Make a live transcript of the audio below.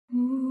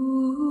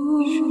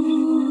The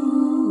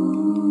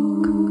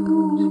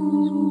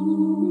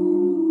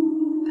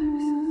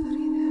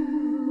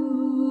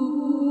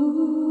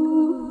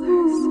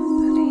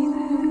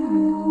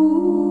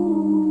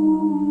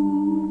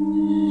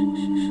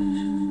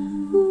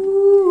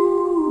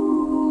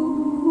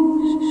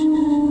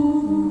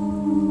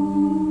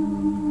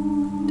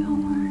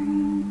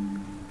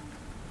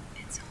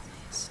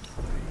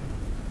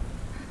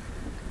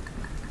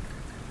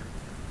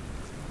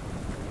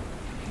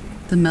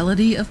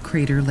Melody of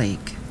Crater Lake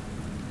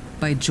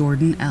by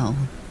Jordan L.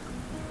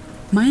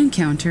 My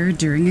encounter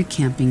during a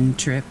camping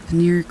trip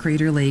near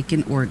Crater Lake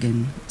in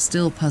Oregon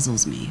still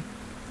puzzles me.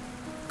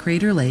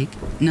 Crater Lake,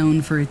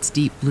 known for its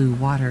deep blue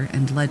water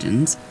and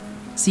legends,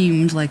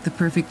 seemed like the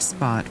perfect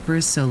spot for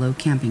a solo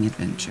camping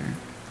adventure.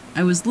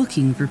 I was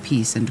looking for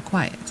peace and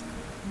quiet,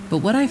 but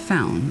what I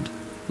found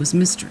was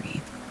mystery.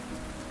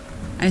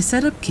 I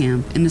set up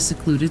camp in a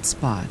secluded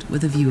spot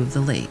with a view of the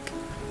lake.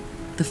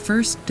 The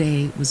first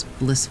day was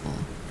blissful.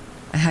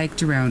 I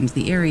hiked around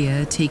the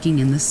area, taking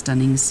in the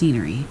stunning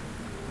scenery.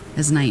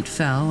 As night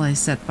fell, I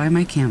sat by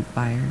my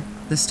campfire,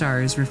 the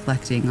stars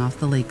reflecting off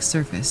the lake's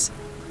surface,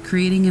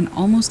 creating an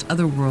almost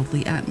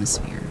otherworldly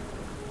atmosphere.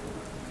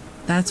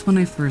 That's when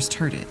I first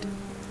heard it,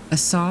 a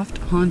soft,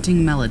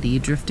 haunting melody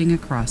drifting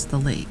across the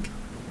lake.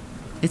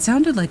 It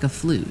sounded like a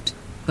flute,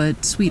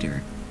 but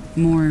sweeter,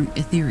 more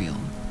ethereal.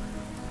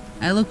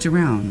 I looked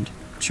around,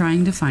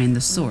 trying to find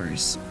the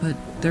source, but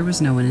there was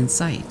no one in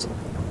sight.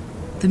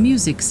 The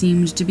music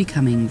seemed to be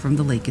coming from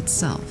the lake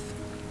itself.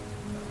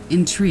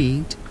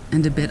 Intrigued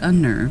and a bit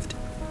unnerved,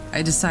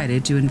 I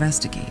decided to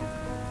investigate.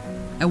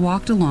 I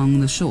walked along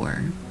the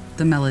shore,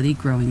 the melody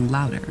growing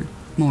louder,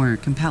 more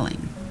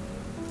compelling.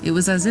 It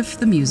was as if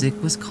the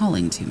music was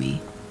calling to me,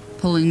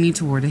 pulling me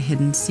toward a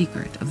hidden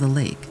secret of the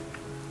lake.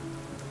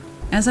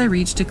 As I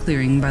reached a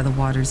clearing by the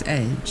water's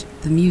edge,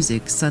 the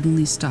music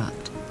suddenly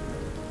stopped.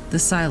 The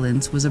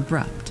silence was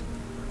abrupt,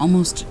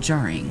 almost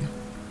jarring.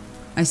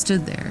 I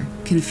stood there,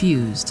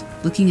 confused,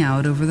 looking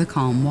out over the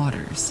calm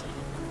waters.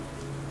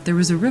 There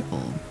was a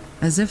ripple,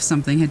 as if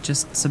something had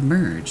just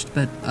submerged,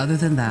 but other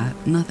than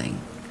that, nothing.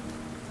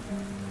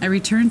 I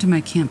returned to my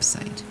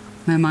campsite,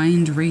 my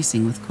mind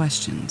racing with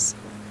questions.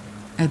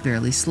 I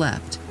barely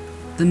slept,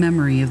 the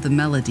memory of the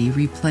melody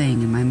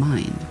replaying in my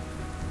mind.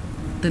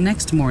 The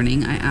next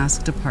morning, I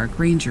asked a park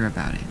ranger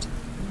about it.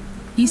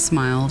 He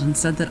smiled and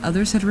said that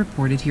others had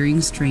reported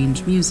hearing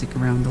strange music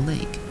around the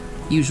lake,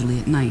 usually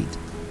at night.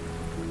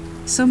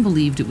 Some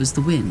believed it was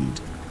the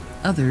wind,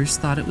 others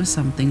thought it was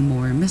something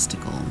more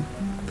mystical,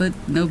 but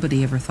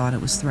nobody ever thought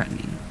it was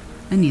threatening,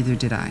 and neither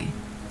did I.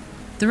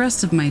 The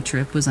rest of my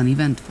trip was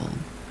uneventful,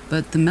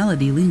 but the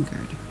melody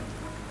lingered.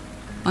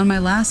 On my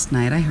last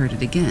night, I heard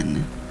it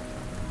again.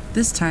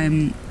 This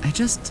time, I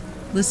just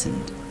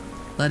listened,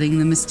 letting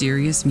the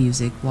mysterious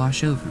music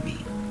wash over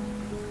me.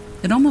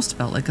 It almost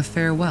felt like a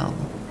farewell,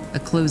 a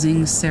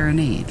closing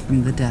serenade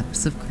from the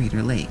depths of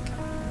Crater Lake.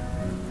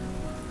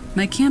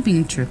 My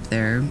camping trip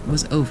there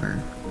was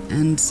over,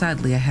 and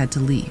sadly I had to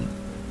leave.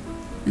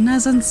 And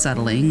as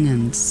unsettling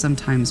and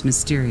sometimes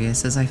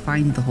mysterious as I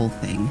find the whole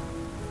thing,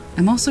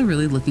 I'm also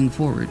really looking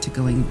forward to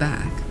going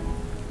back.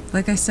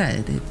 Like I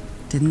said, it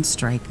didn't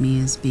strike me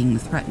as being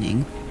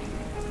threatening,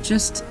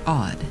 just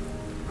odd,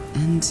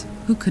 and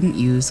who couldn't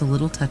use a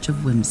little touch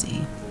of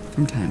whimsy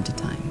from time to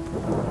time.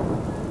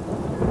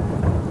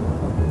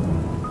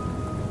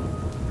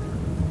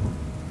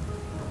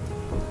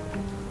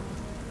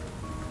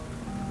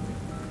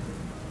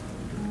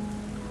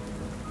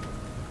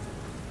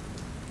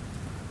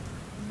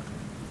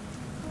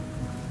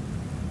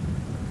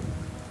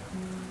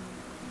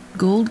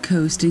 Gold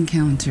Coast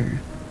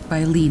Encounter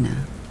by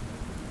Lena.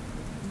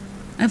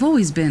 I've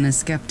always been a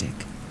skeptic.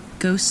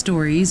 Ghost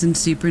stories and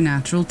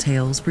supernatural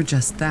tales were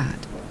just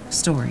that,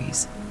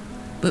 stories.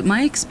 But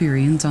my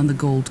experience on the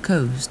Gold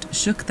Coast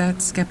shook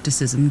that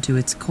skepticism to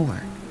its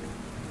core.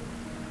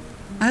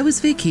 I was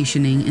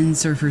vacationing in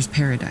Surfer's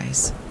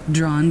Paradise,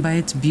 drawn by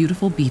its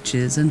beautiful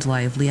beaches and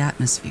lively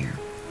atmosphere.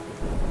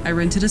 I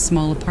rented a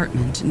small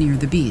apartment near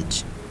the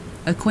beach,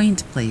 a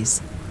quaint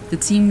place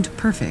that seemed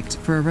perfect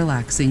for a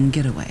relaxing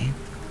getaway.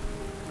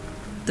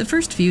 The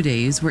first few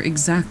days were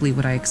exactly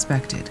what I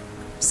expected: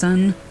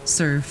 sun,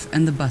 surf,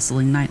 and the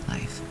bustling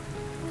nightlife.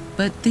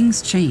 But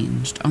things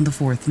changed on the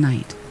fourth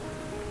night.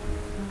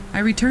 I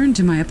returned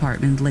to my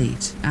apartment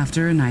late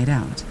after a night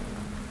out.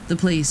 The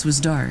place was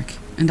dark,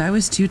 and I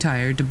was too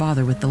tired to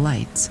bother with the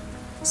lights,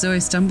 so I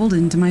stumbled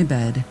into my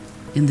bed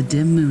in the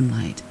dim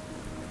moonlight.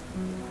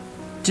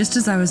 Just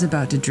as I was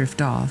about to drift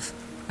off,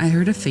 I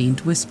heard a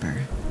faint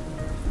whisper.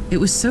 It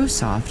was so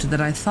soft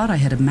that I thought I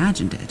had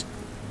imagined it.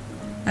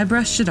 I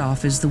brushed it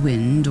off as the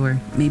wind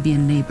or maybe a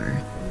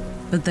neighbor,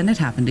 but then it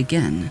happened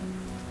again.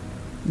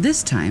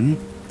 This time,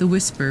 the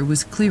whisper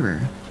was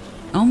clearer,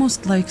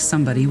 almost like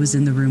somebody was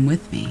in the room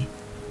with me.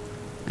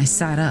 I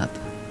sat up,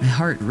 my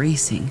heart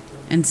racing,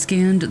 and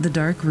scanned the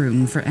dark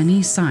room for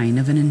any sign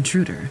of an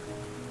intruder.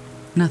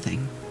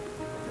 Nothing.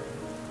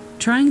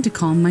 Trying to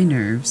calm my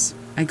nerves,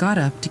 I got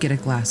up to get a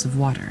glass of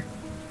water.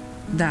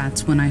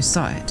 That's when I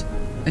saw it,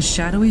 a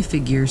shadowy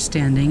figure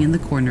standing in the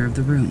corner of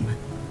the room.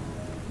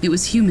 It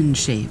was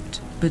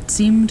human-shaped, but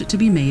seemed to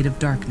be made of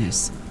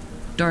darkness,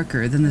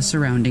 darker than the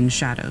surrounding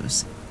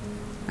shadows.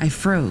 I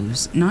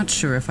froze, not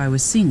sure if I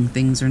was seeing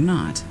things or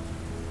not.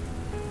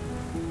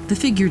 The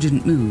figure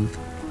didn't move.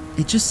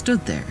 It just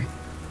stood there,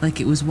 like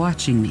it was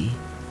watching me.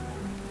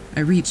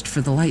 I reached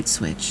for the light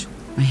switch,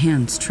 my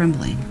hands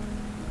trembling.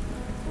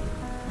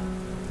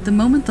 The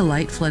moment the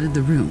light flooded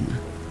the room,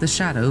 the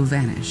shadow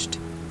vanished.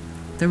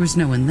 There was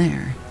no one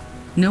there.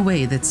 No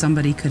way that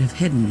somebody could have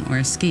hidden or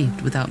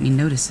escaped without me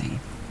noticing.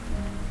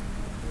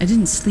 I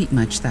didn't sleep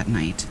much that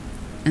night,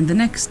 and the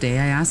next day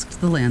I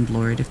asked the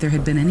landlord if there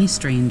had been any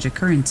strange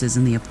occurrences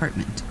in the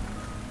apartment.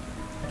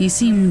 He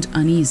seemed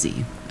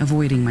uneasy,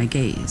 avoiding my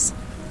gaze.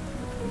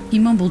 He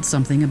mumbled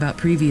something about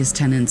previous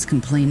tenants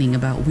complaining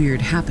about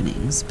weird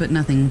happenings, but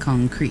nothing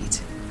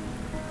concrete.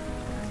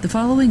 The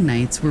following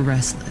nights were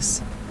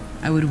restless.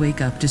 I would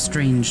wake up to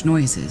strange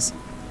noises,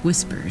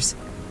 whispers,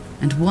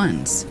 and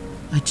once,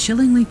 a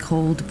chillingly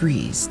cold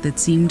breeze that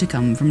seemed to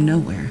come from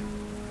nowhere.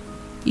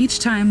 Each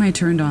time I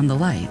turned on the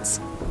lights,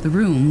 the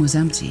room was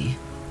empty,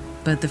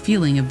 but the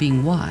feeling of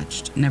being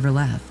watched never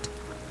left.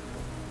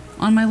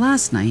 On my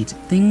last night,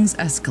 things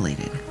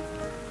escalated.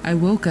 I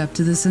woke up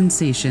to the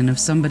sensation of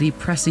somebody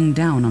pressing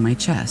down on my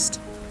chest.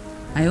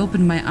 I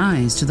opened my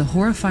eyes to the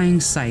horrifying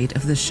sight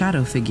of the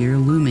shadow figure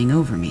looming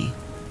over me.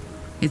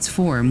 Its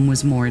form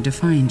was more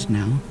defined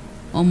now,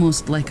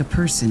 almost like a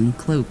person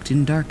cloaked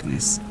in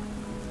darkness.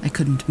 I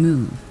couldn't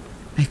move.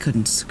 I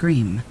couldn't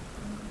scream.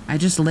 I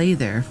just lay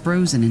there,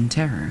 frozen in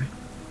terror.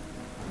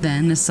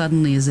 Then, as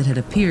suddenly as it had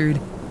appeared,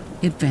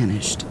 it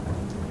vanished.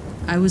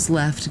 I was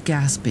left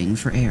gasping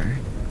for air,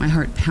 my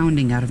heart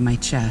pounding out of my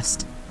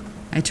chest.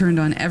 I turned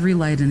on every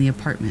light in the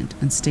apartment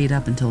and stayed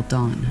up until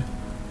dawn.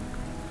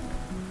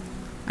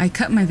 I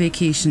cut my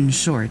vacation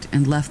short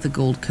and left the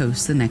Gold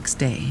Coast the next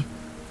day.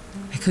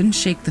 I couldn't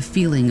shake the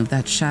feeling of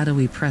that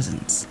shadowy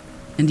presence,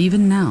 and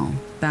even now,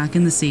 back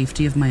in the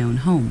safety of my own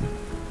home,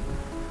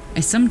 I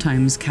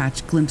sometimes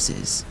catch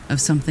glimpses of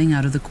something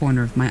out of the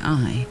corner of my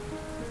eye,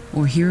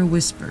 or hear a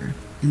whisper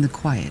in the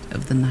quiet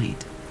of the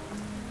night.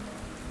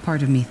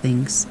 Part of me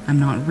thinks I'm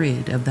not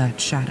rid of that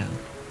shadow,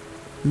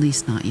 at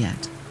least not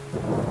yet.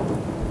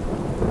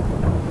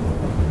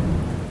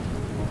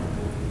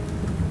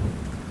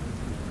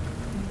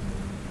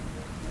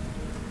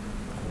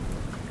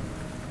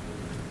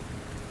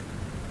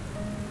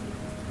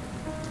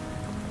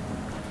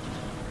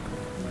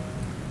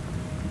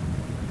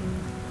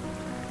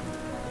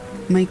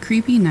 My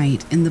creepy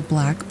night in the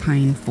Black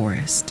Pine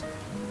Forest.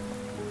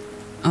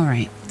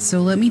 Alright, so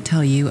let me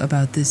tell you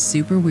about this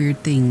super weird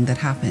thing that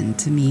happened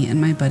to me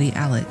and my buddy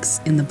Alex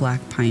in the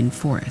Black Pine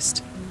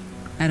Forest.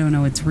 I don't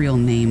know its real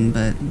name,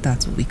 but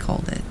that's what we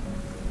called it.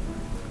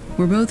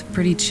 We're both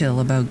pretty chill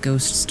about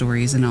ghost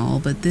stories and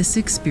all, but this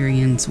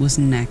experience was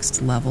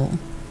next level.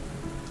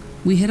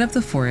 We hit up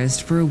the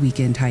forest for a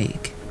weekend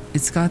hike.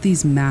 It's got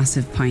these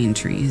massive pine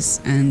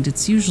trees, and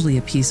it's usually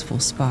a peaceful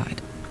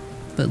spot.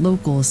 But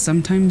locals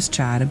sometimes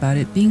chat about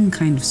it being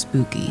kind of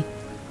spooky.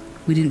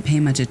 We didn't pay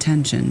much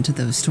attention to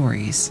those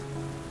stories.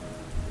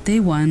 Day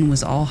one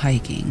was all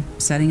hiking,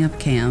 setting up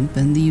camp,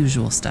 and the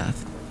usual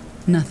stuff.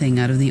 Nothing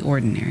out of the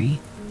ordinary.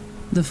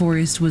 The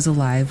forest was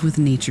alive with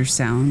nature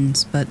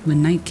sounds, but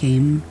when night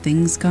came,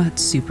 things got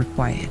super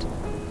quiet.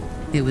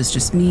 It was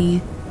just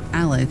me,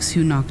 Alex,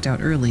 who knocked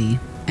out early,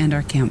 and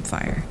our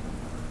campfire.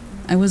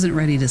 I wasn't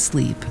ready to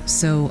sleep,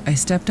 so I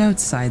stepped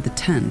outside the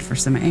tent for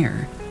some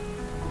air.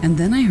 And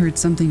then I heard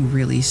something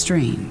really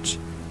strange,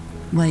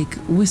 like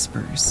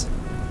whispers.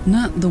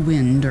 Not the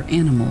wind or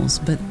animals,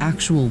 but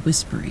actual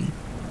whispering.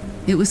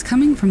 It was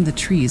coming from the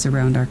trees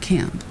around our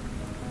camp.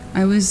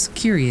 I was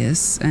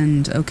curious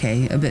and,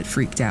 okay, a bit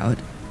freaked out,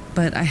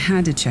 but I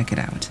had to check it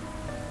out.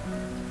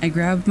 I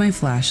grabbed my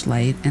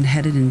flashlight and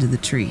headed into the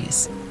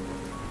trees.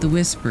 The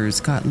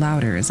whispers got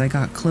louder as I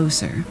got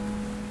closer.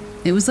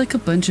 It was like a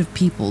bunch of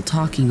people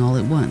talking all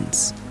at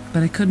once,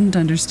 but I couldn't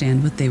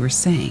understand what they were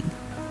saying.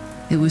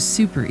 It was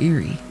super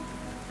eerie.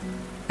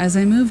 As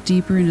I moved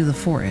deeper into the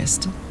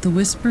forest, the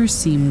whispers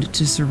seemed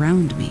to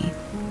surround me.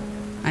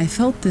 I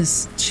felt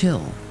this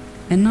chill,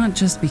 and not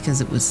just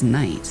because it was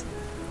night.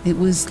 It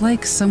was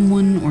like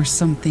someone or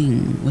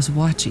something was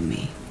watching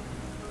me.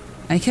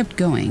 I kept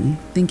going,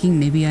 thinking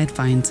maybe I'd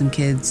find some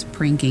kids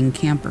pranking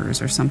campers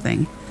or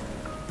something,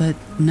 but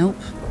nope,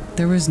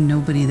 there was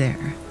nobody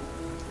there.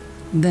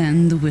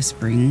 Then the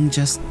whispering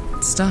just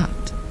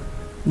stopped,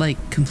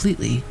 like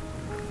completely.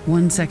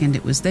 1 second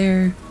it was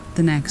there,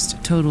 the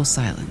next total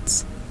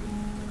silence.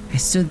 I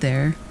stood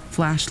there,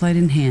 flashlight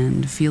in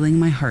hand, feeling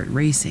my heart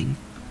racing.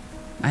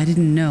 I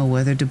didn't know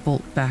whether to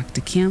bolt back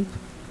to camp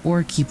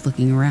or keep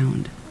looking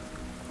around.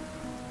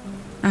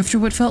 After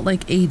what felt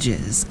like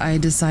ages, I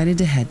decided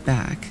to head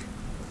back.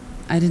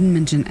 I didn't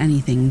mention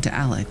anything to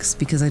Alex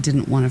because I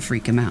didn't want to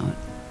freak him out,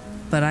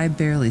 but I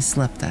barely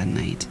slept that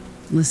night,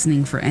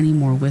 listening for any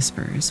more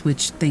whispers,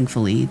 which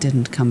thankfully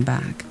didn't come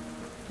back.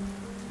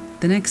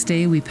 The next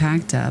day we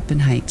packed up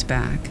and hiked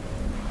back.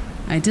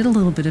 I did a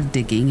little bit of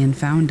digging and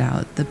found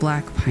out the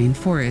Black Pine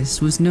Forest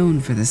was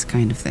known for this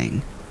kind of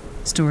thing.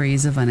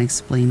 Stories of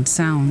unexplained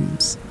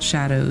sounds,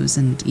 shadows,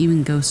 and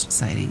even ghost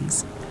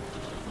sightings.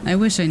 I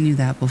wish I knew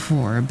that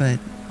before, but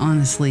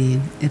honestly,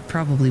 it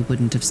probably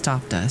wouldn't have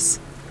stopped us.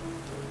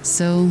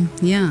 So,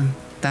 yeah,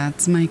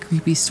 that's my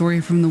creepy story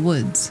from the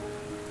woods.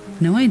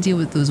 No idea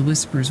what those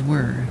whispers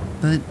were,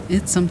 but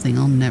it's something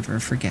I'll never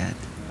forget.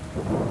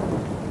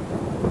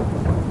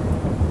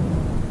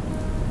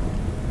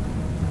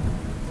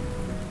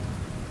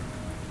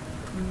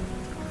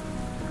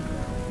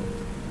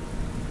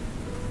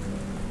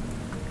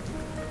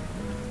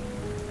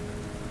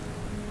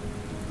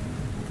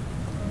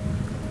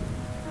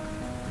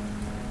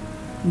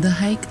 The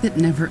hike that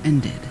never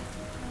ended.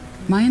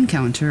 My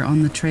encounter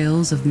on the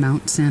trails of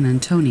Mount San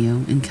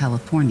Antonio in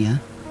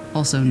California,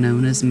 also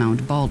known as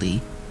Mount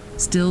Baldy,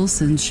 still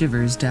sends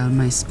shivers down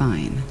my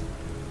spine.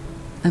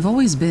 I've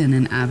always been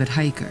an avid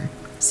hiker,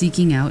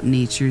 seeking out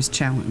nature's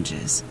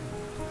challenges.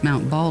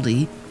 Mount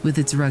Baldy, with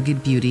its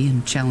rugged beauty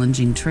and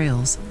challenging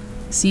trails,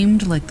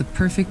 seemed like the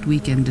perfect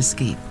weekend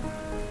escape.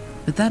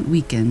 But that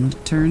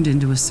weekend turned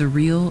into a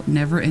surreal,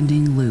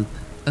 never-ending loop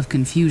of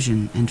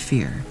confusion and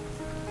fear.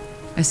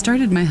 I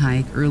started my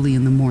hike early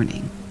in the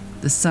morning,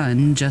 the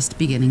sun just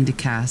beginning to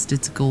cast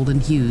its golden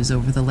hues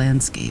over the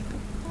landscape.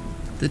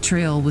 The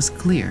trail was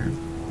clear,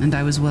 and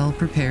I was well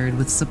prepared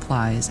with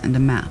supplies and a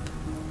map.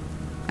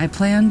 I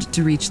planned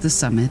to reach the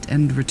summit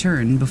and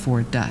return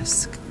before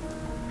dusk.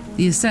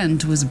 The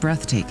ascent was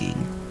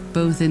breathtaking,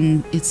 both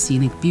in its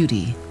scenic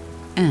beauty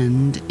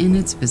and in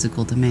its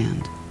physical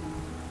demand.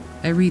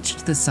 I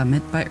reached the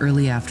summit by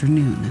early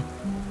afternoon,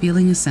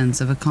 feeling a sense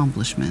of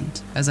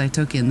accomplishment as I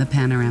took in the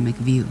panoramic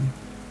view.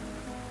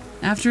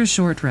 After a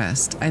short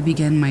rest, I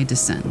began my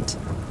descent,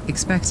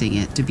 expecting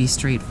it to be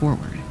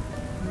straightforward.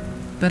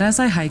 But as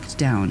I hiked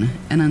down,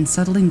 an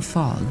unsettling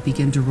fog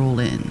began to roll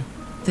in,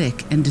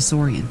 thick and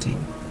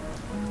disorienting.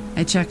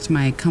 I checked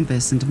my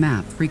compass and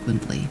map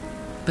frequently,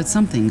 but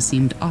something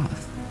seemed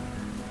off.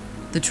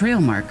 The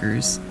trail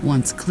markers,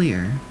 once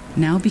clear,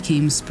 now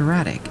became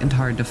sporadic and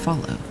hard to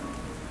follow.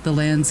 The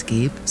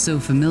landscape,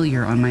 so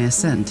familiar on my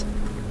ascent,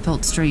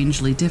 felt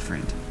strangely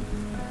different.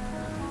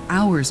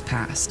 Hours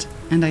passed,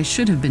 and I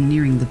should have been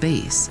nearing the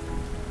base,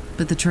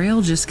 but the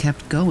trail just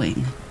kept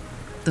going.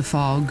 The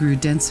fog grew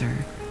denser,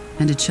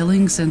 and a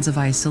chilling sense of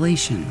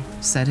isolation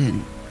set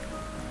in.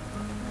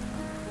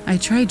 I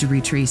tried to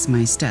retrace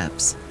my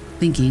steps,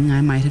 thinking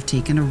I might have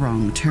taken a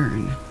wrong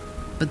turn,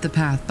 but the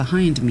path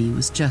behind me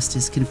was just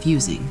as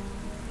confusing.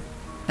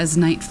 As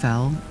night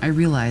fell, I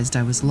realized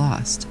I was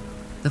lost.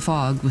 The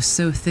fog was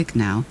so thick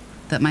now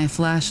that my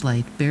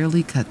flashlight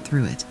barely cut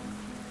through it.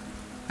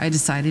 I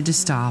decided to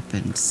stop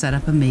and set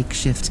up a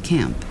makeshift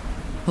camp,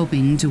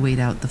 hoping to wait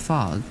out the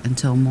fog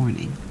until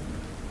morning.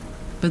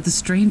 But the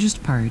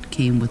strangest part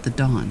came with the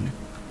dawn.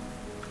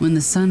 When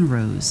the sun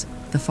rose,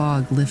 the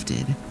fog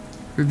lifted,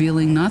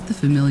 revealing not the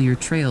familiar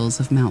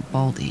trails of Mount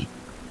Baldy,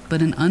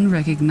 but an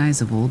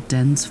unrecognizable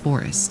dense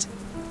forest.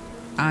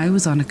 I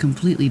was on a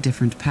completely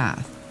different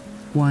path,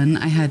 one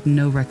I had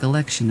no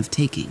recollection of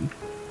taking.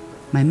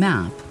 My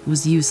map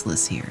was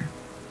useless here.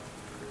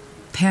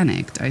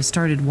 Panicked, I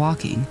started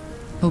walking,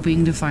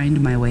 hoping to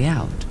find my way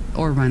out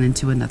or run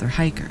into another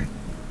hiker.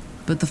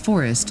 But the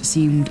forest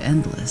seemed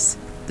endless,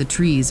 the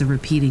trees a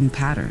repeating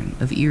pattern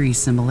of eerie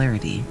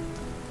similarity.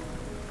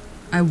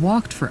 I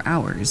walked for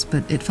hours,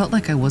 but it felt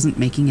like I wasn't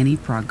making any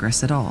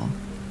progress at all.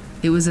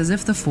 It was as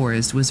if the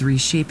forest was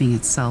reshaping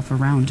itself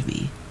around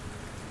me.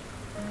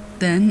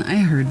 Then I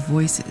heard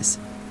voices,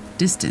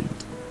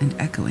 distant and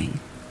echoing.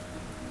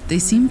 They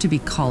seemed to be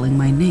calling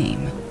my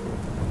name.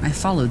 I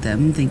followed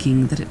them,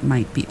 thinking that it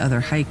might be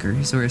other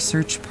hikers or a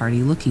search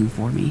party looking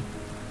for me,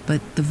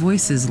 but the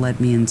voices led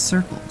me in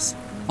circles,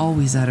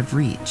 always out of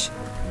reach,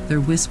 their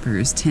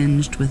whispers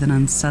tinged with an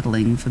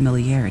unsettling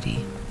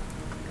familiarity.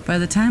 By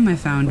the time I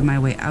found my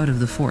way out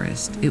of the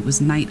forest, it was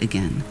night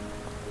again.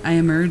 I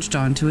emerged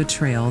onto a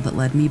trail that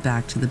led me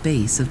back to the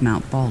base of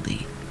Mount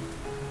Baldy.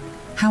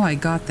 How I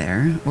got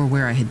there, or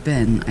where I had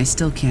been, I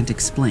still can't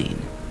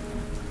explain.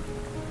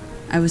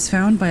 I was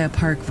found by a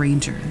park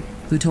ranger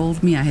who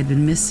told me I had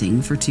been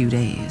missing for 2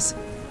 days.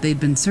 They'd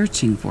been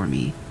searching for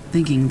me,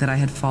 thinking that I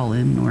had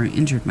fallen or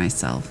injured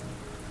myself.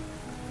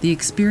 The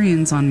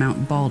experience on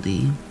Mount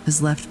Baldy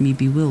has left me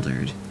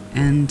bewildered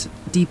and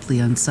deeply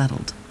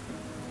unsettled.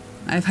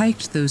 I've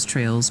hiked those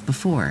trails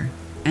before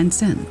and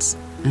since,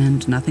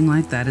 and nothing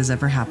like that has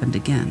ever happened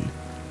again.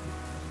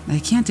 I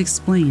can't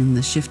explain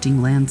the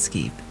shifting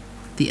landscape,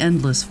 the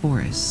endless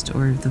forest,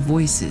 or the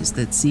voices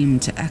that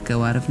seem to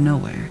echo out of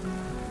nowhere.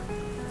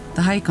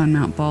 The hike on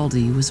Mount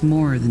Baldy was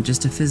more than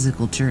just a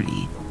physical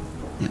journey.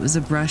 It was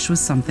a brush with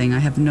something I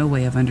have no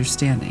way of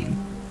understanding.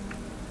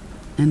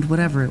 And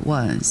whatever it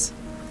was,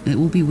 it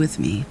will be with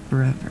me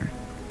forever.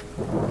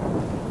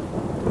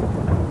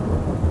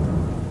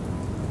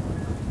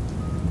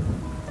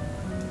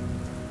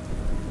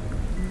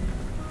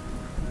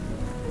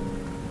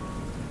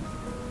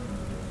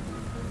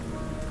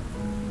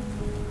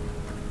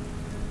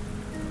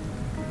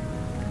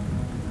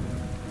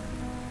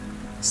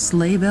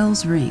 Sleigh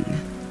Bells Ring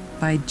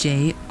by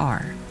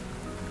J.R.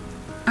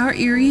 Our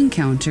eerie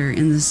encounter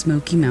in the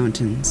Smoky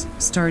Mountains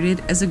started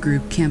as a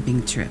group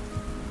camping trip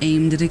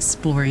aimed at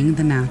exploring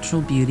the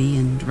natural beauty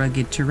and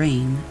rugged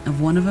terrain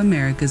of one of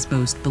America's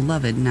most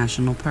beloved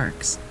national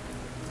parks.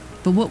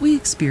 But what we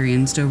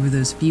experienced over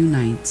those few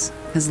nights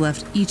has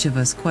left each of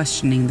us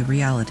questioning the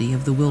reality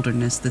of the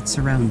wilderness that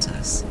surrounds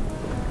us.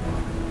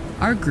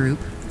 Our group,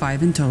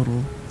 5 in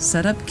total,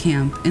 set up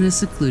camp in a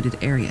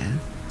secluded area,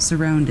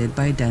 surrounded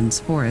by dense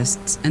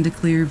forests and a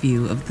clear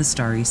view of the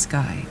starry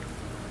sky.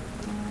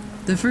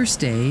 The first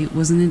day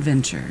was an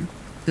adventure,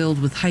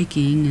 filled with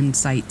hiking and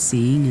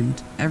sightseeing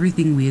and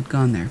everything we had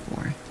gone there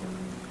for.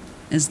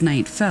 As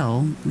night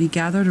fell, we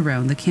gathered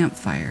around the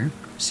campfire,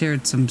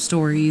 shared some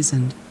stories,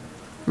 and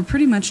were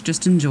pretty much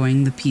just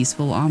enjoying the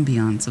peaceful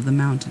ambiance of the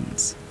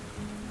mountains.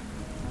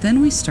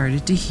 Then we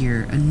started to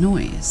hear a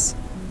noise.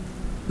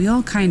 We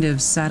all kind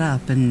of sat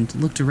up and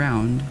looked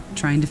around,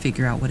 trying to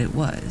figure out what it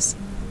was.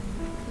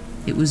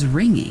 It was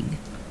ringing,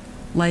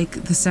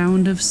 like the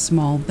sound of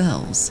small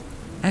bells,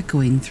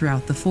 echoing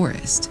throughout the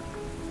forest.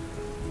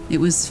 It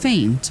was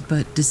faint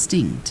but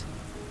distinct,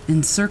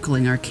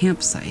 encircling our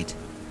campsite.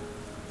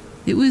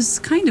 It was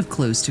kind of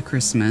close to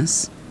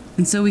Christmas,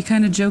 and so we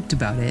kind of joked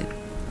about it,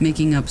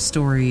 making up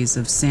stories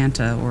of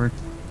Santa or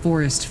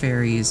forest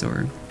fairies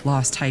or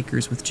lost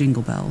hikers with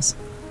jingle bells.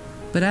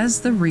 But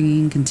as the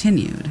ringing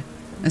continued,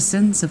 a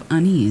sense of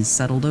unease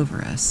settled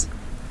over us.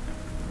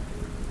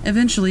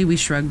 Eventually, we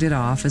shrugged it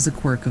off as a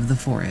quirk of the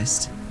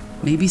forest.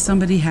 Maybe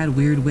somebody had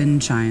weird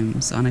wind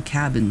chimes on a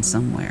cabin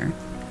somewhere,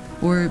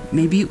 or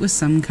maybe it was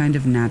some kind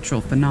of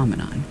natural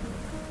phenomenon.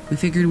 We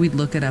figured we'd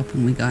look it up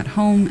when we got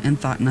home and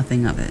thought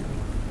nothing of it.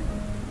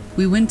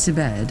 We went to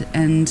bed,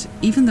 and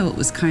even though it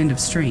was kind of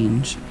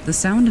strange, the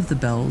sound of the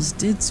bells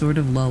did sort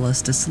of lull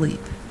us to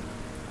sleep.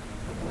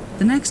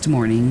 The next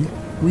morning,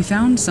 we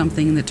found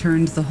something that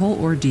turned the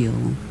whole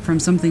ordeal from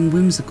something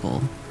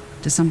whimsical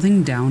to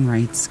something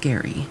downright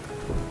scary.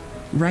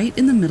 Right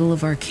in the middle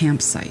of our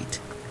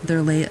campsite,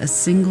 there lay a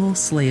single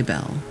sleigh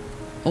bell,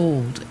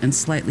 old and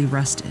slightly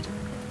rusted.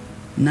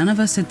 None of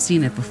us had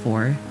seen it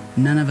before,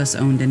 none of us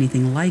owned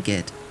anything like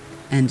it,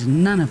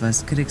 and none of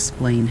us could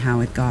explain how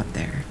it got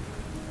there.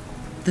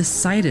 The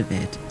sight of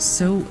it,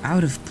 so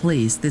out of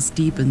place this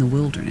deep in the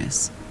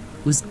wilderness,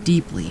 was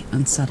deeply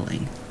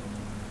unsettling.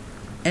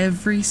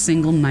 Every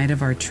single night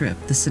of our trip,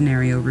 the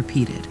scenario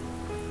repeated.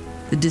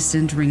 The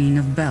distant ringing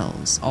of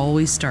bells,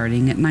 always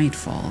starting at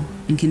nightfall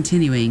and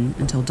continuing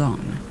until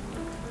dawn.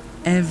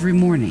 Every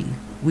morning,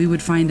 we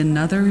would find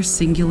another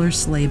singular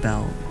sleigh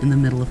bell in the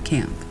middle of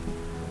camp.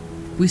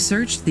 We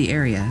searched the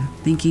area,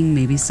 thinking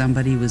maybe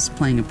somebody was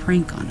playing a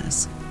prank on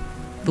us,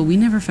 but we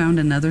never found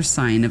another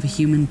sign of a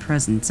human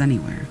presence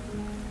anywhere.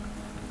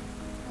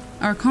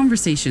 Our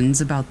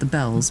conversations about the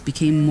bells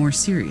became more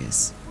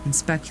serious and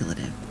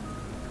speculative.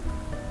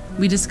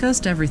 We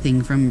discussed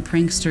everything from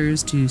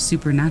pranksters to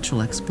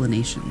supernatural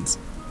explanations,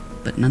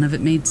 but none of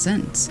it made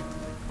sense.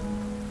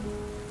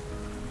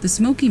 The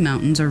Smoky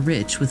Mountains are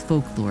rich with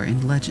folklore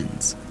and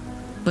legends,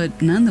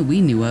 but none that we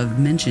knew of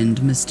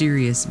mentioned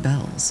mysterious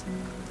bells.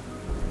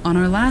 On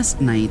our last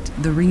night,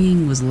 the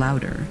ringing was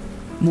louder,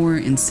 more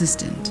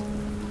insistent.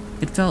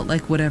 It felt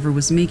like whatever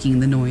was making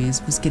the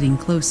noise was getting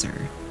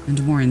closer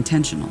and more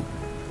intentional.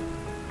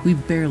 We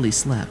barely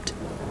slept,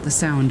 the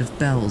sound of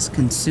bells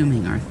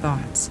consuming our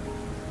thoughts.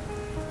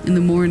 In the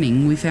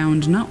morning, we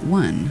found not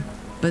one,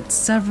 but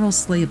several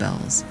sleigh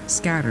bells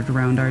scattered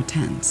around our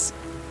tents,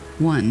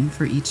 one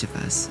for each of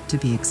us, to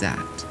be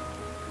exact.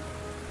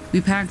 We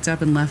packed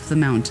up and left the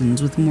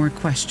mountains with more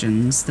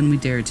questions than we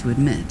dared to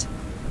admit,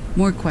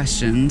 more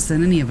questions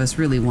than any of us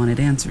really wanted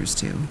answers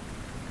to.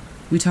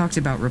 We talked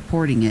about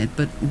reporting it,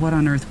 but what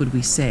on earth would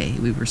we say?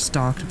 We were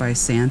stalked by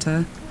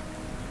Santa?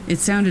 It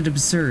sounded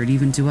absurd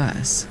even to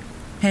us.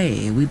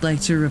 Hey, we'd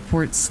like to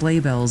report sleigh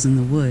bells in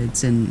the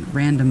woods and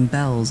random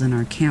bells in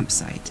our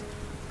campsite.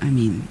 I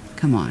mean,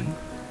 come on.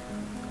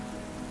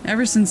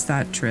 Ever since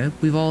that trip,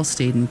 we've all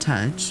stayed in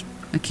touch.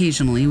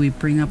 Occasionally, we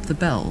bring up the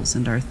bells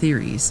and our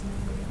theories.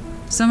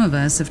 Some of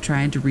us have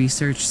tried to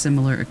research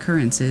similar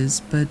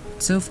occurrences, but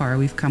so far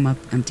we've come up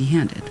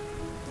empty-handed.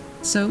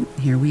 So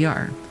here we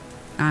are,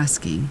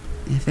 asking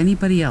if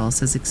anybody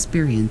else has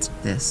experienced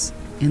this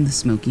in the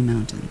Smoky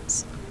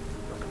Mountains.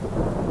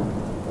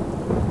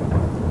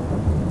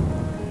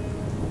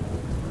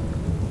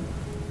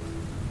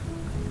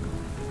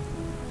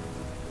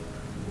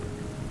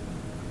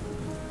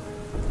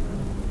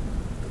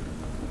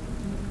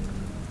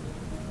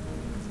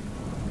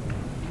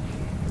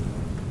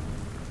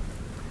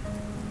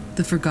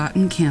 The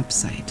Forgotten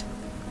Campsite.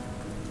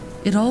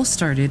 It all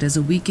started as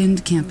a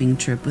weekend camping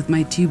trip with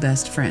my 2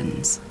 best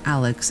friends,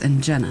 Alex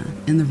and Jenna,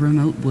 in the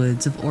remote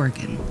woods of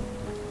Oregon.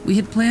 We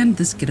had planned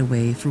this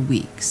getaway for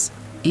weeks,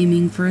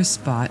 aiming for a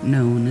spot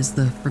known as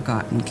the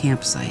Forgotten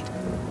Campsite,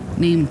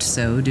 named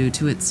so due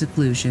to its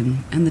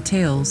seclusion and the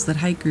tales that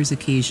hikers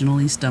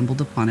occasionally stumbled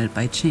upon it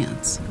by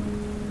chance.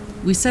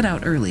 We set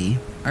out early,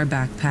 our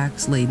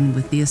backpacks laden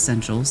with the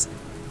essentials,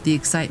 the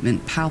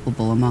excitement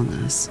palpable among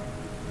us.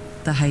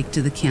 The hike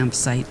to the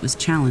campsite was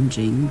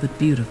challenging but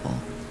beautiful,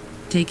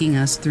 taking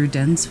us through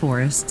dense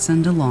forests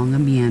and along a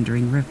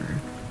meandering river.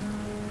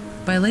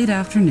 By late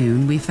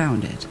afternoon, we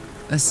found it,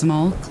 a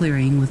small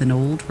clearing with an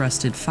old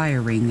rusted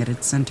fire ring at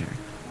its center,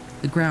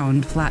 the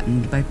ground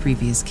flattened by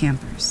previous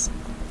campers.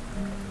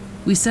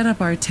 We set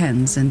up our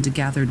tents and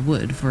gathered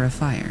wood for a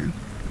fire.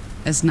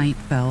 As night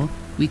fell,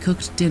 we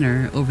cooked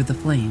dinner over the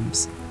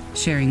flames,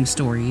 sharing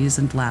stories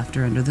and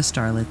laughter under the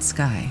starlit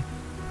sky.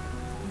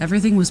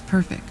 Everything was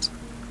perfect,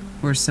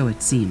 or so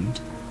it seemed.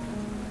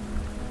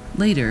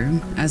 Later,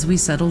 as we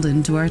settled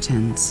into our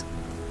tents,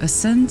 a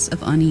sense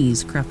of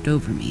unease crept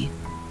over me.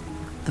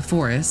 The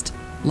forest,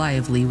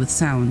 lively with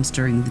sounds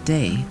during the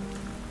day,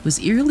 was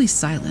eerily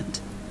silent,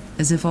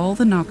 as if all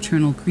the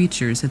nocturnal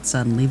creatures had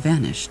suddenly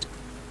vanished.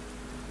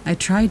 I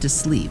tried to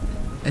sleep,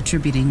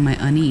 attributing my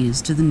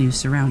unease to the new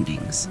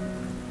surroundings.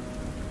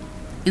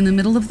 In the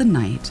middle of the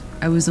night,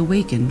 I was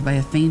awakened by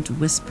a faint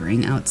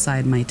whispering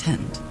outside my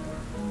tent.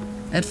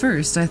 At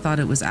first, I thought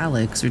it was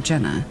Alex or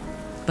Jenna,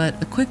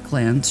 but a quick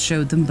glance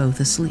showed them both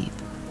asleep.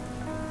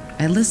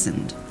 I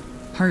listened,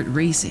 heart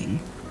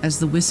racing, as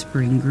the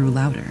whispering grew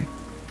louder,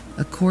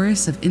 a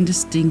chorus of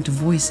indistinct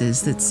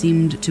voices that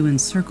seemed to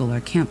encircle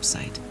our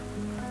campsite.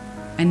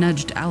 I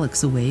nudged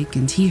Alex awake,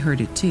 and he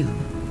heard it too.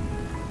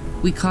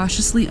 We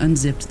cautiously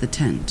unzipped the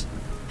tent,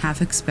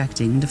 half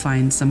expecting to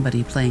find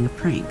somebody playing a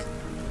prank.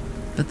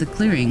 But the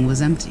clearing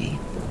was empty,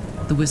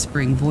 the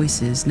whispering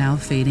voices now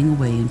fading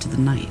away into the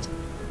night.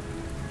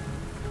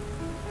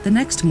 The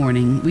next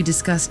morning, we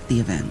discussed the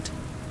event.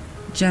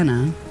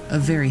 Jenna, a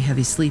very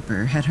heavy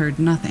sleeper, had heard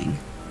nothing.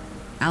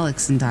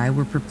 Alex and I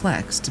were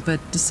perplexed,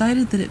 but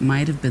decided that it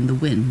might have been the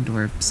wind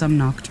or some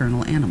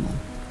nocturnal animal.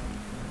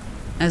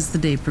 As the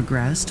day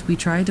progressed, we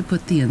tried to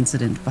put the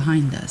incident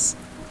behind us,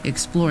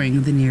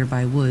 exploring the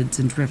nearby woods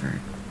and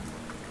river.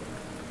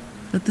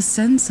 But the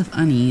sense of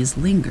unease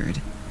lingered,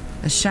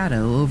 a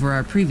shadow over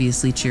our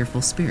previously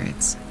cheerful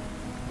spirits.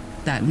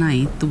 That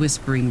night, the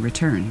whispering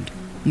returned,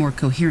 more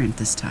coherent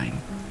this time.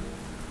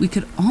 We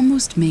could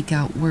almost make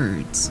out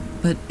words,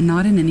 but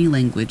not in any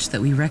language that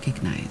we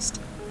recognized.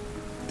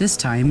 This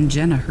time,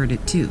 Jenna heard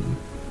it too.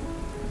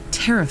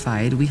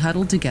 Terrified, we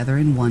huddled together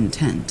in one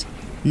tent,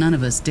 none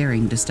of us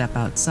daring to step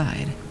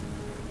outside.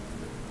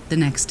 The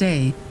next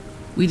day,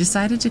 we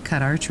decided to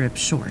cut our trip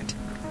short.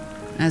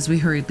 As we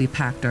hurriedly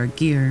packed our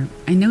gear,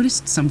 I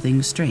noticed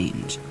something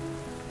strange.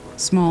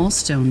 Small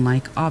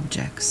stone-like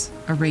objects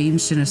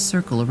arranged in a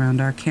circle around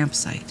our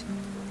campsite.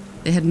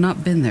 They had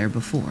not been there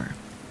before.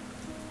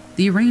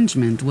 The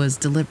arrangement was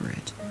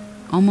deliberate,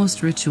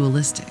 almost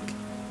ritualistic.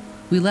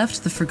 We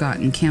left the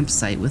forgotten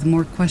campsite with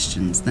more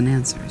questions than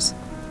answers.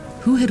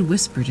 Who had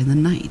whispered in the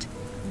night?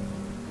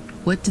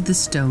 What did the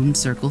stone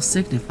circle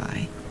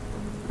signify?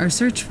 Our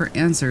search for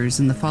answers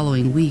in the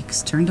following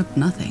weeks turned up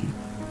nothing.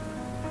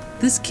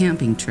 This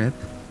camping trip,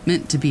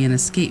 meant to be an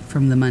escape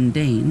from the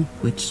mundane,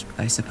 which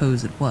I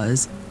suppose it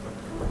was,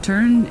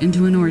 turned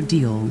into an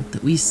ordeal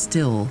that we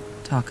still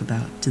talk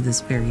about to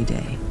this very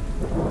day.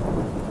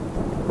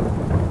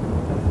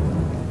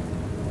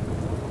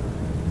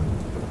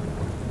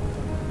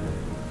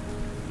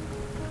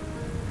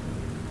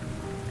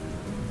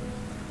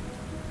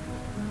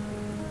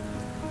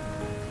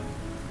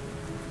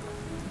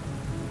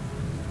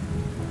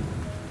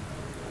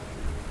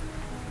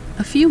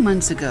 A few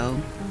months ago,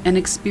 an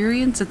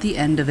experience at the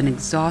end of an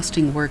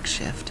exhausting work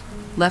shift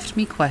left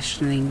me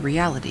questioning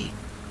reality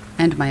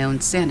and my own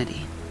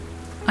sanity.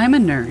 I'm a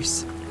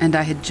nurse, and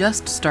I had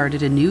just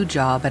started a new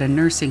job at a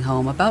nursing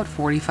home about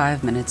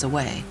 45 minutes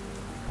away.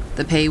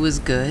 The pay was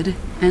good,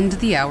 and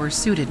the hours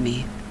suited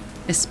me,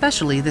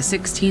 especially the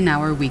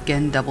 16-hour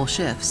weekend double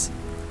shifts.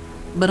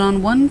 But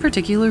on one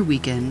particular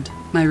weekend,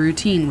 my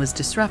routine was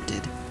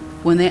disrupted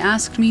when they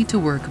asked me to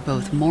work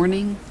both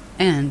morning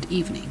and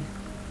evening.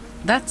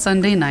 That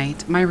Sunday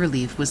night, my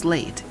relief was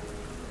late.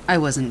 I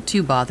wasn't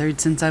too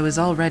bothered since I was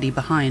already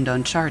behind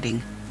on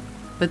charting.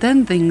 But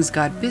then things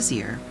got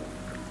busier,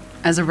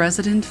 as a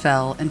resident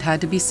fell and had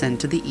to be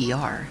sent to the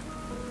ER.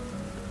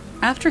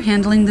 After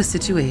handling the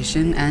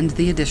situation and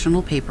the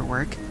additional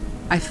paperwork,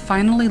 I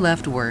finally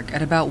left work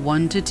at about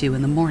 1 to 2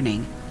 in the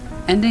morning,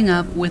 ending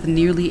up with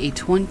nearly a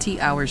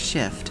 20-hour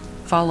shift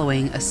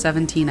following a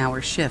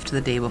 17-hour shift the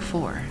day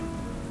before.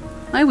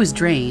 I was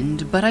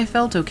drained, but I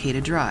felt okay to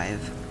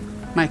drive.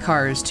 My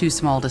car is too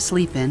small to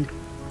sleep in,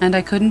 and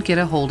I couldn't get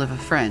a hold of a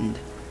friend.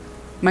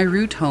 My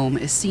route home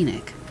is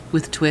scenic,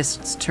 with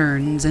twists,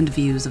 turns, and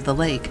views of the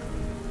lake,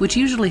 which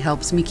usually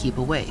helps me keep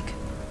awake.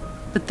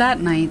 But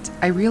that night,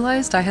 I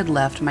realized I had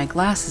left my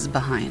glasses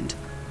behind.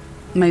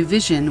 My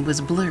vision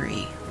was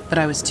blurry, but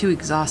I was too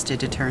exhausted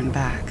to turn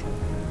back.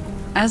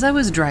 As I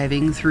was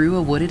driving through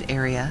a wooded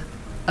area,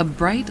 a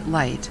bright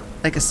light,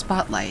 like a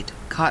spotlight,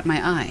 caught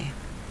my eye.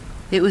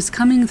 It was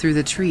coming through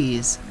the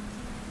trees.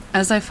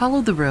 As I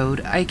followed the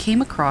road, I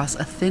came across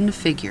a thin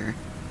figure,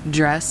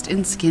 dressed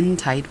in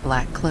skin-tight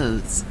black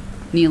clothes,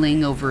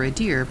 kneeling over a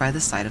deer by the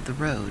side of the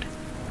road.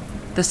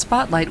 The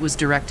spotlight was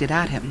directed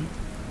at him.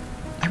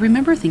 I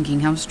remember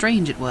thinking how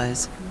strange it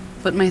was,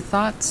 but my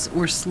thoughts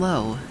were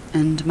slow,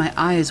 and my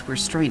eyes were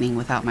straining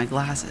without my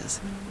glasses.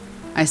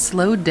 I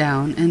slowed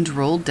down and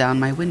rolled down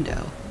my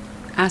window,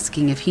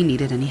 asking if he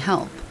needed any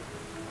help.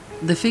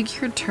 The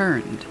figure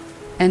turned,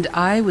 and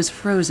I was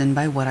frozen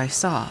by what I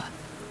saw.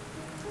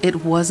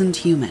 It wasn't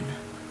human.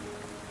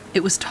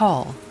 It was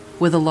tall,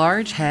 with a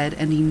large head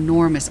and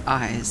enormous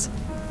eyes,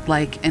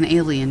 like an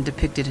alien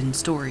depicted in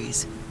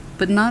stories,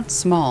 but not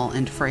small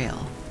and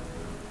frail.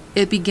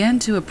 It began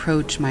to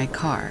approach my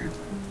car,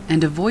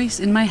 and a voice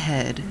in my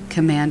head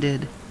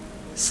commanded,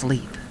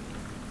 "Sleep."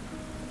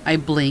 I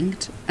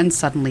blinked, and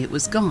suddenly it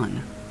was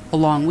gone,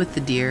 along with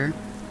the deer,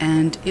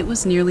 and it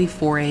was nearly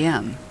 4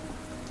 a.m.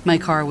 My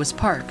car was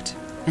parked,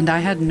 and I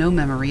had no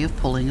memory of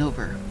pulling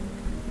over.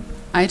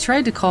 I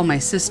tried to call my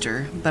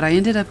sister, but I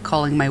ended up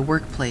calling my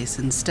workplace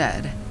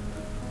instead.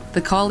 The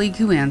colleague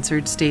who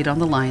answered stayed on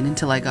the line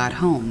until I got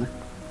home,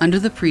 under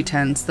the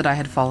pretense that I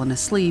had fallen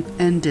asleep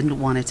and didn't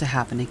want it to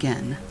happen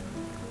again.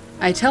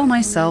 I tell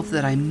myself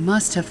that I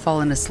must have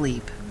fallen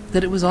asleep,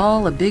 that it was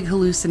all a big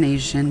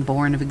hallucination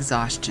born of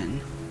exhaustion.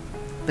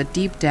 But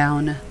deep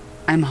down,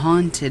 I'm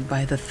haunted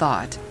by the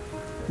thought,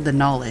 the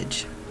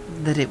knowledge,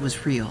 that it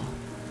was real.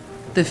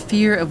 The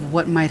fear of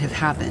what might have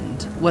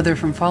happened, whether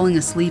from falling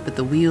asleep at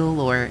the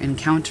wheel or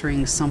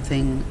encountering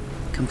something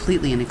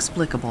completely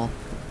inexplicable,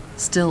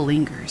 still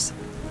lingers.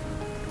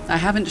 I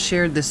haven't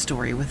shared this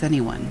story with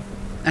anyone,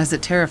 as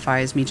it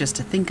terrifies me just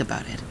to think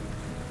about it,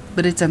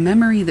 but it's a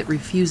memory that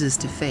refuses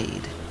to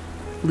fade,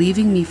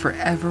 leaving me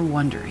forever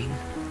wondering,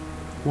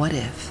 what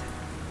if?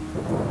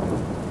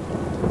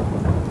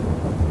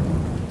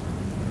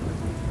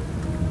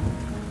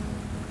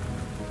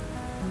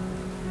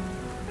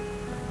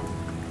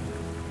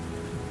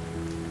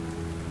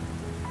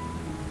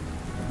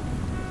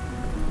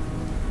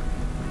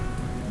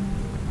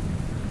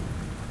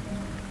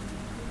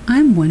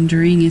 I'm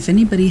wondering if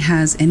anybody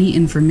has any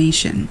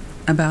information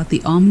about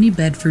the Omni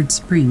Bedford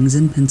Springs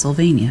in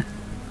Pennsylvania.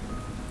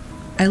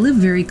 I live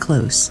very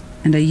close,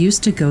 and I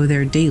used to go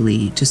there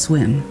daily to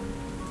swim.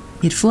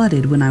 It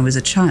flooded when I was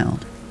a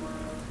child.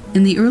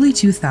 In the early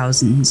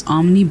 2000s,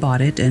 Omni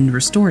bought it and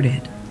restored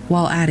it,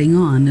 while adding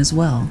on as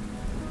well.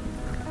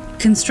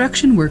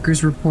 Construction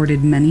workers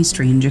reported many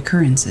strange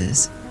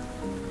occurrences.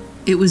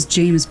 It was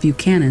James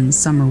Buchanan's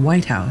summer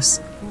White House.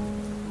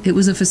 It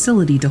was a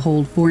facility to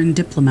hold foreign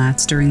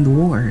diplomats during the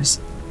wars.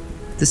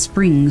 The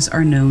springs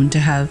are known to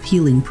have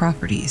healing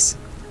properties.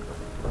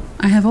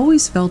 I have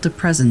always felt a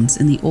presence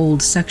in the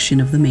old section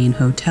of the main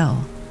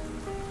hotel.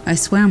 I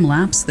swam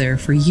laps there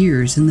for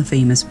years in the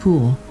famous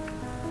pool.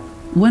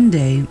 One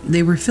day,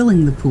 they were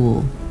filling the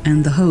pool,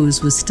 and the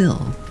hose was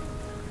still.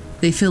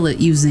 They fill it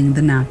using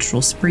the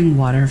natural spring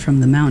water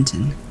from the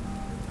mountain.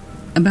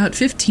 About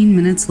 15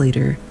 minutes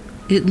later,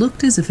 it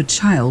looked as if a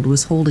child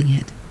was holding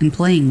it and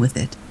playing with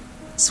it,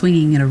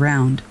 swinging it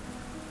around.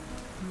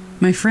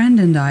 My friend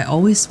and I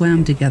always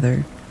swam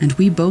together, and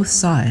we both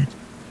saw it.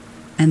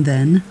 And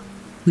then,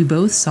 we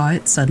both saw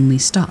it suddenly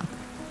stop.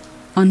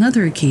 On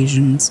other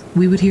occasions,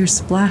 we would hear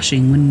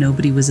splashing when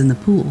nobody was in the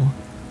pool.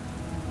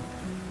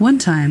 One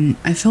time,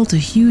 I felt a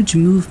huge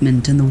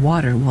movement in the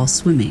water while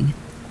swimming.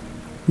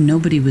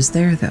 Nobody was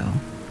there, though.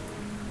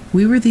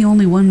 We were the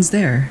only ones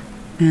there,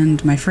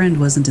 and my friend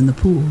wasn't in the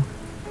pool.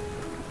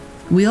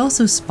 We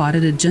also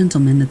spotted a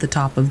gentleman at the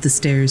top of the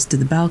stairs to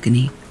the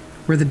balcony,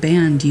 where the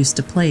band used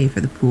to play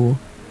for the pool,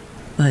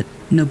 but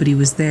nobody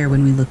was there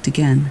when we looked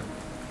again.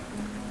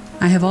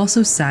 I have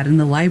also sat in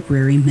the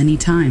library many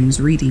times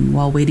reading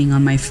while waiting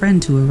on my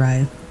friend to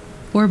arrive,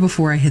 or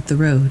before I hit the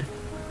road.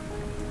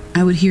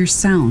 I would hear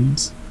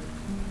sounds.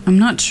 I'm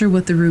not sure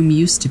what the room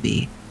used to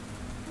be,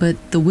 but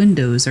the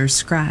windows are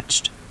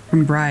scratched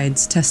from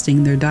brides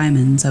testing their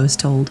diamonds, I was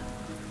told.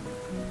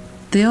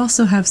 They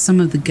also have some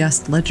of the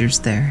guest ledgers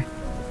there.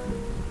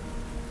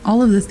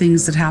 All of the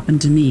things that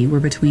happened to me were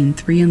between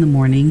 3 in the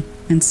morning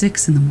and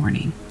 6 in the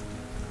morning.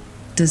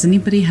 Does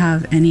anybody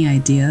have any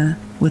idea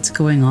what's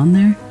going on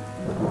there?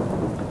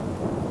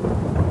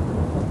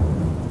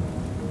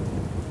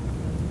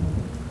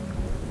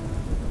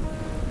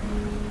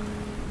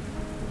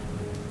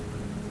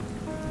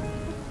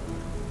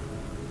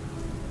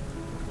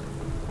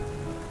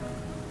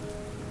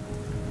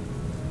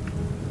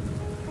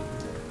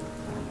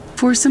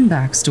 For some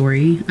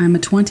backstory, I'm a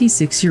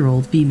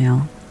 26-year-old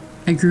female.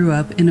 I grew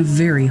up in a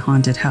very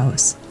haunted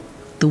house.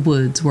 The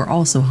woods were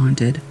also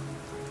haunted.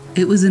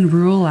 It was in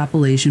rural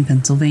Appalachian,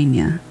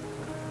 Pennsylvania.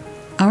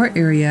 Our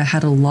area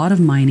had a lot of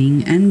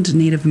mining and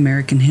Native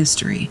American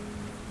history.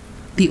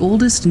 The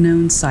oldest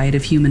known site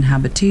of human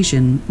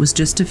habitation was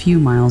just a few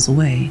miles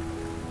away.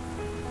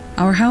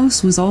 Our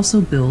house was also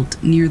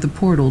built near the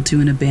portal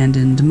to an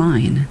abandoned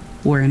mine,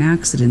 where an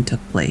accident took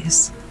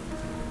place.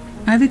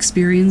 I've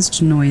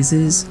experienced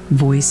noises,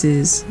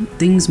 voices,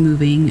 things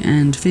moving,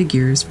 and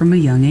figures from a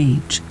young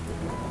age.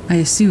 I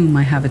assume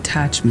I have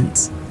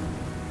attachments.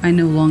 I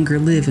no longer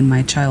live in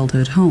my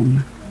childhood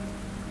home.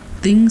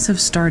 Things have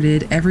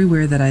started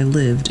everywhere that I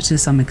lived to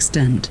some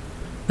extent,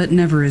 but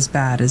never as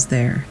bad as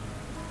there.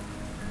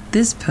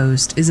 This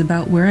post is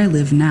about where I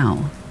live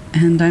now,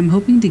 and I'm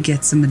hoping to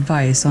get some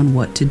advice on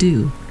what to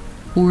do.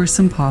 or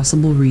some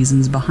possible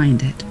reasons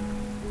behind it.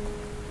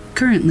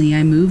 Currently,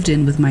 I moved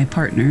in with my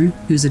partner,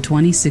 who's a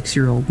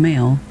 26-year-old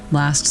male,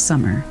 last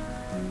summer.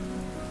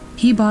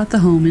 He bought the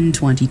home in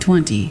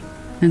 2020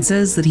 and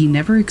says that he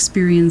never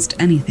experienced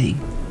anything,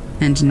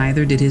 and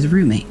neither did his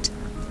roommate.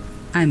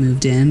 I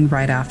moved in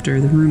right after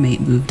the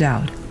roommate moved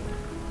out.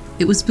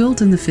 It was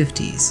built in the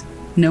 50s,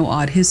 no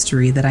odd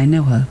history that I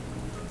know of.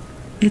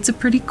 It's a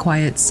pretty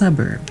quiet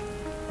suburb,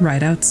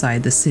 right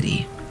outside the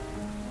city.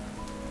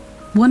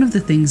 One of the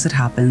things that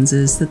happens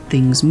is that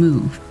things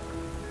move.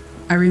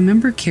 I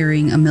remember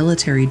carrying a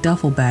military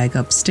duffel bag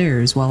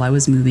upstairs while I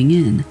was moving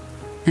in,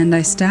 and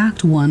I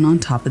stacked one on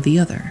top of the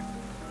other.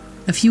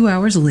 A few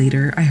hours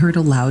later, I heard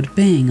a loud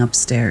bang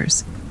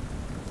upstairs.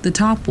 The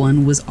top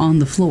one was on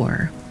the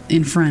floor,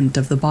 in front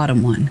of the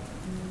bottom one.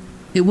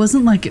 It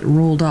wasn't like it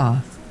rolled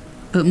off,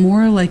 but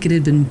more like it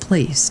had been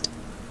placed,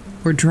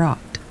 or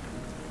dropped.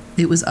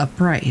 It was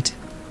upright.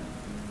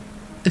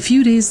 A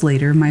few days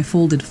later, my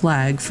folded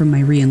flag from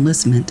my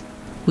re-enlistment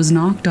was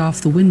knocked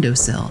off the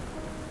windowsill,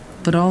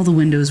 but all the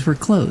windows were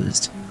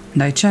closed,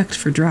 and I checked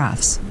for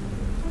drafts.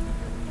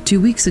 2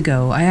 weeks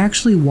ago, I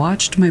actually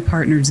watched my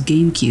partner's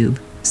GameCube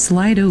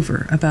slide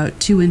over about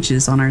 2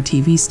 inches on our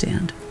TV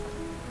stand.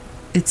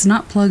 It's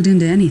not plugged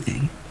into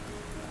anything.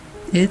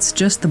 It's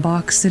just the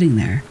box sitting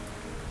there,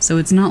 so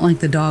it's not like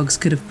the dogs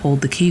could have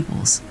pulled the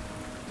cables.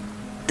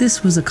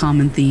 This was a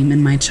common theme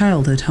in my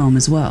childhood home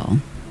as well.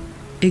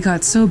 It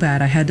got so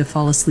bad I had to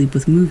fall asleep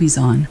with movies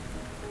on,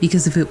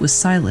 because if it was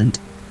silent,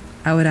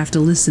 I would have to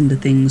listen to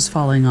things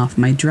falling off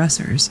my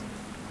dressers,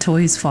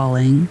 toys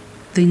falling,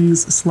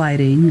 things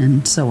sliding,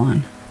 and so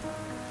on.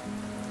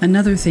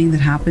 Another thing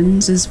that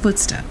happens is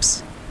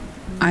footsteps.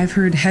 I've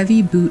heard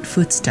heavy boot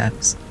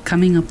footsteps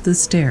coming up the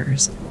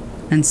stairs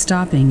and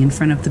stopping in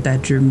front of the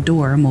bedroom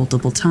door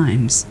multiple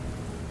times.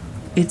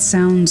 It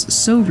sounds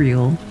so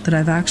real that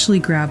I've actually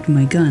grabbed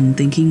my gun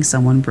thinking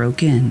someone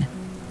broke in.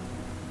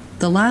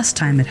 The last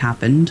time it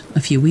happened,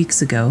 a few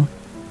weeks ago,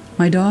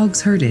 my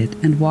dogs heard it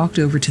and walked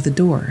over to the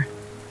door.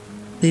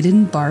 They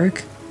didn't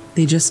bark,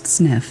 they just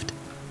sniffed.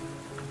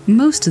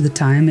 Most of the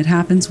time it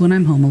happens when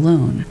I'm home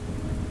alone,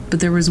 but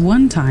there was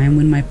one time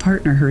when my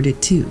partner heard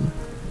it too.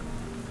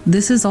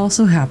 This has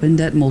also happened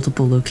at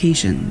multiple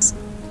locations.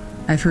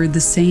 I've heard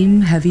the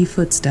same heavy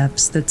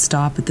footsteps that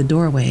stop at the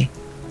doorway,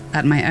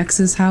 at my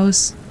ex's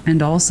house,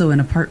 and also an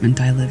apartment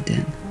I lived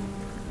in.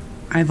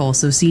 I've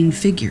also seen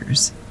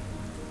figures.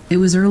 It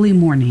was early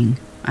morning,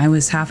 I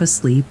was half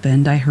asleep,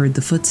 and I heard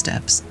the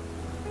footsteps.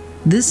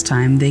 This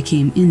time they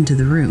came into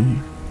the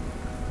room.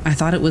 I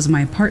thought it was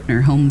my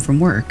partner home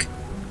from work.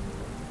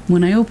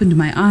 When I opened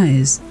my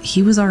eyes,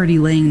 he was already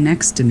laying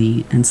next to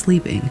me and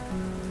sleeping.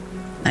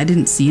 I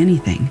didn't see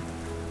anything.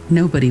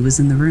 Nobody was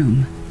in the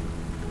room.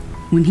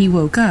 When he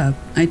woke up,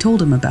 I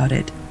told him about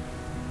it,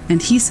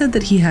 and he said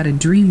that he had a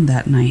dream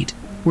that night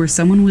where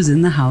someone was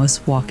in the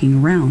house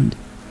walking around,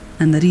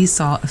 and that he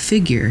saw a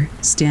figure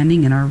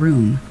standing in our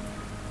room.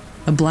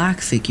 A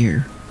black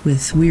figure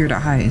with weird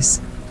eyes.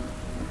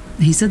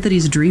 He said that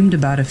he's dreamed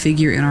about a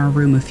figure in our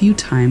room a few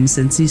times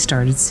since he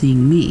started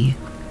seeing me.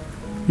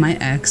 My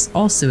ex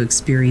also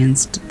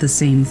experienced the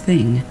same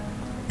thing,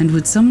 and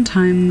would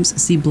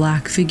sometimes see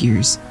black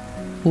figures,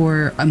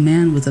 or a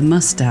man with a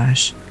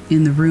mustache,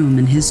 in the room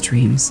in his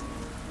dreams,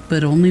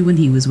 but only when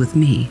he was with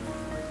me.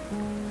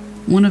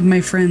 One of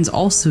my friends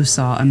also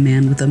saw a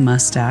man with a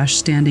mustache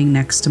standing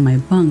next to my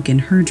bunk in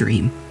her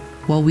dream,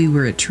 while we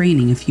were at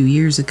training a few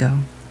years ago.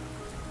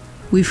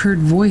 We've heard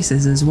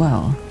voices as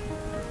well.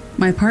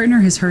 My partner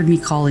has heard me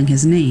calling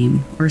his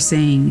name, or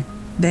saying,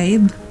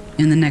 "Babe,"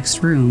 in the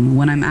next room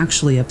when I'm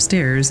actually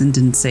upstairs and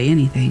didn't say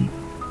anything.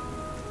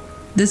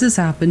 This has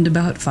happened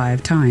about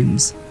 5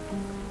 times.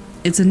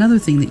 It's another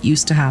thing that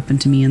used to happen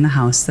to me in the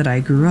house that I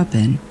grew up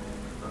in.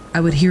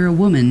 I would hear a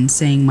woman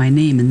saying my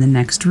name in the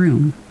next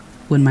room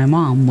when my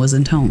mom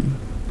wasn't home.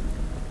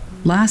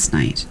 Last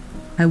night,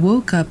 I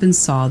woke up and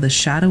saw the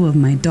shadow of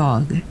my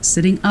dog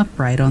sitting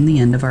upright on the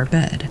end of our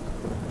bed.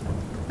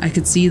 I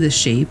could see the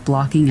shape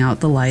blocking out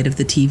the light of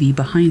the TV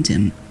behind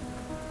him.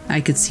 I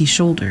could see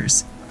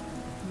shoulders.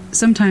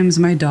 Sometimes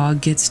my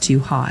dog gets too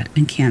hot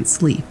and can't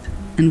sleep,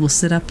 and will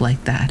sit up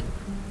like that.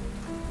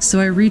 So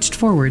I reached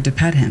forward to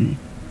pet him,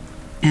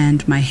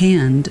 and my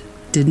hand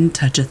didn't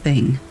touch a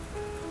thing.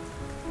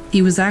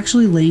 He was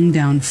actually laying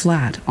down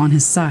flat on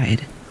his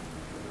side.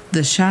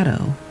 The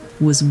shadow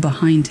was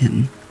behind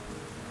him.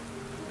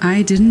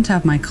 I didn't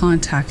have my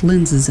contact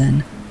lenses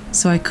in,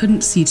 so I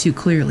couldn't see too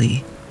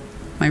clearly.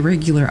 My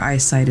regular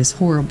eyesight is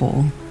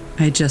horrible.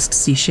 I just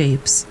see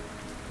shapes.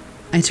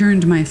 I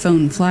turned my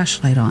phone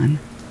flashlight on,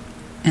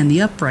 and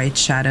the upright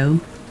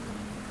shadow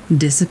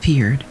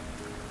disappeared.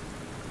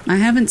 I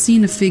haven't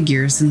seen a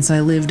figure since I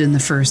lived in the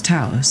first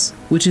house,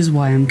 which is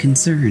why I'm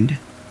concerned.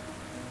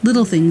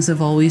 Little things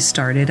have always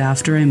started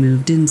after I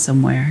moved in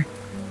somewhere,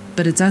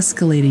 but it's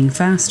escalating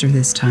faster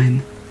this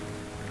time.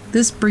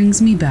 This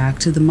brings me back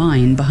to the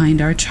mine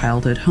behind our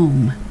childhood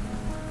home.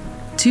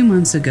 2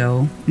 months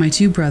ago, my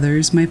 2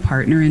 brothers, my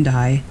partner, and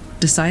I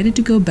decided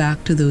to go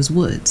back to those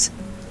woods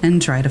and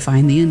try to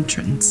find the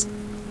entrance.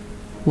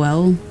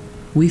 Well,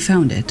 we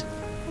found it.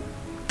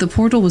 The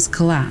portal was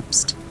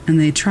collapsed, and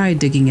they tried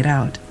digging it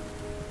out.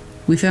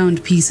 We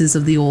found pieces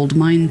of the old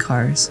mine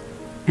cars,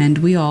 and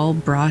we all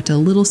brought a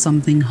little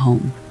something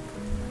home.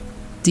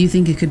 Do you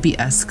think it could be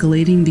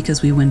escalating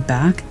because we went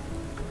back?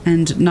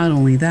 And not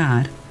only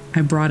that,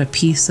 I brought a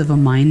piece of a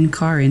mine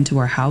car into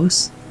our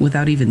house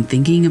without even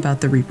thinking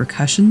about the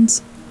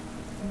repercussions?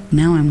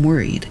 Now I'm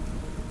worried.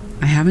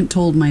 I haven't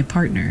told my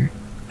partner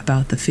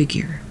about the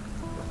figure.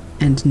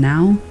 And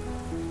now,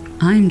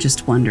 I'm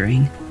just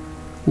wondering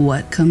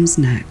what comes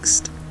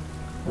next.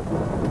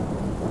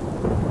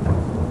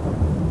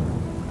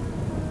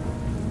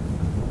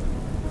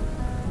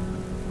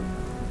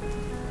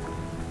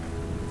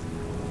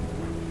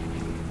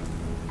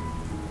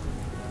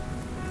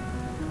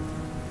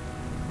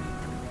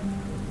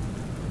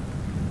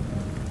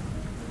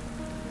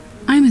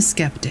 I'm a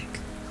skeptic,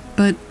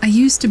 but I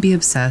used to be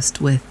obsessed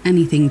with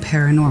anything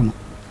paranormal.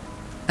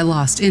 I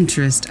lost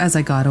interest as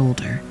I got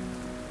older.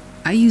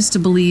 I used to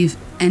believe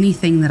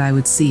anything that I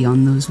would see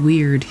on those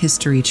weird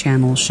History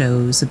Channel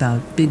shows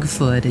about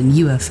Bigfoot and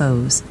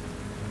UFOs.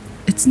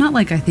 It's not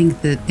like I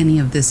think that any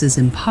of this is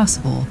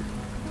impossible.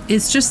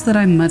 It's just that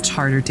I'm much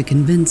harder to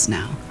convince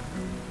now.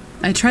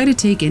 I try to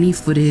take any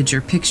footage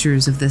or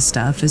pictures of this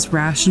stuff as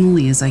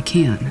rationally as I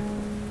can.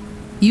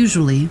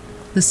 Usually,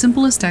 the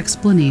simplest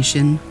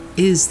explanation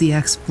is the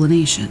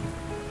explanation.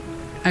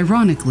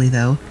 Ironically,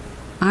 though,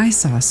 I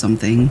saw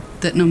something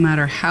that no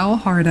matter how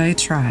hard I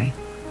try,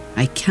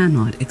 I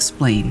cannot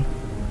explain.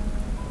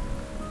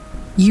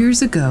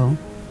 Years ago,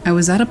 I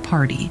was at a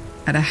party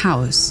at a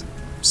house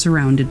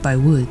surrounded by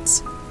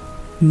woods.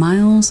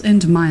 Miles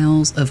and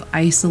miles of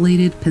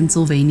isolated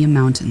Pennsylvania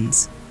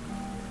mountains.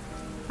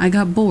 I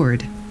got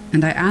bored,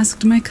 and I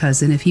asked my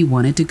cousin if he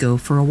wanted to go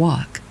for a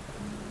walk.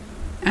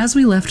 As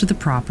we left the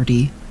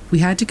property, we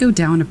had to go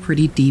down a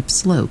pretty deep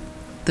slope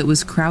that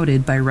was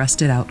crowded by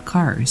rusted-out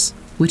cars,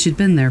 which had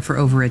been there for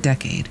over a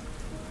decade.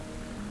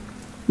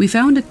 We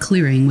found a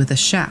clearing with a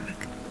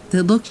shack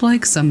that looked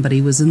like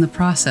somebody was in the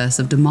process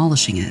of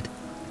demolishing it,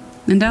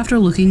 and after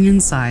looking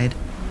inside,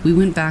 we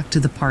went back to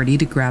the party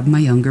to grab my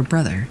younger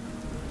brother.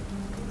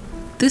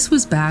 This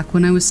was back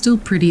when I was still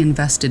pretty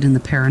invested in the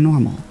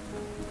paranormal.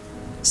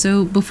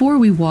 So before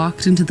we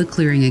walked into the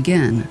clearing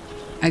again,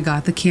 I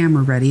got the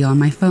camera ready on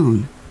my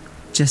phone,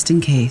 just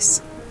in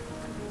case.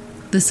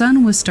 The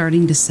sun was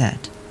starting to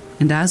set,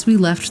 and as we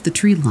left the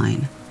tree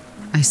line,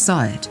 I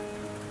saw it.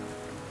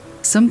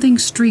 Something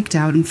streaked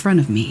out in front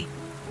of me.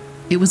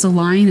 It was a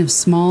line of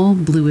small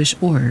bluish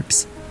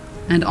orbs,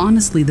 and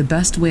honestly the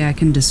best way I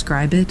can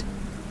describe it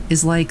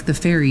is like the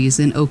fairies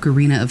in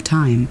Ocarina of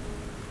Time,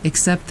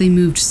 except they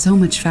moved so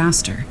much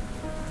faster.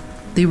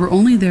 They were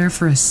only there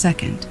for a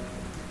second,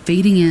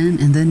 fading in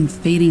and then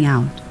fading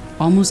out,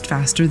 almost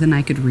faster than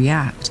I could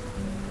react.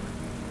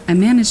 I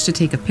managed to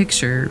take a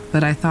picture,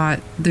 but I thought,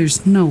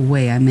 there's no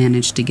way I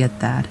managed to get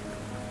that.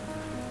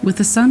 With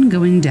the sun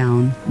going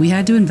down, we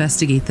had to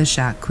investigate the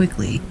shack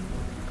quickly.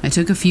 I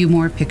took a few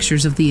more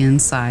pictures of the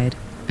inside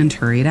and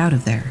hurried out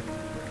of there.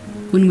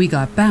 When we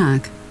got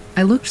back,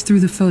 I looked through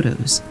the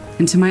photos,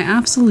 and to my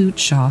absolute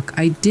shock,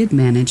 I did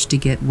manage to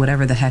get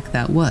whatever the heck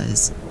that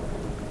was.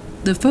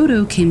 The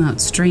photo came out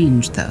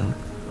strange, though.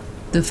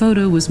 The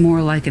photo was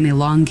more like an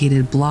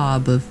elongated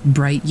blob of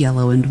bright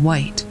yellow and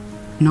white,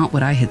 not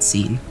what I had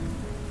seen.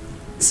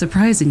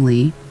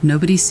 Surprisingly,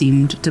 nobody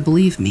seemed to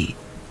believe me,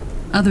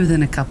 other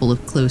than a couple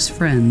of close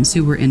friends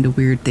who were into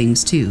weird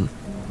things too.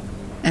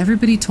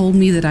 Everybody told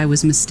me that I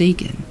was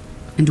mistaken,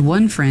 and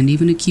one friend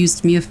even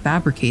accused me of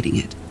fabricating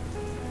it.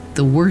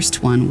 The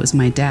worst one was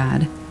my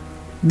dad.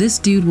 This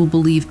dude will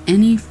believe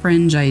any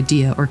fringe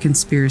idea or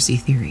conspiracy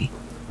theory.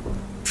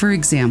 For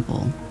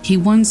example, he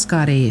once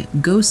got a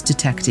ghost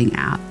detecting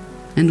app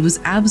and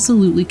was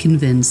absolutely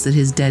convinced that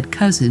his dead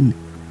cousin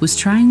was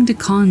trying to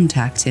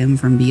contact him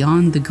from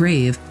beyond the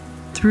grave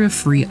through a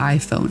free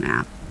iPhone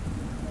app.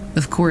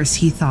 Of course,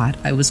 he thought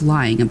I was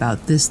lying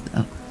about this,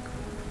 though.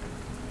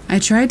 I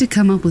tried to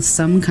come up with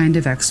some kind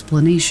of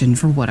explanation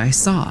for what I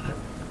saw,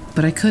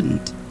 but I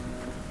couldn't.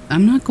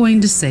 I'm not going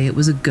to say it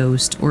was a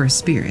ghost or a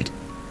spirit,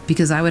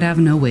 because I would have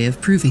no way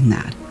of proving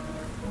that.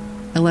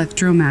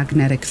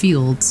 Electromagnetic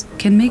fields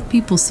can make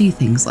people see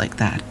things like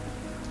that.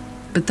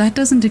 But that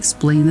doesn't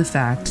explain the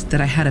fact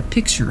that I had a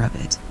picture of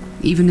it,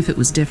 even if it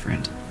was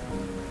different.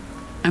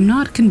 I'm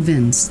not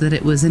convinced that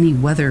it was any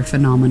weather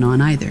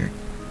phenomenon either,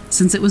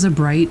 since it was a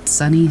bright,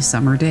 sunny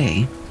summer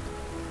day.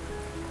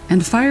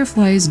 And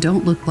fireflies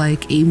don't look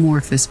like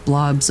amorphous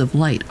blobs of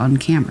light on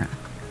camera.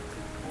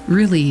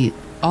 Really,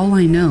 all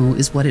I know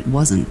is what it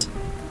wasn't.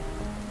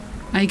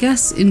 I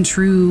guess in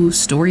true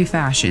story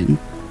fashion,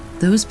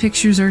 those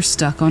pictures are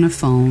stuck on a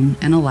phone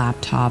and a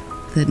laptop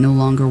that no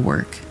longer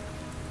work.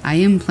 I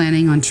am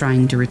planning on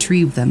trying to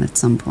retrieve them at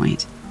some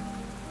point.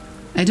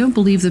 I don't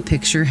believe the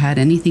picture had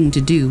anything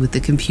to do with the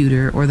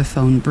computer or the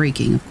phone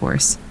breaking, of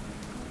course.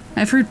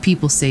 I've heard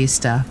people say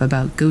stuff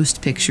about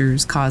ghost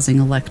pictures causing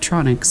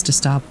electronics to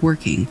stop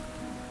working.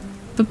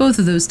 But both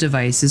of those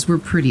devices were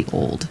pretty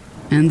old,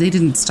 and they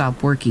didn't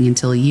stop working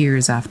until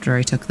years after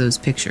I took those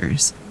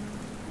pictures.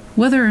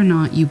 Whether or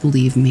not you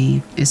believe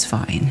me is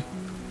fine,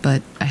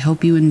 but I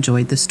hope you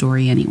enjoyed the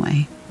story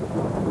anyway.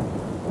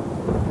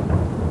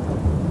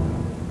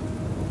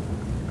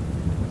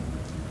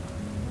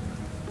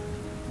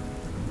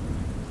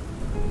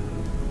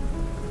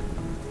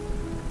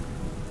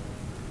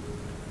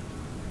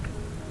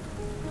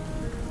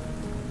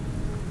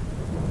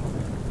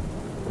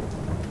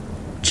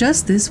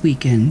 Just this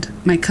weekend,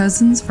 my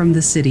cousins from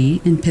the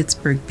city in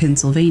Pittsburgh,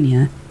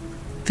 Pennsylvania,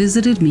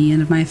 visited me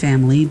and my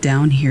family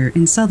down here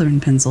in southern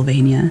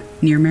Pennsylvania,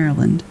 near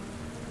Maryland.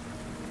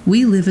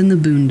 We live in the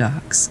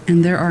boondocks,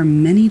 and there are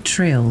many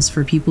trails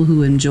for people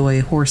who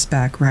enjoy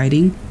horseback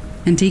riding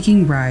and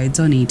taking rides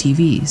on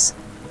ATVs.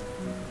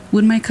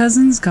 When my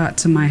cousins got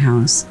to my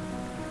house,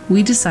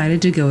 we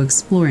decided to go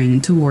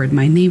exploring toward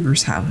my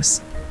neighbor's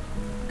house,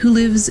 who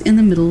lives in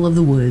the middle of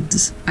the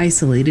woods,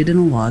 isolated in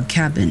a log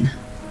cabin.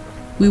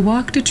 We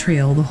walked a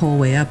trail the whole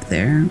way up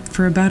there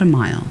for about a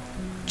mile,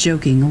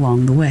 joking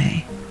along the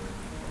way.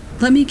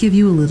 Let me give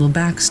you a little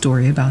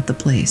backstory about the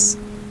place.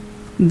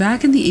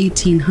 Back in the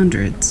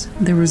 1800s,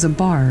 there was a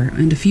bar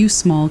and a few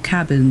small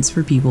cabins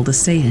for people to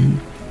stay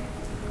in.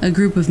 A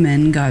group of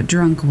men got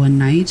drunk one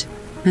night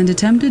and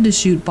attempted to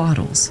shoot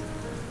bottles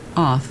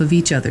off of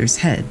each other's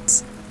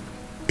heads.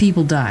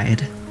 People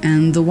died,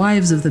 and the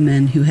wives of the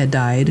men who had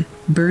died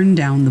burned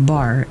down the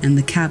bar and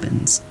the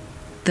cabins,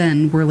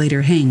 then were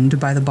later hanged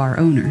by the bar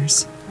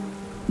owners.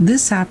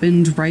 This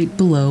happened right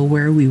below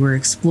where we were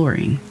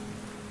exploring.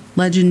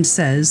 Legend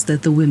says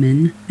that the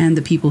women and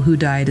the people who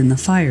died in the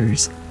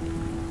fires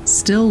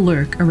still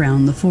lurk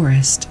around the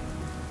forest.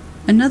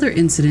 Another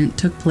incident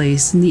took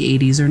place in the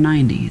 80s or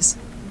 90s.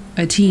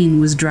 A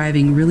teen was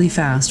driving really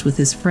fast with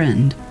his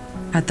friend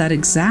at that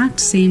exact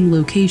same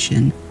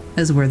location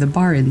as where the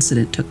bar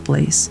incident took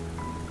place.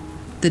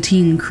 The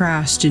teen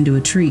crashed into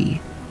a tree,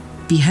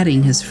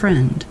 beheading his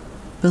friend,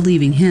 but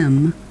leaving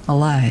him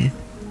alive.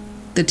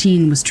 The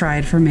teen was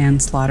tried for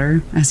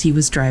manslaughter as he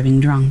was driving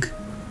drunk.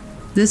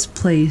 This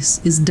place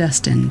is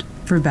destined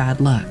for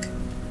bad luck.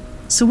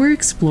 So we're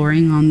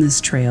exploring on this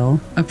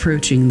trail,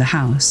 approaching the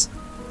house.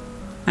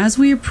 As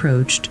we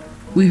approached,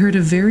 we heard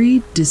a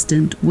very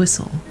distant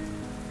whistle,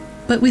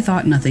 but we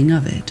thought nothing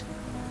of it,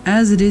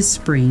 as it is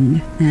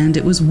spring and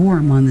it was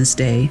warm on this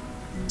day,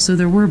 so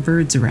there were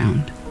birds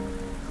around.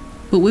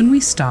 But when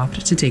we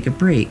stopped to take a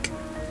break,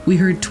 we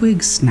heard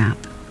twigs snap.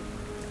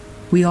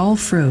 We all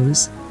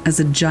froze as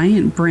a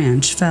giant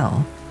branch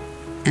fell,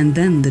 and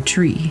then the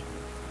tree.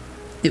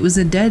 It was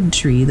a dead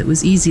tree that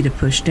was easy to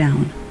push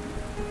down.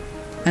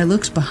 I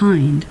looked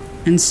behind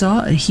and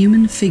saw a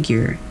human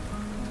figure.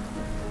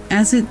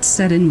 As it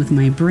set in with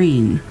my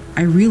brain,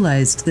 I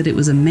realized that it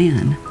was a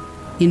man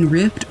in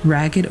ripped,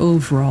 ragged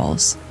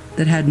overalls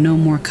that had no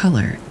more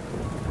color,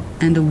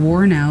 and a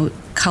worn-out,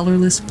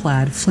 colorless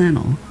plaid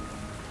flannel.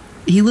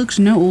 He looked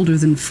no older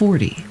than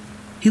 40.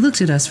 He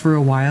looked at us for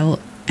a while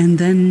and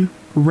then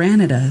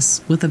ran at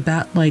us with a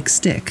bat-like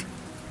stick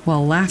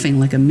while laughing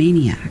like a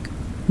maniac.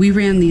 We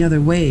ran the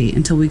other way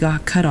until we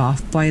got cut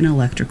off by an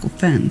electrical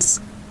fence.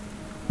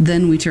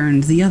 Then we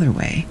turned the other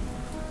way.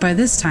 By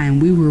this time,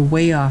 we were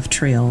way off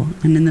trail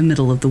and in the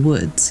middle of the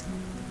woods.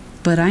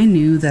 But I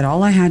knew that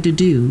all I had to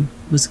do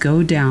was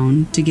go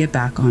down to get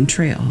back on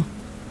trail.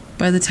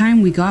 By the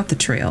time we got the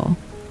trail,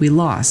 we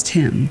lost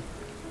him.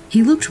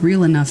 He looked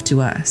real enough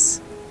to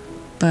us.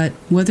 But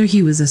whether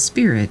he was a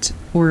spirit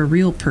or a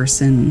real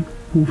person,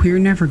 we're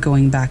never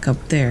going back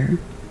up there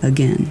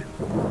again.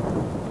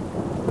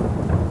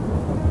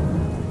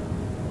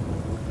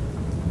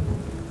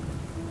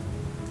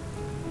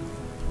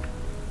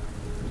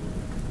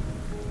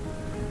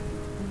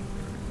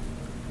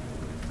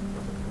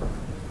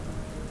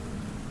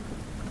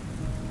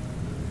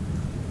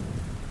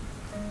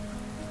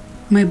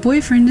 My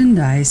boyfriend and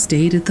I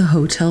stayed at the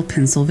Hotel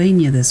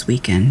Pennsylvania this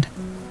weekend.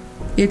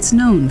 It's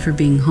known for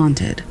being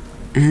haunted,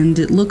 and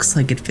it looks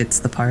like it fits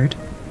the part.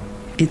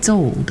 It's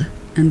old,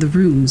 and the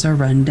rooms are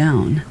run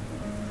down.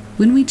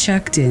 When we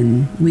checked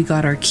in, we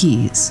got our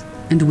keys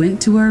and went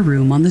to our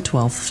room on the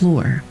 12th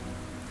floor.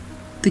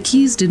 The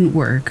keys didn't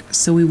work,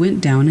 so we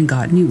went down and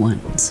got new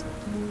ones.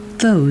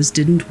 Those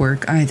didn't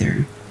work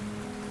either.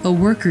 A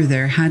worker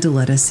there had to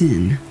let us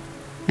in,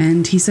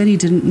 and he said he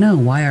didn't know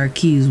why our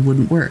keys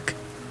wouldn't work,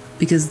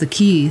 because the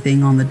key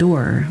thing on the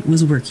door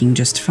was working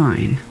just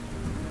fine.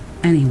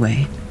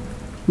 Anyway,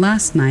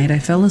 last night I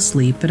fell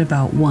asleep at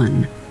about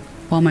 1,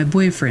 while my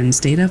boyfriend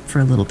stayed up for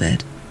a little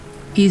bit.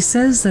 He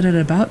says that at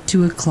about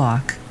 2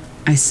 o'clock,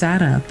 I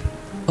sat up,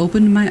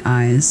 opened my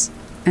eyes,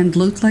 and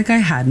looked like I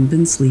hadn't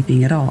been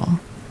sleeping at all.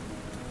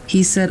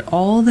 He said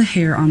all the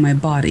hair on my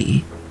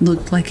body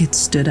looked like it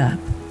stood up.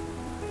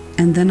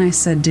 And then I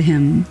said to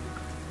him,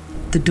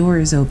 "The door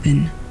is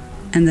open,"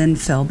 and then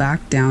fell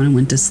back down and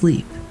went to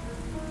sleep.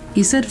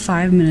 He said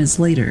 5 minutes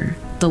later,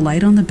 the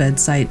light on the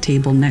bedside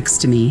table next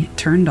to me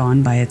turned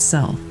on by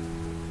itself.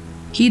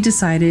 He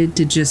decided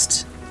to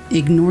just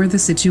ignore the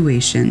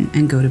situation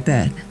and go to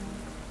bed.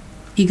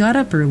 He got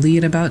up early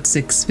at about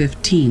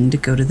 6:15 to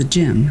go to the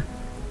gym.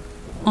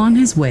 On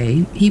his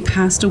way, he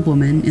passed a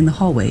woman in the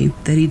hallway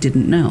that he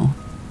didn't know.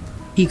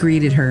 He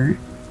greeted her,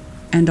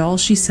 and all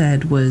she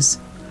said was,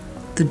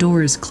 "The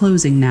door is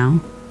closing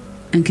now,"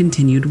 and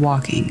continued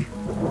walking.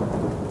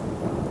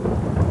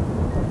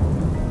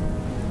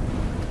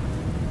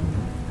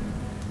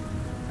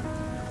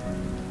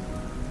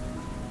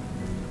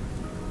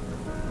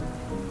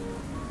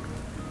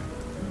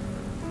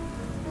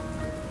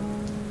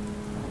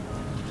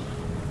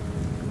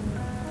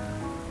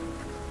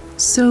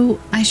 So,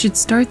 I should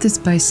start this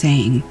by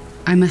saying,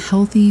 I'm a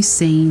healthy,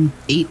 sane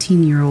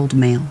 18-year-old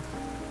male.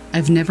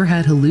 I've never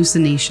had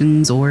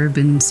hallucinations or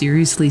been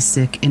seriously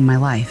sick in my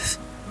life.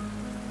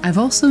 I've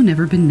also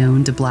never been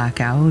known to black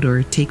out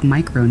or take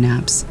micro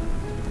naps.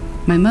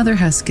 My mother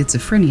has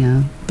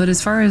schizophrenia, but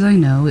as far as I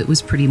know, it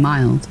was pretty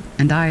mild,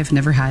 and I've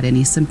never had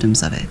any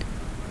symptoms of it.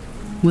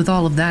 With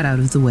all of that out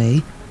of the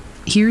way,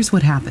 here's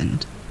what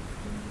happened.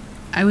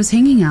 I was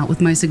hanging out with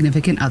my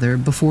significant other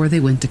before they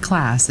went to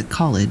class at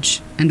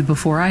college, and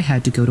before I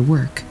had to go to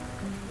work.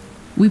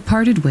 We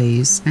parted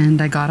ways,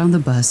 and I got on the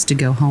bus to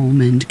go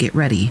home and get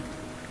ready.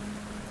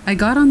 I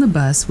got on the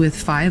bus with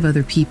 5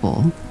 other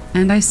people,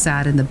 and I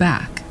sat in the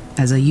back,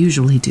 as I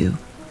usually do,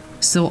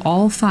 so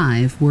all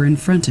 5 were in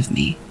front of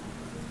me.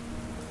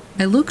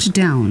 I looked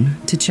down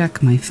to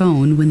check my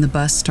phone when the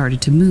bus started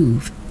to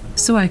move,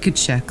 so I could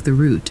check the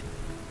route,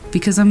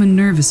 because I'm a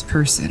nervous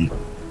person,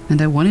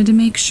 and I wanted to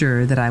make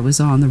sure that I was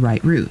on the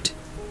right route.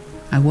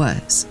 I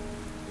was.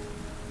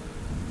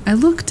 I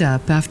looked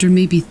up after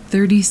maybe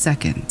 30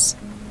 seconds,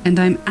 and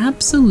I'm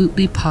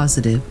absolutely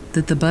positive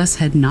that the bus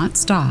had not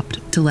stopped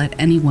to let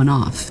anyone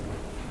off.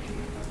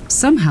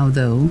 Somehow,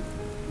 though,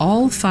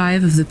 all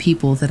 5 of the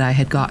people that I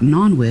had gotten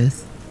on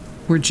with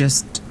were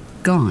just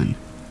gone.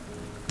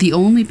 The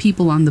only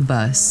people on the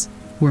bus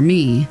were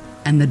me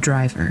and the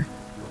driver.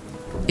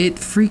 It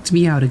freaked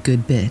me out a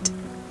good bit,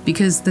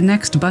 because the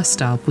next bus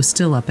stop was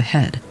still up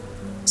ahead,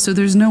 so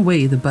there's no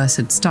way the bus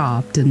had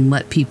stopped and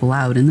let people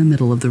out in the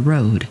middle of the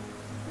road.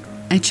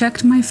 I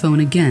checked my phone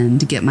again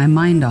to get my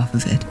mind off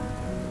of it,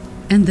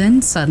 and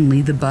then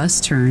suddenly the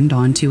bus turned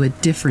onto a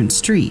different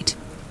street,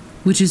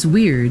 which is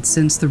weird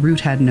since the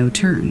route had no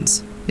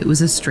turns. It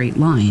was a straight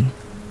line.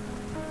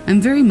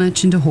 I'm very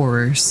much into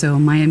horror, so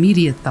my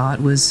immediate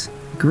thought was,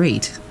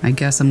 great, I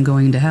guess I'm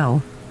going to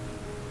hell.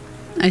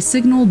 I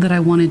signaled that I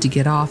wanted to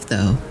get off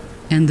though,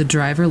 and the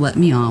driver let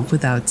me off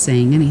without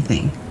saying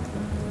anything.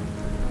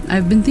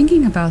 I've been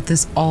thinking about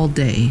this all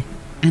day,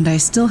 and I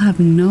still have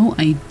no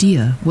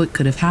idea what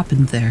could have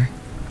happened there.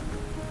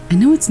 I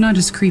know it's not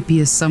as creepy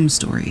as some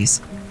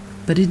stories,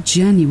 but it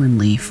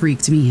genuinely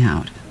freaked me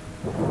out.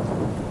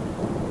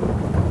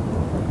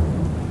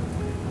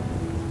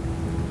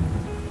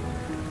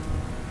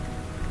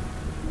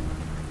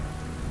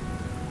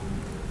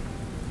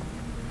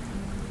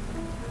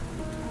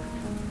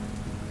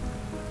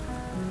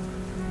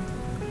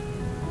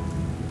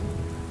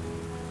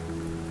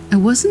 I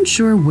wasn't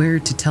sure where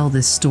to tell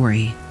this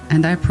story,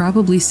 and I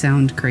probably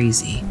sound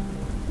crazy,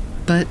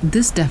 but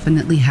this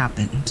definitely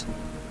happened.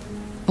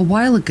 A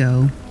while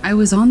ago, I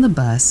was on the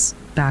bus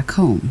back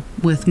home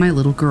with my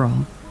little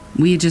girl.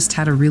 We had just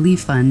had a really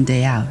fun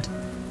day out.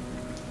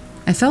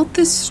 I felt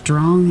this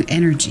strong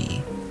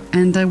energy,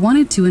 and I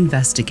wanted to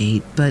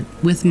investigate, but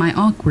with my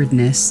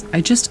awkwardness,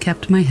 I just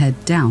kept my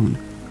head down,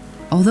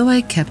 although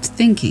I kept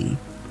thinking,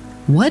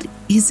 what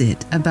is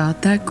it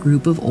about that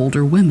group of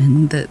older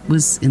women that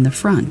was in the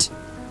front?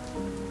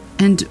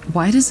 And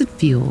why does it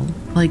feel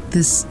like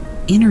this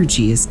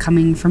energy is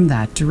coming from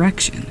that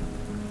direction?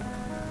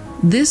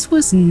 This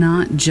was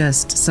not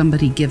just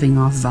somebody giving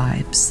off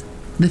vibes.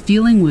 The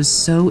feeling was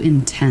so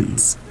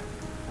intense.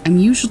 I'm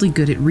usually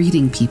good at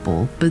reading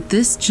people, but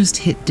this just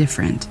hit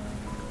different.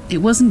 It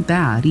wasn't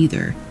bad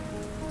either.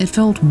 It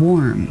felt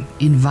warm,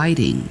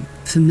 inviting,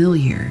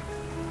 familiar,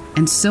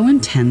 and so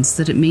intense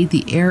that it made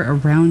the air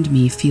around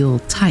me feel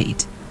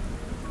tight,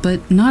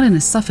 but not in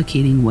a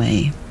suffocating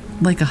way,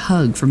 like a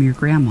hug from your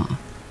grandma.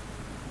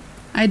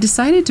 I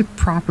decided to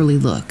properly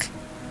look,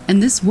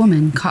 and this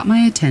woman caught my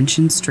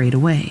attention straight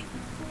away.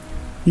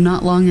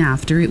 Not long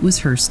after, it was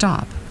her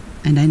stop,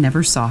 and I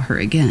never saw her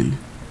again.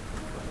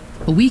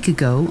 A week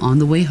ago, on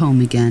the way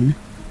home again,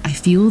 I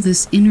feel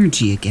this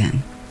energy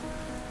again.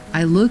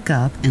 I look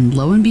up, and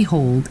lo and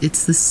behold,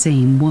 it's the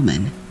same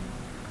woman.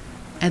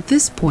 At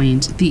this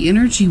point, the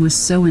energy was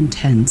so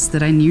intense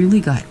that I nearly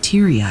got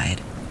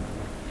teary-eyed.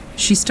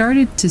 She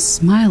started to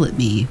smile at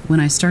me when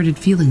I started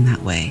feeling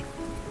that way,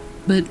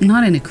 but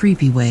not in a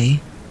creepy way,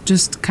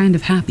 just kind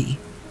of happy.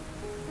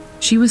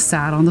 She was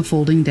sat on the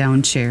folding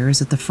down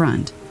chairs at the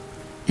front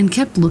and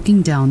kept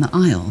looking down the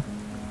aisle.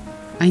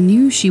 I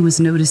knew she was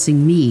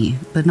noticing me,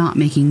 but not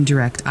making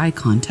direct eye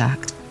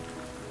contact.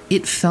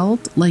 It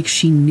felt like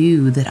she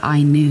knew that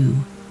I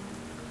knew.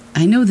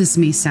 I know this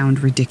may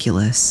sound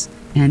ridiculous,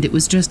 and it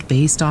was just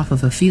based off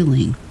of a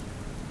feeling,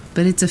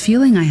 but it's a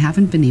feeling I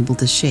haven't been able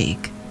to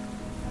shake.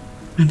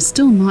 I'm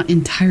still not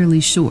entirely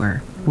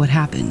sure what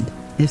happened,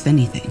 if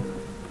anything.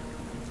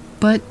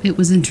 But it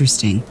was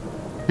interesting,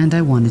 and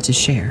I wanted to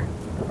share.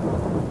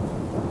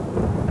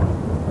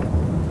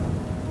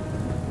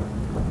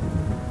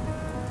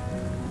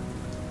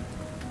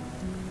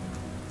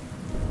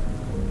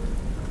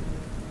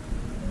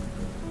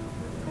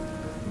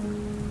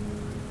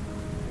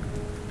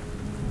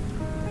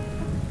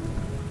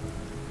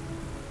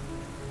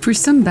 For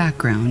some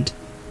background,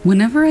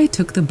 whenever I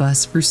took the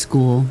bus for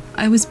school,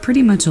 I was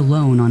pretty much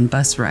alone on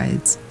bus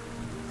rides.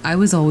 I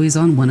was always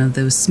on one of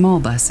those small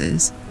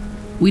buses.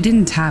 We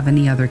didn't have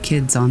any other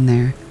kids on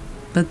there,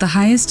 but the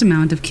highest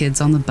amount of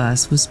kids on the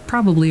bus was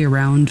probably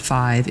around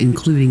 5,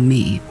 including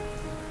me.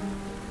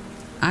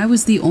 I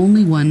was the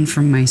only one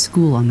from my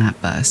school on that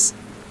bus.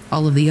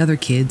 All of the other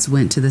kids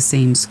went to the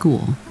same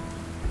school.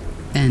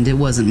 And it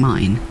wasn't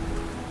mine.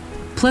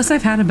 Plus,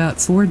 I've had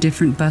about 4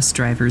 different bus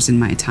drivers in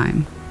my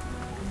time.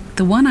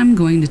 The one I'm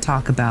going to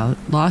talk about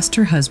lost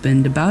her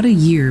husband about a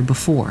year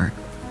before,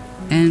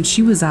 and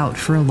she was out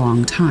for a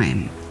long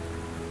time.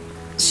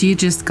 She had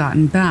just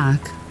gotten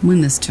back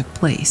when this took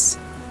place.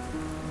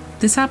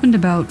 This happened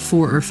about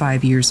 4 or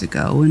 5 years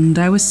ago, and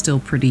I was still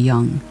pretty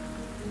young.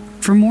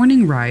 For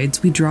morning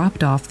rides, we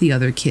dropped off the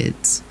other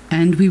kids,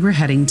 and we were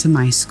heading to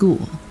my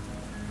school.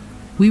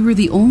 We were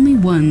the only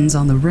ones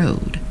on the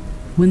road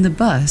when the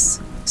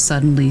bus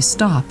suddenly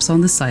stops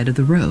on the side of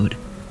the road.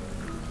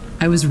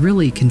 I was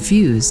really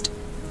confused.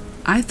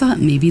 I thought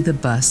maybe the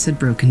bus had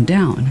broken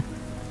down,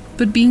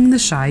 but being the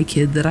shy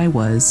kid that I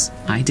was,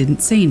 I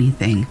didn't say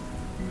anything.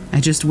 I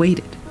just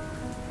waited.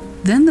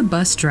 Then the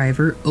bus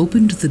driver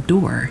opened the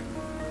door.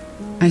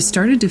 I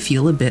started to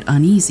feel a bit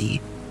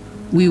uneasy.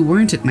 We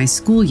weren't at my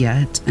school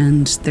yet,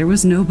 and there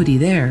was nobody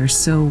there,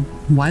 so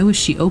why was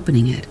she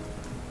opening it?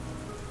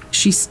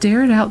 She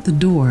stared out the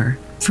door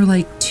for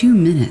like 2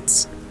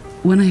 minutes.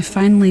 When I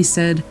finally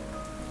said,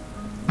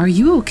 "Are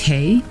you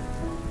okay?"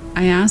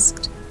 I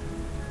asked.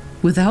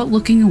 Without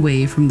looking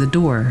away from the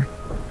door,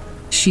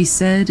 she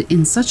said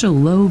in such a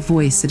low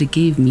voice that it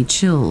gave me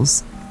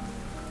chills,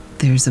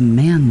 "There's a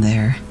man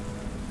there."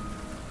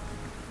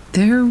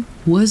 There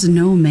was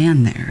no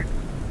man there.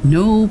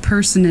 No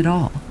person at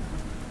all.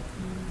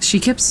 She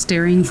kept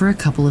staring for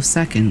a couple of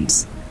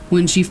seconds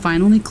when she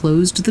finally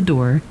closed the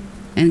door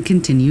and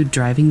continued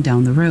driving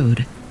down the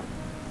road.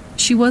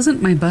 She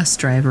wasn't my bus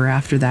driver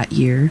after that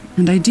year,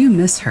 and I do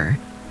miss her.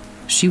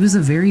 She was a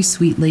very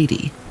sweet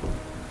lady.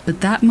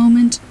 But that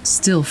moment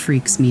still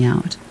freaks me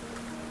out.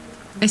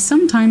 I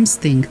sometimes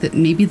think that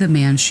maybe the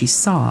man she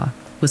saw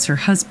was her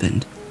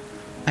husband.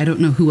 I don't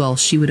know who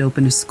else she would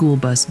open a school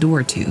bus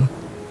door to.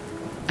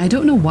 I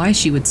don't know why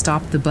she would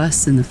stop the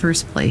bus in the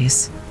first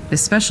place,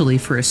 especially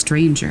for a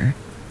stranger.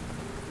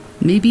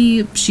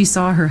 Maybe she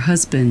saw her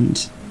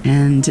husband,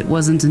 and it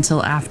wasn't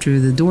until after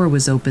the door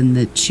was open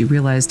that she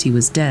realized he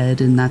was dead,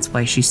 and that's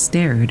why she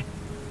stared.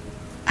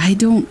 I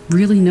don't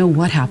really know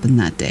what happened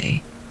that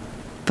day,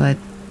 but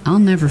I'll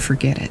never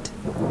forget it.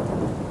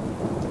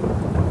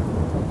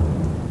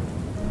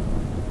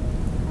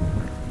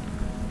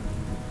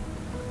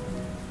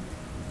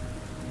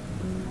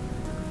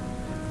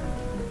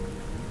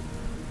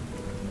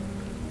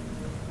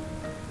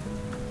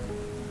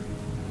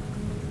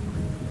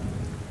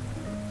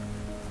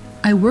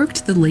 I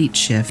worked the late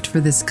shift for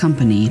this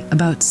company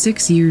about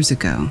 6 years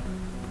ago.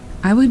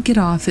 I would get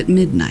off at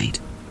midnight,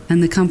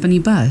 and the company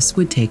bus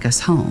would take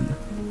us home.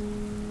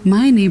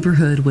 My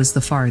neighborhood was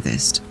the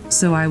farthest,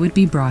 so I would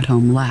be brought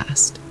home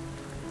last.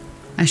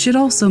 I should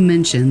also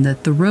mention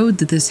that the road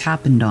that this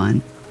happened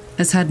on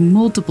has had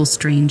multiple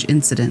strange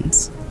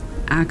incidents,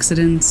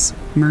 accidents,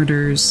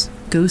 murders,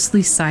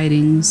 ghostly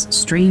sightings,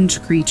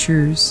 strange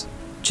creatures,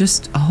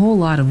 just a whole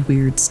lot of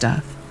weird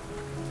stuff.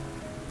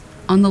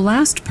 On the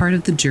last part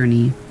of the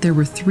journey, there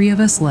were 3 of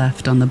us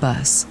left on the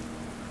bus.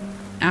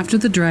 After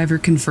the driver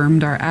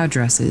confirmed our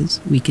addresses,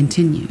 we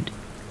continued.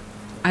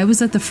 I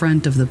was at the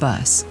front of the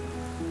bus.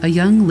 A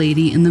young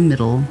lady in the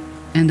middle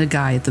and a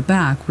guy at the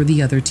back were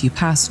the other 2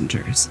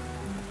 passengers.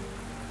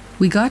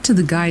 We got to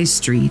the guy's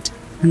street,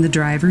 and the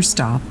driver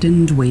stopped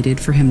and waited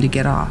for him to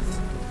get off.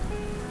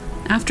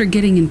 After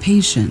getting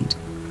impatient,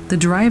 the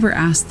driver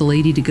asked the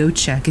lady to go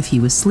check if he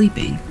was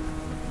sleeping.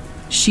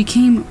 She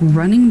came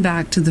running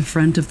back to the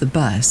front of the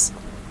bus,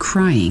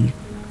 crying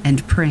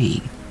and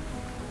praying.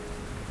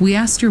 We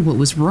asked her what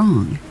was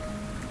wrong,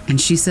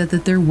 and she said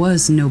that there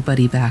was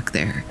nobody back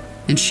there,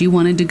 and she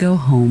wanted to go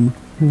home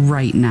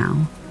right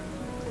now.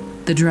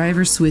 The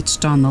driver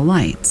switched on the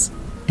lights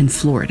and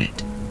floored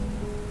it.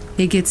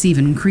 It gets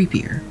even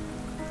creepier.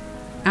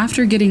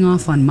 After getting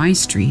off on my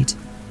street,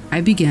 I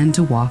began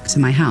to walk to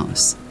my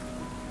house.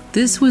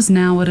 This was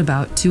now at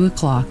about 2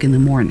 o'clock in the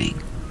morning.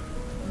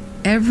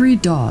 Every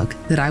dog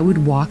that I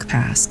would walk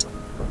past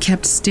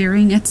kept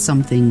staring at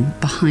something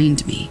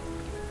behind me.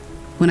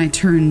 When I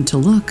turned to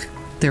look,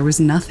 there was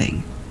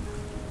nothing.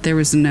 There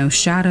was no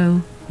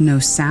shadow, no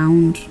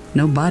sound,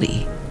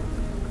 nobody.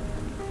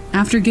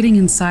 After getting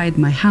inside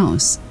my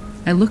house,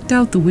 I looked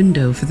out the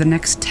window for the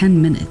next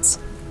 10 minutes.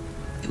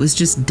 It was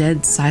just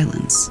dead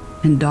silence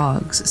and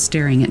dogs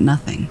staring at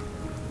nothing.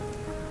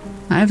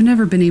 I've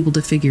never been able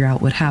to figure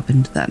out what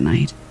happened that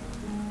night,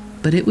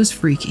 but it was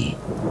freaky.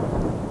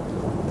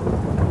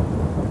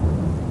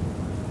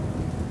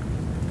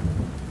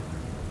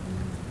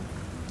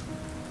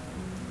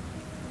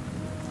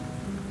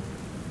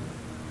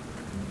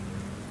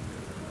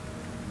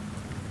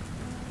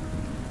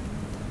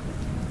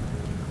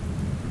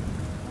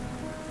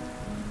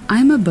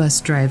 I'm a bus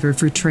driver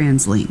for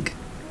TransLink,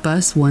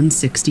 Bus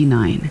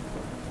 169.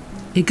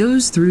 It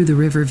goes through the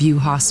Riverview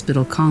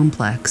Hospital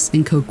complex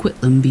in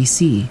Coquitlam,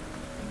 BC.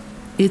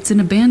 It's an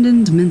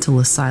abandoned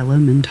mental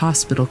asylum and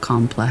hospital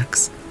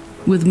complex,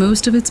 with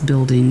most of its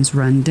buildings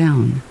run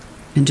down,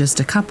 and just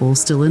a couple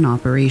still in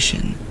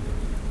operation.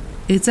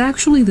 It's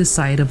actually the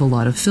site of a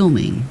lot of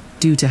filming,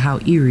 due to how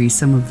eerie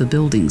some of the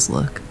buildings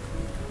look.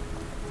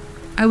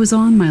 I was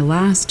on my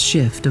last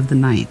shift of the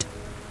night.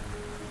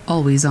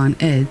 Always on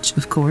edge,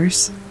 of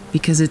course,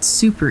 because it's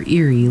super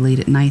eerie late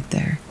at night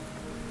there.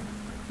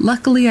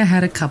 Luckily, I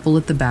had a couple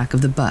at the back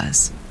of the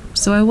bus,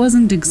 so I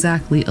wasn't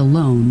exactly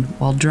alone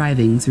while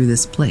driving through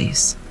this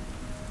place.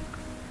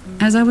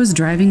 As I was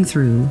driving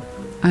through,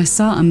 I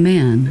saw a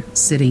man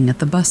sitting at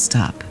the bus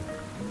stop.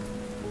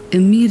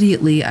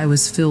 Immediately, I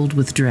was filled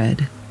with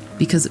dread,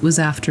 because it was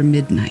after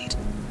midnight,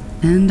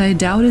 and I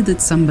doubted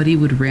that somebody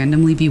would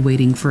randomly be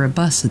waiting for a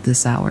bus at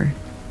this hour,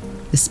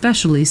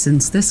 especially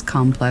since this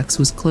complex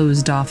was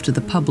closed off to the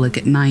public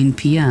at 9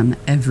 p.m.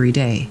 every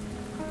day.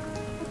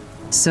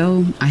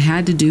 So I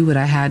had to do what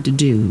I had to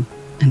do,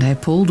 and I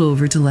pulled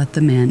over to let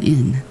the man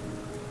in.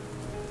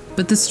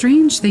 But the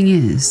strange thing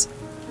is,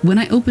 when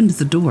I opened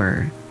the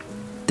door,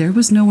 there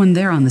was no one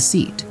there on the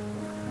seat,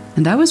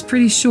 and I was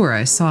pretty sure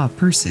I saw a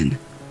person.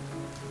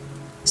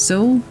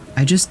 So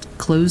I just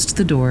closed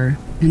the door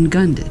and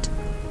gunned it.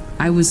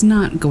 I was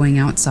not going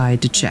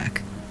outside to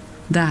check.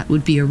 That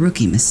would be a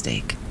rookie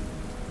mistake.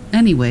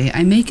 Anyway,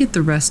 I make it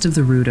the rest of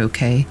the route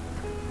okay,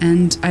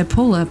 and I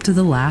pull up to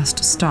the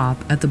last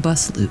stop at the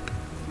bus loop.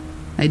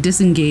 I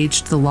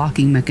disengaged the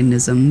locking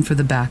mechanism for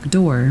the back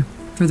door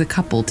for the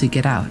couple to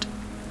get out.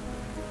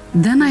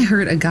 Then I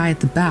heard a guy at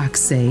the back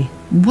say,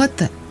 "What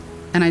the?"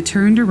 And I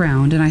turned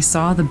around and I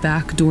saw the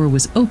back door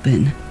was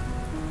open,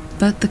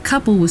 but the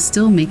couple was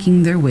still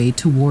making their way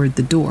toward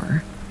the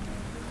door.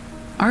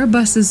 Our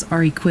buses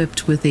are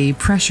equipped with a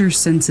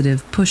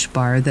pressure-sensitive push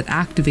bar that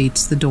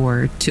activates the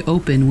door to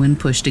open when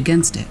pushed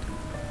against it.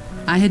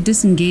 I had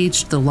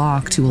disengaged the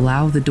lock to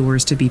allow the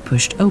doors to be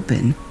pushed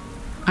open.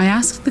 I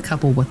asked the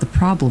couple what the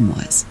problem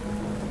was,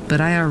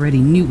 but I already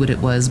knew what it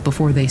was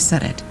before they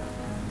said it.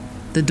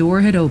 The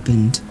door had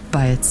opened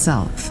by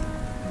itself.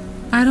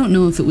 I don't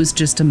know if it was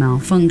just a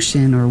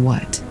malfunction or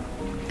what,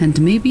 and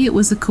maybe it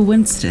was a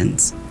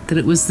coincidence that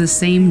it was the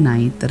same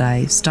night that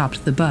I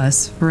stopped the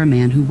bus for a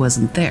man who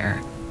wasn't there.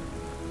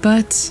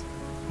 But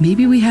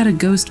maybe we had a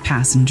ghost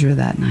passenger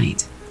that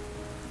night.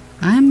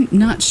 I'm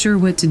not sure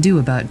what to do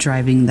about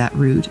driving that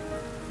route.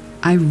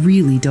 I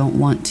really don't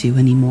want to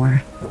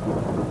anymore.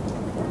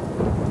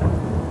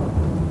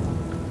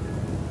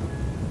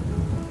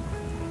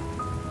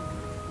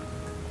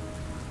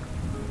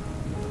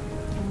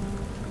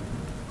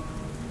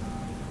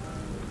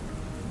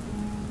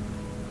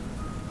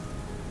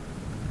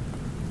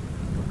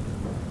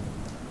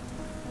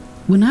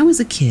 When I was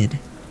a kid,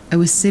 I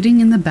was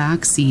sitting in the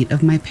back seat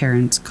of my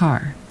parents'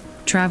 car,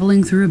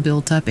 traveling through a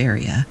built-up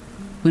area,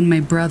 when my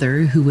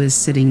brother, who was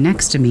sitting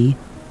next to me,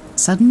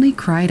 suddenly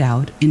cried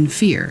out in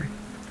fear.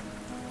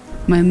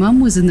 My mom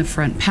was in the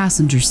front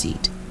passenger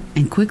seat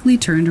and quickly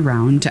turned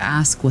around to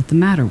ask what the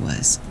matter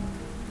was.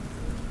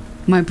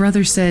 My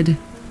brother said,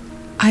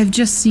 "I've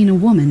just seen a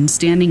woman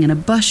standing in a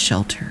bus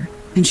shelter,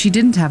 and she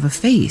didn't have a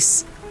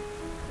face."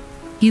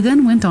 He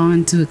then went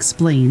on to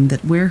explain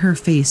that where her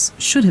face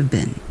should have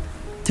been,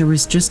 there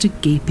was just a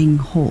gaping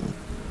hole,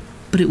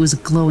 but it was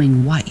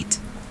glowing white.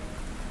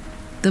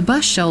 The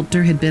bus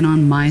shelter had been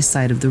on my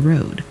side of the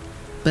road,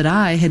 but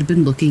I had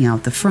been looking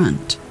out the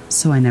front,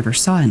 so I never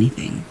saw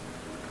anything.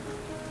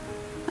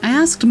 I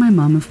asked my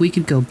mom if we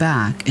could go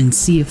back and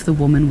see if the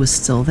woman was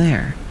still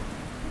there,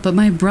 but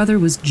my brother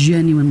was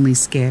genuinely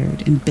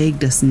scared and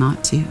begged us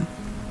not to.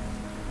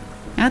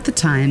 At the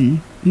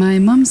time, my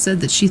mom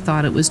said that she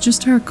thought it was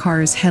just her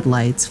car's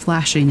headlights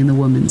flashing in the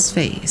woman's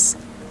face,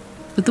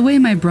 but the way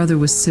my brother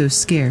was so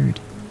scared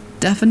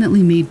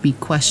definitely made me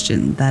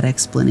question that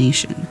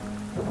explanation.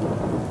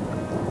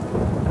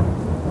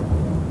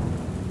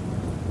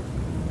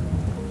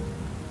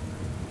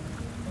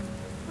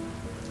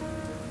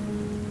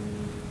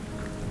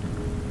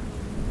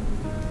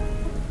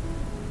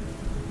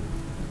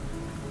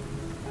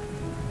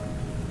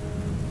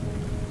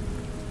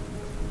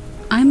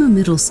 I'm a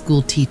middle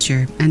school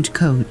teacher and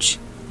coach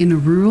in a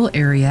rural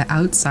area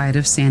outside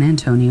of San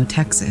Antonio,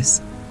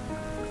 Texas.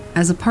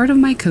 As a part of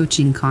my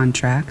coaching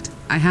contract,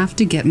 I have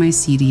to get my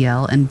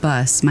CDL and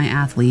bus my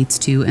athletes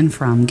to and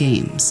from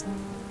games.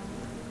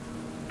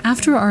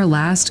 After our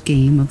last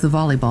game of the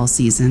volleyball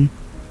season,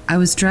 I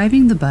was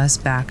driving the bus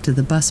back to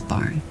the bus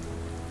barn.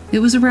 It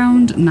was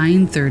around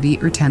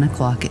 9:30 or 10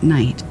 o'clock at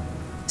night,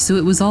 so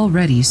it was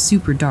already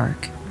super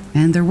dark,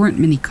 and there weren't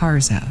many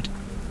cars out.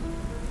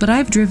 But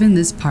I've driven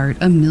this part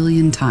a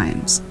million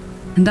times,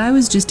 and I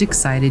was just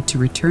excited to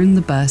return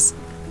the bus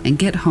and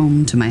get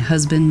home to my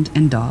husband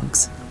and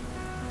dogs.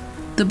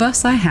 The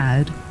bus I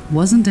had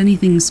wasn't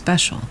anything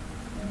special.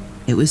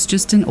 It was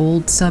just an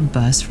old sub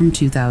bus from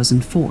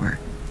 2004.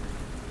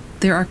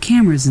 There are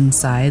cameras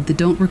inside that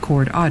don't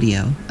record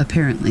audio,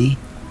 apparently,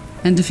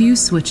 and a few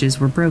switches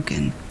were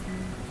broken.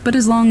 But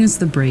as long as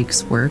the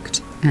brakes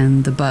worked,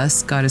 and the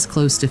bus got as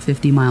close to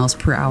 50 miles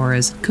per hour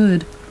as it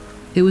could,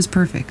 it was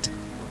perfect.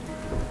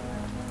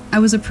 I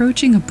was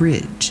approaching a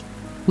bridge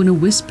when a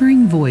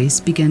whispering voice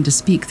began to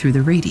speak through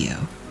the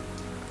radio.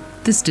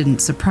 This didn't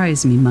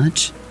surprise me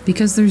much,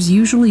 because there's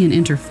usually an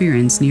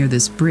interference near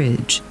this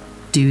bridge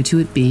due to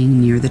it being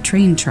near the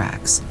train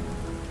tracks.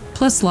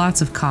 Plus,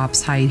 lots of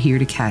cops hide here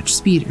to catch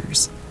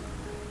speeders.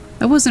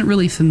 I wasn't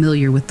really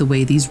familiar with the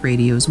way these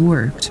radios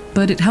worked,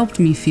 but it helped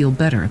me feel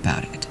better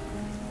about it.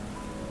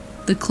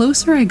 The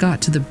closer I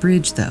got to the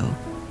bridge, though,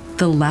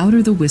 the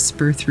louder the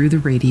whisper through the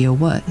radio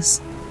was.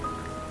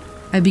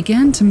 I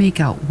began to make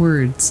out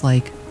words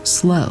like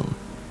slow,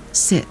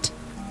 sit,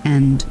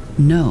 and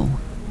no.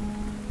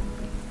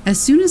 As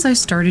soon as I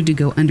started to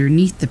go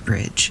underneath the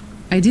bridge,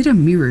 I did a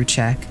mirror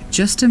check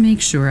just to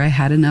make sure I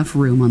had enough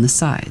room on the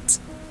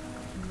sides.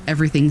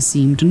 Everything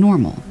seemed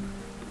normal,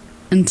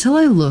 until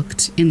I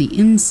looked in the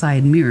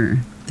inside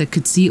mirror that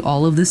could see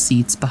all of the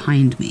seats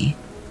behind me.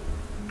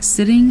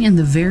 Sitting in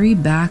the very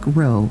back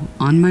row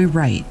on my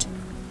right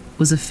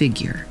was a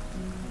figure.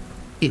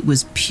 It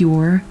was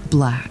pure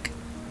black,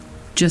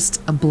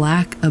 just a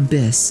black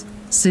abyss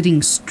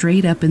sitting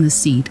straight up in the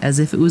seat as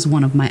if it was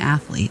one of my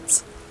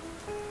athletes.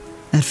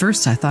 At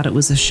first I thought it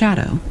was a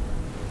shadow,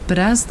 but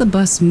as the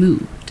bus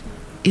moved,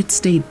 it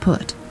stayed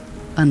put,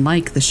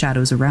 unlike the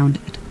shadows around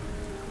it.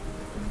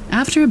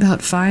 After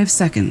about 5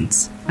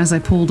 seconds, as I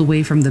pulled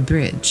away from the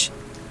bridge,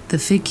 the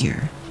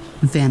figure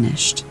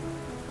vanished.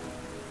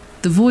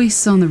 The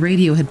voice on the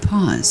radio had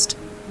paused,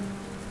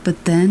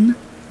 but then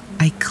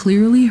I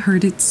clearly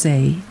heard it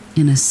say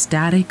in a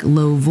static,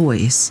 low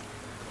voice,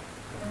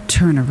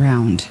 "Turn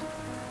around."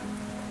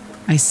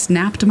 I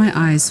snapped my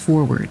eyes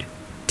forward,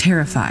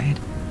 terrified,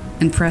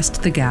 and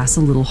pressed the gas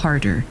a little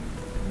harder,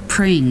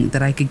 praying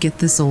that I could get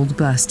this old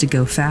bus to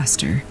go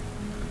faster.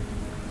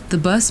 The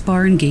bus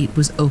barn gate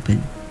was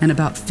open and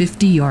about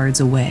 50 yards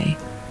away,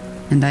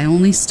 and I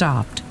only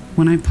stopped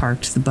when I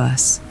parked the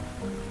bus.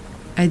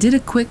 I did a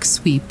quick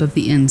sweep of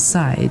the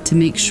inside to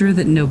make sure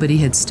that nobody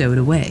had stowed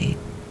away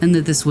and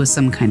that this was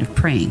some kind of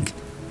prank,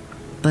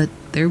 but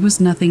there was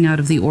nothing out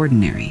of the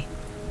ordinary.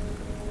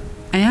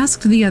 I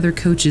asked the other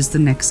coaches the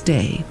next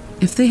day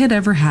if they had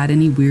ever had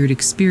any weird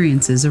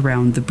experiences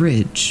around the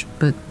bridge,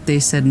 but they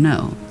said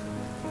no.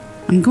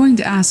 I'm going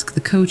to ask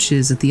the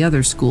coaches at the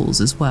other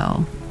schools as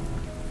well.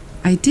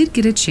 I did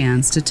get a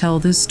chance to tell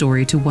this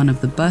story to one of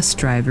the bus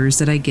drivers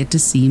that I get to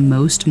see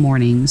most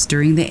mornings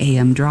during the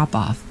AM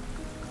drop-off.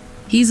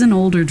 He's an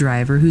older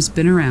driver who's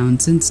been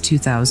around since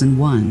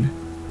 2001.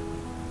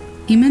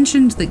 He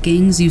mentioned that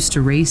gangs used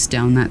to race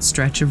down that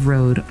stretch of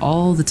road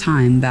all the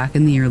time back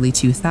in the early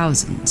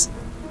 2000s.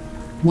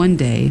 One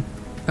day,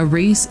 a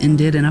race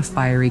ended in a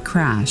fiery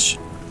crash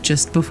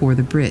just before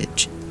the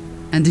bridge,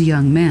 and a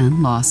young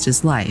man lost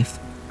his life.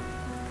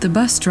 The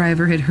bus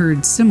driver had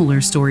heard similar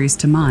stories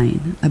to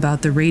mine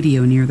about the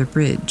radio near the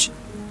bridge,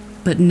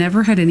 but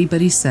never had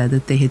anybody said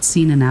that they had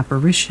seen an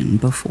apparition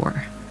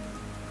before.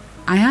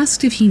 I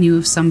asked if he knew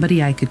of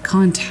somebody I could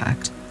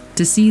contact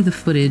to see the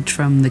footage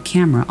from the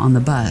camera on the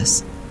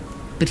bus,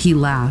 but he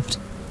laughed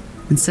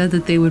and said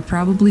that they would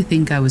probably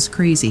think I was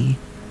crazy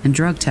and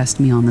drug test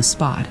me on the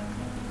spot.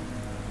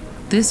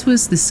 This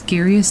was the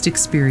scariest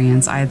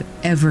experience I've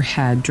ever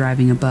had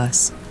driving a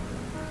bus.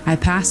 I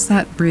pass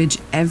that bridge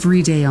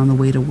every day on the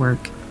way to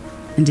work,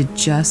 and it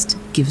just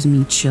gives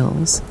me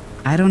chills.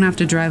 I don't have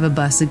to drive a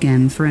bus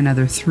again for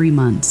another 3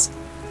 months,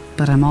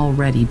 but I'm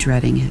already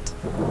dreading it.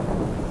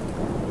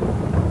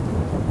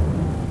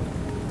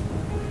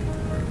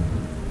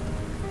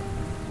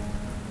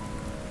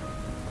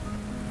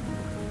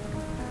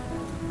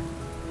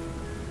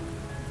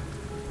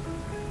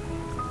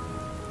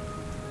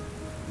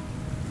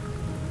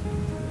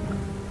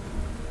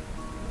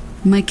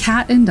 My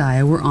cat and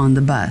I were on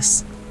the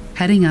bus,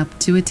 heading up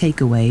to a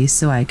takeaway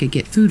so I could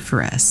get food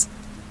for us.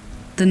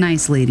 The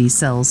nice lady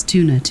sells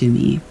tuna to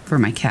me for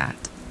my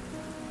cat,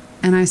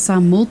 and I saw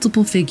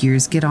multiple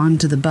figures get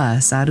onto the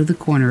bus out of the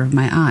corner of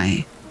my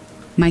eye.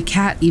 My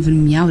cat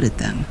even meowed at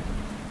them,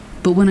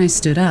 but when I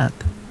stood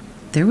up,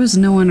 there was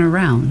no one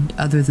around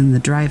other than the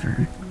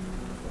driver.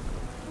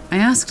 I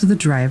asked the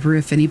driver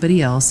if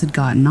anybody else had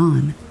gotten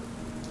on,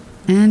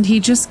 and he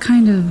just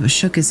kind of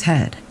shook his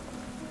head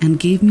and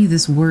gave me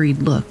this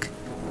worried look.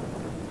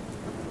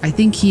 I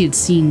think he had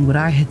seen what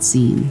I had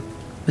seen,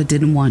 but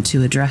didn't want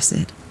to address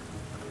it.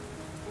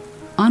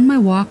 On my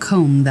walk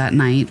home that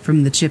night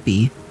from the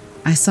chippy,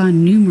 I saw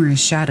numerous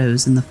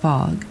shadows in the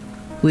fog,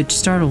 which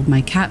startled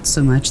my cat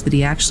so much that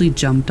he actually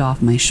jumped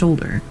off my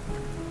shoulder,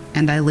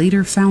 and I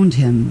later found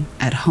him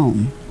at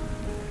home.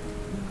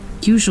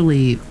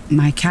 Usually,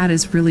 my cat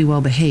is really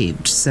well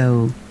behaved,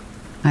 so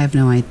I have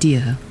no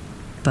idea,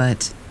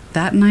 but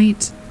that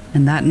night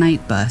and that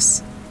night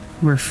bus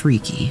were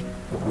freaky.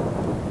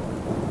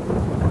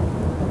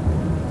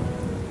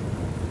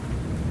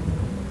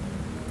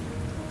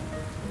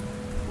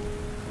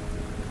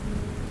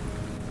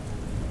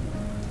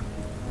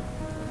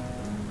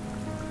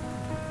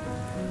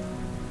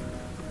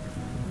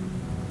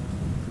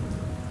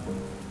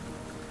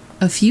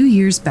 A few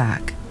years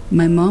back,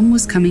 My mom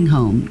was coming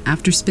home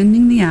after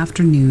spending the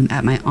afternoon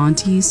at my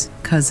aunties,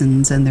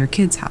 cousins, and their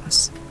kids'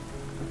 house.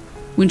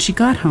 When she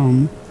got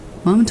home,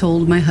 Mom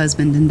told my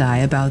husband and I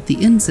about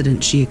the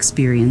incident she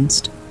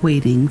experienced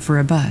waiting for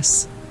a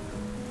bus.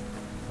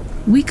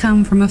 We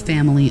come from a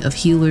family of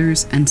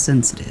healers and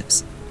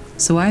sensitives,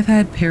 so I've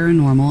had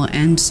paranormal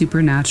and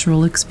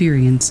supernatural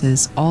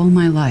experiences all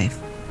my life,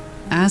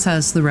 as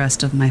has the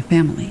rest of my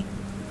family.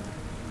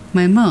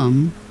 My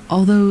mom,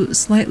 although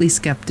slightly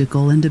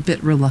skeptical and a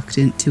bit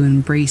reluctant to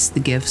embrace the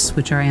gifts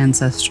which our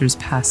ancestors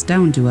passed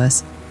down to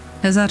us,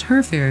 has had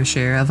her fair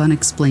share of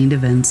unexplained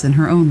events in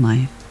her own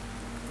life.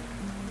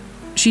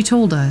 She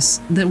told us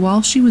that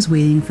while she was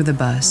waiting for the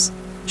bus,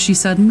 she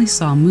suddenly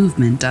saw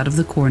movement out of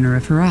the corner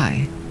of her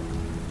eye.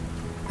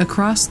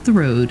 Across the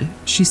road,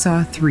 she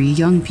saw 3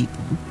 young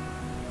people.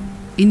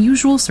 In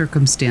usual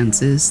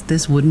circumstances,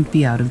 this wouldn't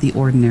be out of the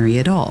ordinary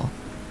at all,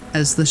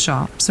 as the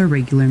shops are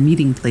regular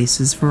meeting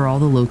places for all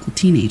the local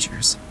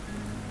teenagers.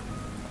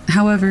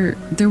 However,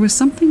 there was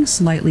something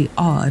slightly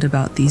odd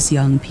about these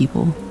young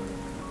people.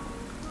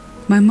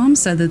 My mom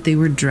said that they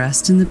were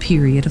dressed in the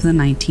period of the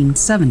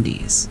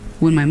 1970s,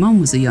 when my mom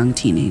was a young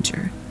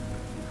teenager.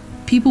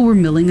 People were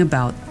milling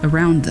about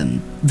around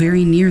them,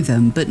 very near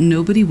them, but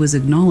nobody was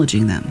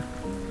acknowledging them.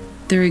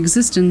 Their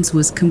existence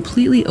was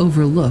completely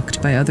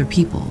overlooked by other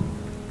people,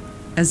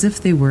 as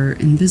if they were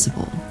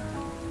invisible.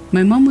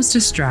 My mom was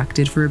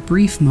distracted for a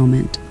brief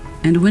moment,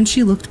 and when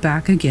she looked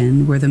back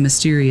again where the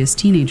mysterious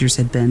teenagers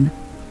had been,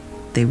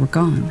 they were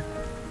gone.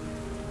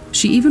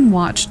 She even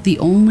watched the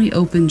only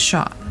open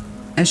shop,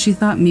 as she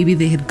thought maybe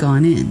they had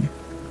gone in.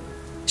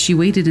 She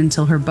waited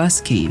until her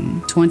bus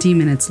came 20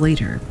 minutes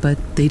later, but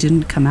they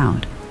didn't come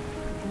out.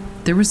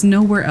 There was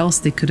nowhere else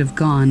they could have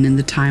gone in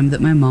the time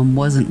that my mom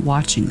wasn't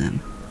watching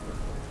them.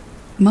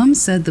 Mom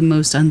said the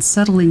most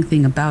unsettling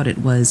thing about it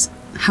was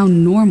how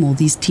normal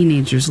these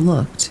teenagers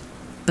looked,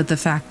 but the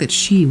fact that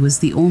she was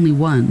the only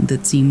one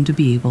that seemed to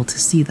be able to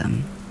see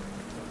them.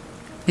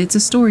 It's a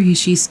story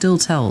she still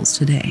tells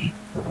today.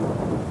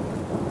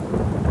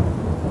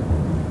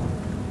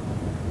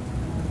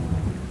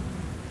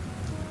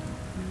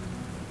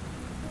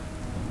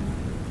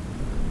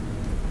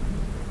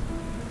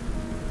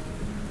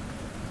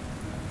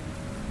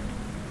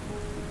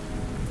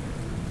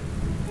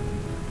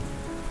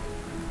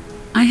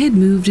 I had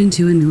moved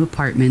into a new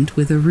apartment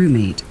with a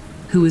roommate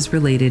who was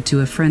related to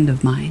a friend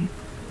of mine.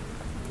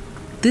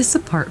 This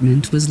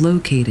apartment was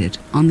located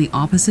on the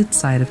opposite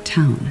side of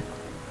town,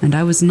 and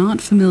I was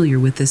not familiar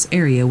with this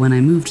area when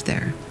I moved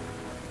there.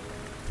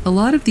 A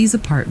lot of these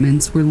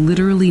apartments were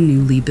literally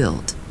newly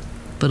built,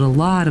 but a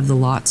lot of the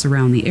lots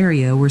around the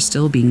area were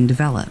still being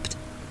developed,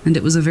 and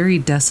it was a very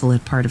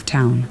desolate part of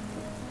town.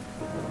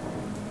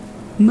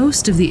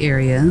 Most of the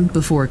area,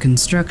 before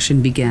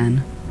construction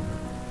began,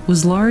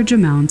 was large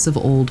amounts of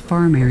old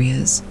farm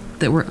areas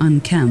that were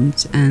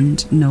unkempt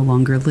and no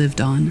longer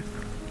lived on.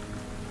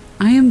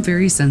 I am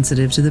very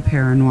sensitive to the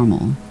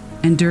paranormal,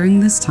 and during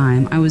this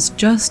time I was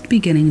just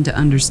beginning to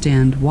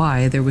understand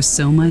why there was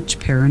so much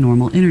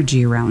paranormal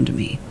energy around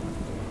me.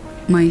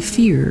 My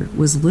fear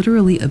was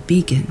literally a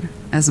beacon,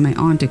 as my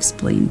aunt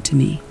explained to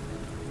me.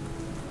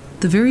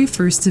 The very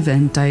first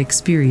event I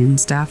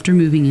experienced after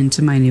moving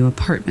into my new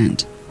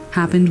apartment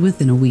happened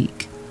within a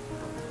week.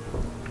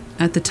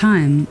 At the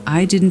time,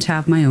 I didn't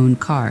have my own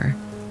car,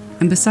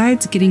 and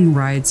besides getting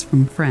rides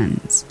from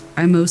friends,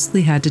 I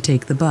mostly had to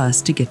take the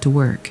bus to get to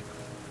work.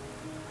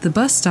 The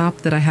bus stop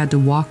that I had to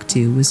walk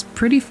to was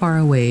pretty far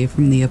away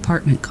from the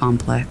apartment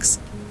complex.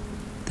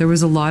 There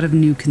was a lot of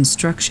new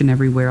construction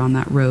everywhere on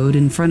that road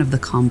in front of the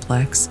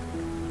complex,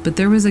 but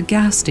there was a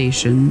gas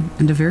station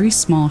and a very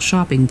small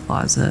shopping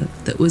plaza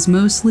that was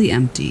mostly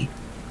empty,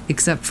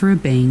 except for a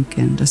bank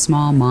and a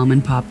small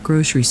mom-and-pop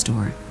grocery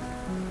store.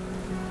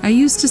 I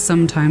used to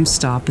sometimes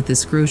stop at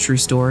this grocery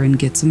store and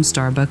get some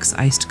Starbucks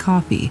iced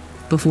coffee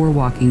before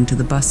walking to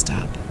the bus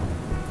stop.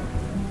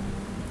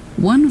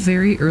 One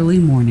very early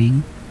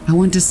morning, I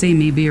want to say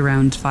maybe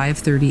around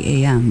 5:30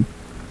 a.m.,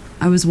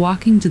 I was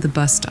walking to the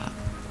bus stop.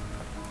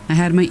 I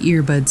had my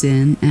earbuds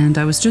in and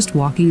I was just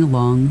walking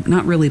along,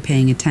 not really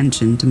paying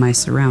attention to my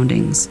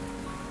surroundings.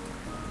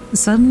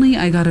 Suddenly,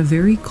 I got a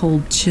very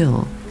cold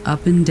chill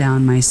up and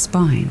down my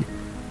spine,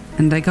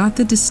 and I got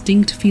the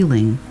distinct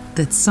feeling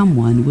that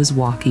someone was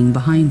walking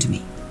behind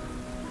me.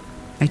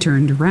 I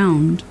turned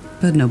around,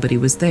 but nobody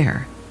was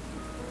there.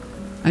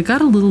 I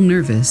got a little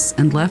nervous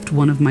and left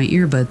one of my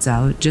earbuds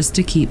out just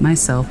to keep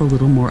myself a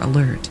little more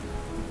alert.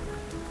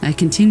 I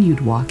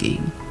continued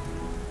walking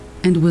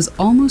and was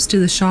almost to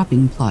the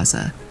shopping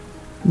plaza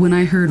when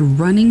I heard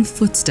running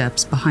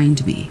footsteps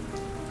behind me.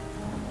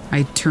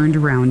 I turned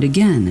around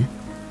again,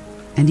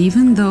 and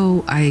even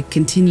though I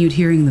continued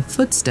hearing the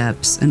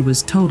footsteps and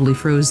was totally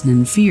frozen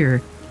in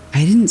fear,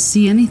 I didn't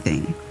see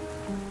anything.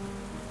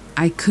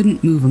 I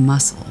couldn't move a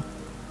muscle.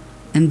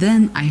 And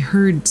then I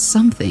heard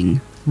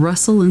something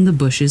rustle in the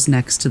bushes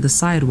next to the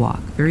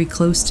sidewalk very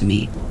close to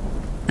me,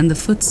 and the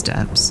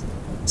footsteps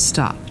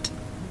stopped.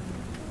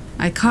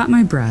 I caught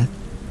my breath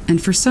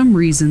and for some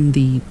reason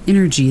the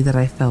energy that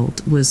I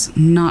felt was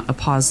not a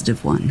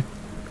positive one.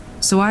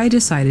 So I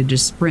decided to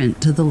sprint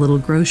to the little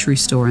grocery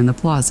store in the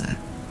plaza.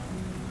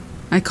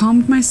 I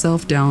calmed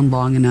myself down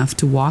long enough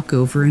to walk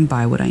over and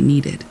buy what I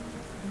needed.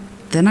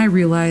 Then I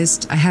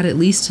realized I had at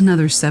least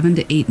another 7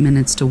 to 8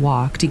 minutes to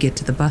walk to get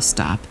to the bus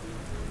stop.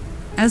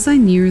 As I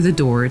near the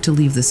door to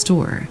leave the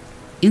store,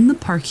 in the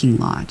parking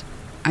lot,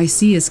 I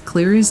see as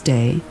clear as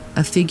day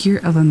a figure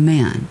of a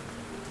man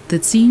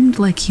that seemed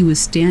like he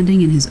was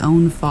standing in his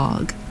own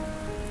fog.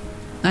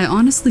 I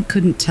honestly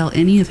couldn't tell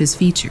any of his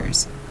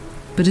features,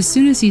 but as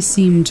soon as he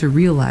seemed to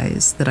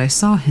realize that I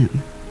saw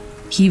him,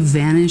 he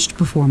vanished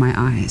before my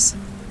eyes.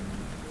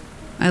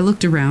 I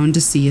looked around to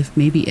see if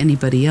maybe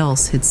anybody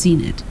else had seen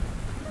it,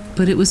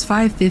 but it was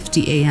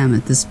 5:50 a.m.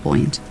 at this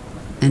point,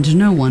 and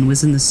no one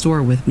was in the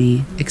store with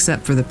me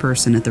except for the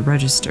person at the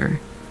register.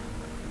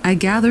 I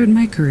gathered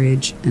my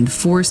courage and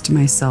forced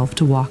myself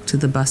to walk to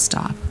the bus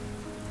stop.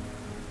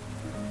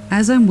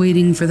 As I'm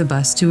waiting for the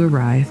bus to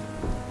arrive,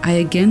 I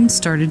again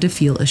started to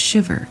feel a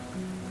shiver,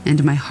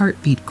 and my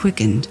heartbeat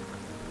quickened.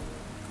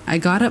 I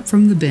got up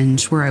from the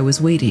bench where I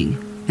was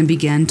waiting and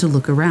began to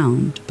look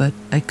around, but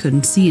I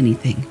couldn't see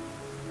anything.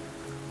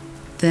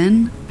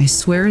 Then, I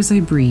swear as I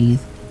breathe,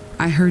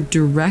 I heard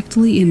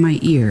directly in my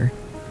ear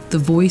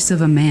the voice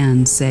of a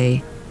man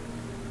say,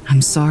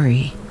 "I'm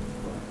sorry."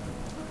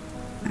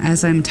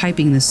 As I'm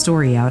typing this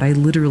story out, I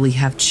literally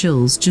have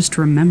chills just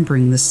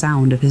remembering the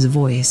sound of his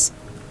voice.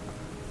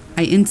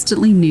 I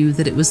instantly knew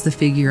that it was the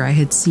figure I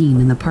had seen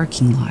in the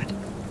parking lot.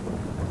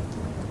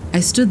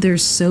 I stood there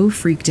so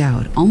freaked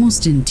out,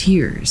 almost in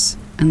tears,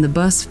 and the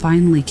bus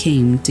finally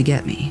came to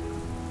get me.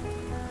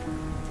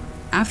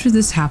 After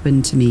this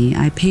happened to me,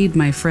 I paid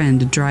my friend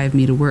to drive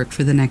me to work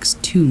for the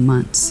next 2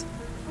 months.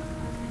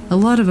 A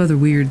lot of other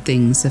weird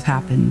things have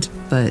happened,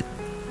 but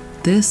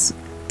this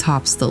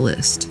tops the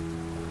list.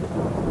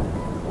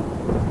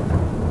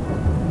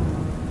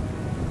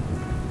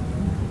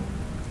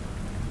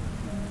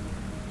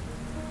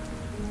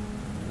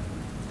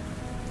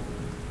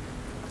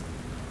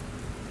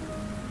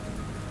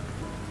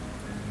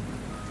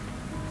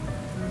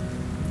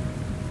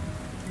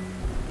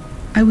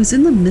 I was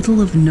in the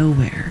middle of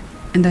nowhere,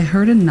 and I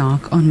heard a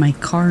knock on my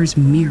car's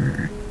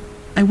mirror.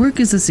 I work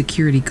as a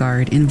security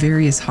guard in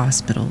various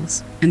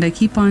hospitals, and I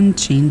keep on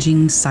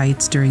changing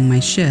sites during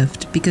my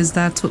shift because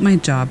that's what my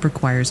job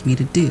requires me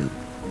to do.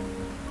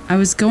 I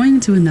was going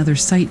to another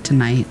site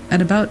tonight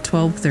at about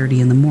 12:30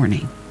 in the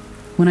morning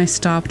when I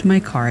stopped my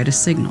car at a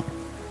signal.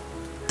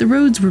 The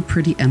roads were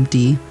pretty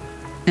empty,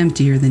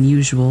 emptier than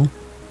usual,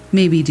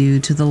 maybe due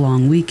to the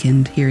long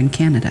weekend here in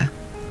Canada.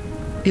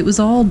 It was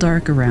all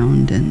dark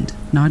around and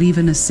not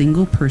even a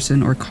single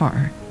person or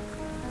car.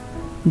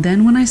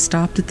 Then when I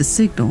stopped at the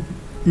signal,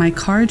 my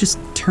car just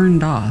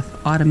turned off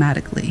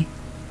automatically.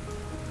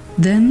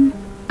 Then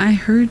I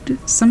heard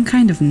some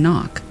kind of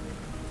knock,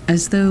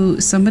 as though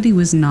somebody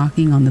was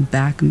knocking on the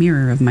back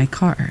mirror of my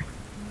car.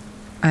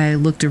 I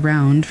looked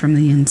around from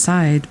the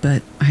inside,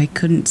 but I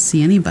couldn't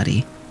see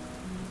anybody.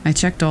 I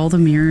checked all the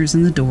mirrors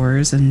and the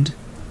doors, and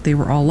they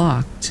were all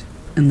locked,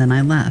 and then I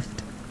left.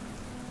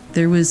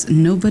 There was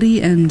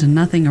nobody and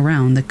nothing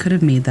around that could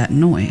have made that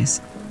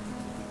noise,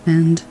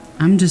 and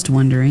I'm just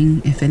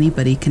wondering if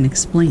anybody can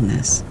explain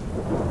this.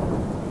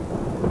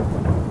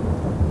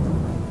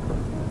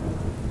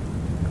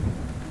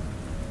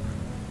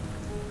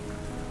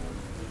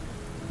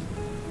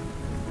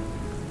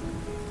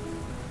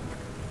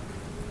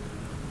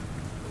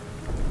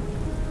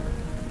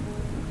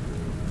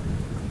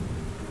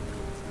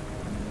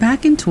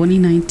 Back in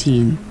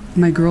 2019,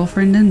 my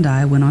girlfriend and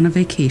I went on a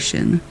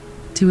vacation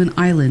to an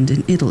island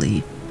in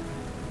Italy.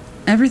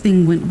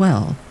 Everything went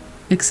well,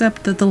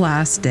 except that the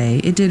last day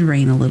it did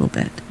rain a little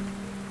bit.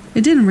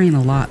 It didn't rain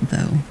a lot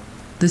though.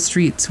 The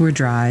streets were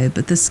dry,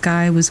 but the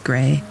sky was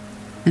gray,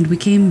 and we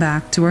came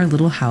back to our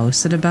little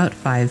house at about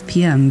 5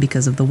 p.m.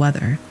 because of the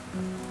weather.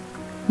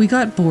 We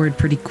got bored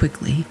pretty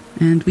quickly,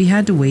 and we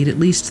had to wait at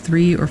least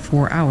 3 or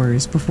 4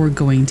 hours before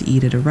going to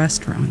eat at a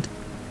restaurant.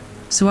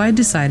 So I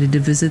decided to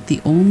visit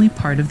the only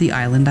part of the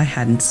island I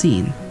hadn't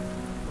seen.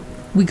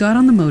 We got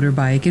on the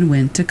motorbike and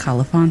went to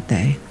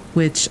Calafante,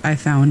 which I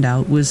found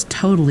out was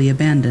totally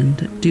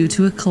abandoned due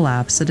to a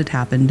collapse that had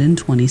happened in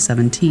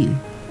 2017.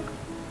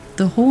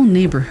 The whole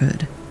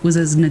neighborhood was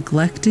as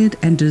neglected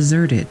and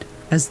deserted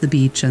as the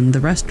beach and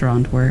the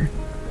restaurant were.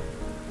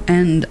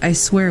 And I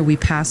swear we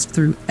passed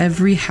through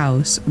every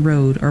house,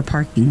 road, or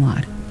parking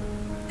lot,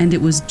 and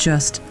it was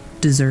just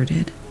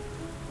deserted.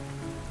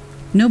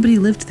 Nobody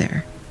lived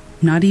there,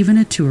 not even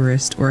a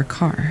tourist or a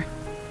car.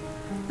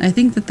 I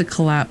think that the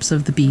collapse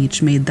of the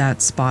beach made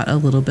that spot a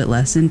little bit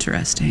less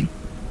interesting.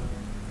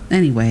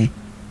 Anyway,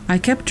 I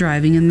kept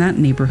driving in that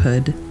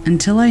neighborhood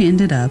until I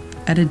ended up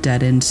at a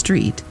dead-end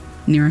street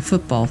near a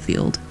football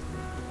field.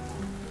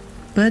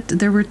 But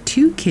there were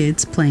 2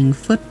 kids playing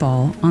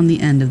football on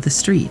the end of the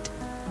street,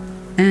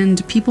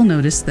 and people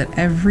noticed that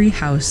every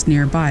house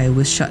nearby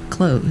was shut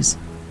closed.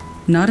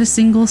 Not a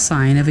single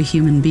sign of a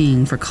human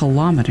being for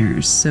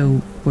kilometers,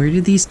 so where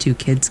did these 2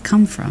 kids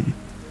come from?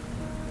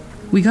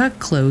 We got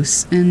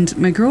close, and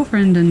my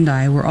girlfriend and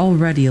I were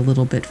already a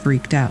little bit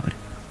freaked out.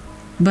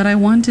 But I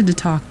wanted to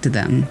talk to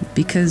them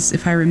because,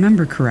 if I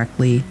remember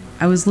correctly,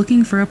 I was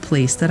looking for a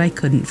place that I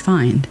couldn't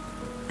find,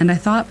 and I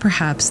thought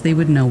perhaps they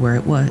would know where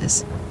it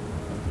was.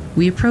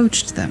 We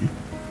approached them.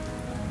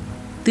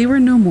 They were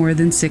no more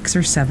than 6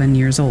 or 7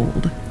 years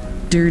old,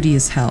 dirty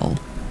as hell,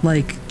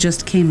 like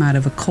just came out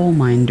of a coal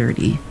mine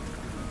dirty.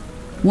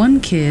 One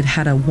kid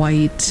had a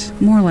white,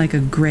 more like a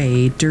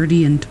gray,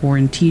 dirty and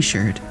torn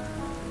t-shirt,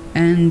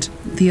 and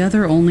the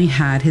other only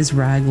had his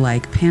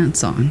rag-like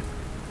pants on.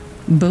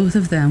 Both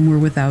of them were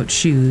without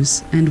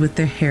shoes and with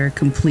their hair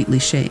completely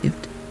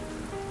shaved.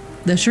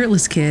 The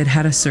shirtless kid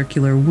had a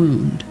circular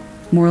wound,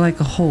 more like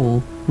a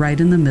hole right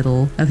in the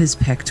middle of his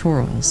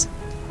pectorals.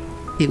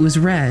 It was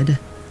red,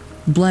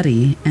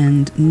 bloody,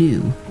 and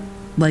new,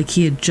 like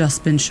he had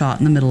just been shot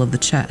in the middle of the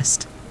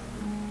chest.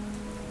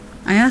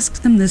 I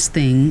asked them this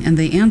thing, and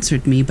they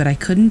answered me, but I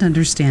couldn't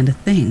understand a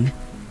thing.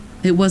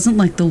 It wasn't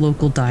like the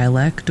local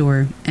dialect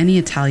or any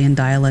Italian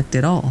dialect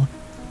at all.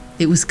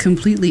 It was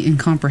completely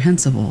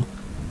incomprehensible.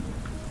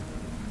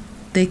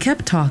 They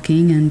kept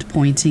talking and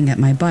pointing at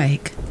my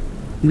bike.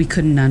 We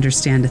couldn't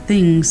understand a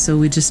thing, so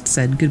we just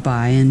said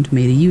goodbye and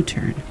made a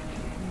U-turn.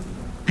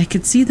 I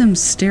could see them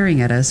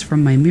staring at us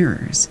from my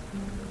mirrors.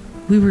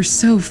 We were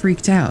so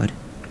freaked out.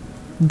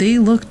 They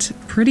looked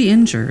pretty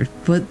injured,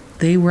 but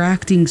they were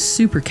acting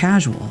super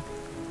casual.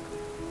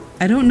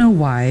 I don't know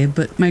why,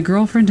 but my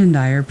girlfriend and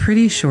I are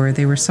pretty sure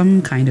they were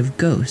some kind of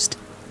ghost.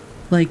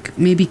 Like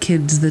maybe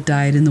kids that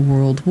died in the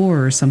World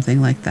War or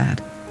something like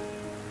that.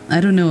 I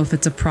don't know if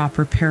it's a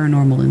proper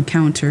paranormal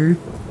encounter,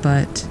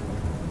 but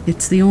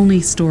it's the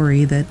only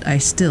story that I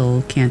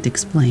still can't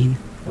explain.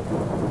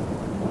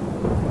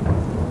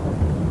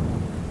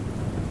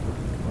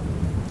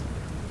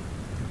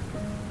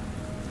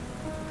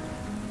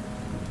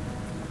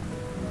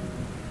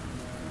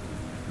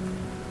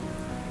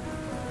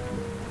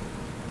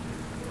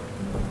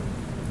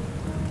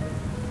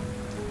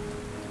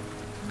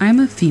 I'm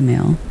a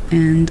female,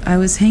 and I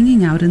was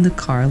hanging out in the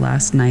car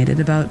last night at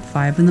about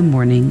 5 in the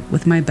morning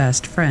with my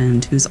best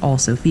friend who's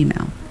also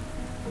female.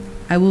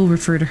 I will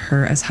refer to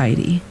her as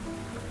Heidi.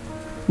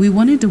 We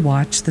wanted to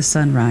watch the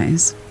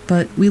sunrise,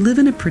 but we live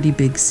in a pretty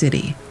big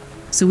city,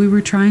 so we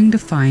were trying to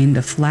find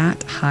a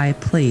flat, high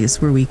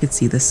place where we could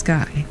see the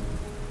sky.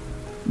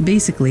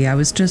 Basically, I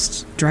was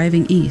just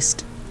driving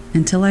east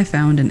until I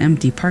found an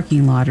empty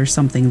parking lot or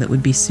something that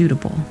would be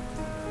suitable.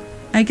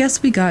 I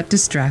guess we got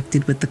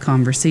distracted with the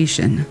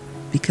conversation,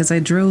 because I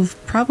drove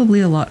probably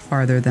a lot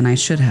farther than I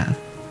should have.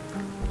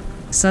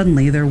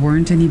 Suddenly, there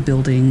weren't any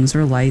buildings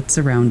or lights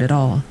around at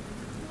all,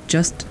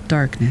 just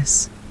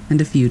darkness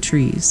and a few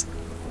trees.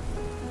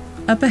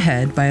 Up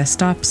ahead, by a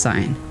stop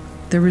sign,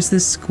 there was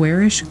this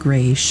squarish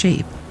gray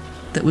shape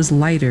that was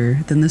lighter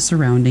than the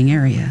surrounding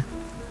area.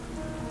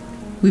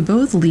 We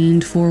both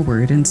leaned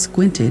forward and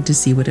squinted to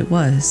see what it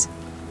was.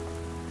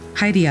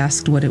 Heidi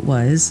asked what it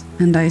was,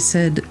 and I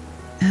said,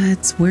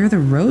 "It's where the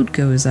road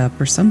goes up,"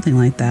 or something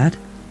like that.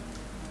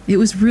 It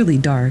was really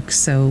dark,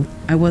 so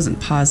I wasn't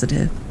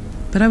positive,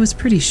 but I was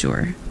pretty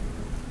sure.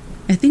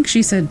 I think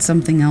she said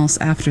something else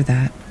after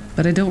that,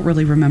 but I don't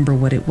really remember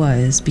what it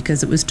was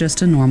because it was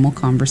just a normal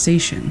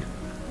conversation.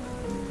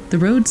 The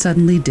road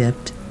suddenly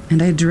dipped,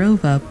 and I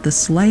drove up the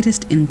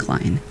slightest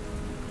incline.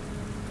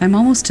 I'm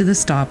almost to the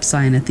stop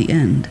sign at the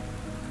end,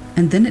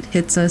 and then it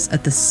hits us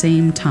at the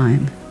same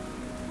time.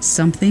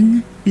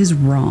 Something is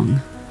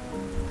wrong.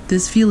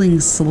 This feeling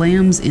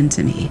slams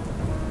into me.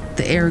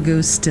 The air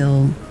goes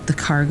still, the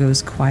car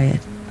goes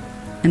quiet,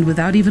 and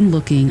without even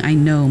looking, I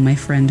know my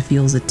friend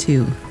feels it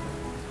too.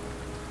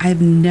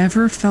 I've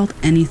never felt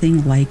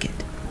anything like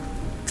it.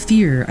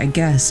 Fear, I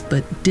guess,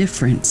 but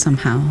different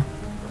somehow.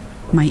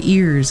 My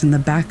ears and the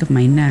back of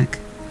my neck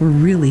were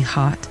really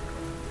hot,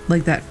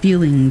 like that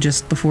feeling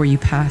just before you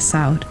pass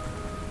out.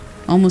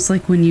 Almost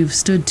like when you've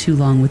stood too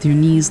long with your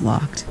knees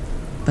locked,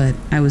 but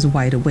I was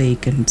wide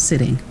awake and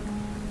sitting.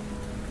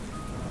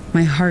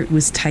 My heart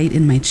was tight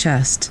in my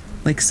chest,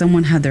 like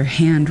someone had their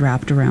hand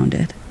wrapped around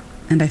it,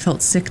 and I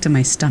felt sick to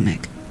my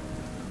stomach.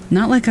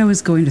 Not like I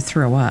was going to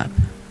throw up,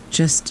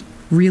 just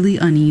really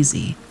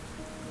uneasy.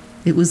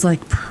 It was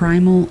like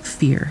primal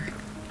fear.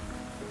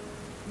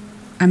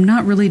 I'm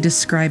not really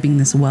describing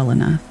this well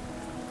enough.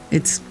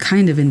 It's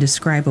kind of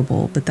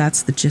indescribable, but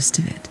that's the gist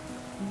of it.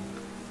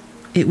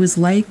 It was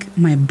like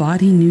my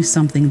body knew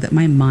something that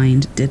my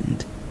mind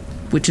didn't,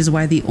 which is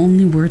why the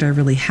only word I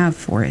really have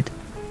for it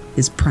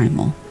is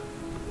primal.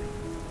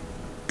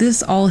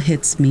 This all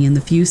hits me in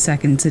the few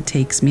seconds it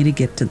takes me to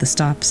get to the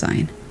stop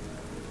sign.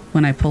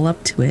 When I pull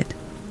up to it,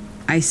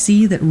 I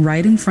see that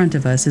right in front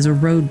of us is a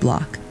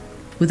roadblock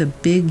with a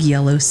big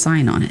yellow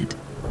sign on it.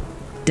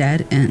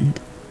 Dead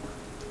end.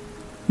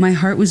 My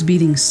heart was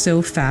beating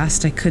so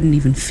fast I couldn't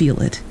even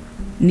feel it.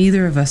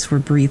 Neither of us were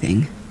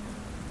breathing.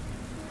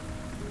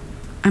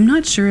 I'm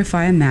not sure if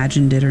I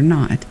imagined it or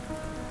not,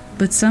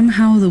 but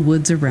somehow the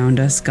woods around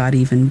us got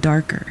even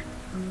darker,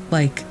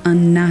 like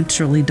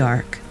unnaturally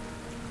dark.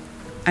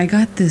 I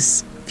got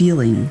this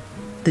feeling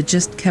that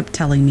just kept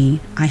telling me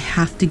I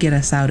have to get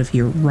us out of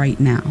here right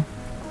now.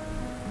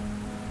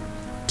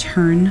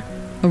 "Turn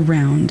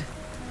around,"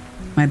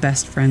 my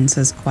best friend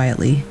says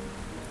quietly.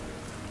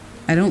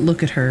 I don't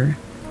look at her,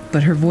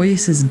 but her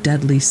voice is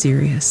deadly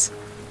serious.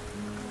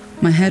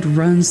 My head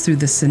runs through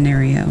this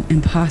scenario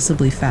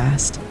impossibly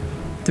fast.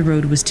 The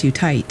road was too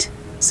tight,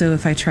 so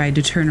if I tried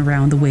to turn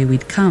around the way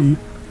we'd come,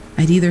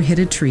 I'd either hit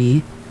a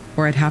tree,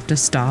 or I'd have to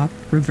stop,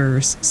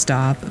 reverse,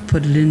 stop,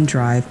 put it in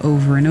drive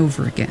over and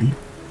over again.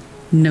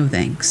 No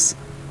thanks.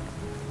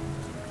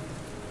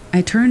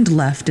 I turned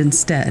left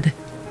instead,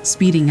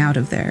 speeding out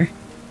of there,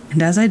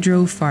 and as I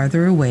drove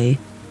farther away,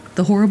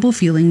 the horrible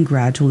feeling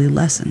gradually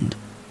lessened,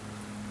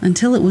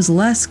 until it was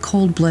less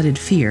cold-blooded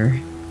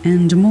fear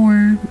and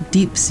more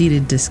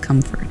deep-seated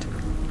discomfort.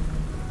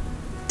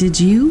 "Did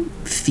you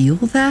feel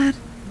that?"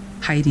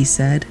 Heidi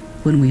said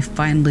when we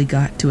finally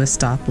got to a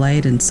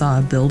stoplight and saw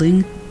a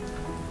building.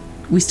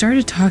 We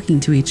started talking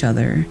to each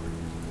other,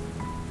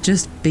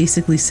 just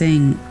basically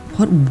saying,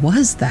 "What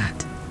was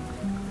that?"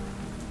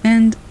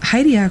 And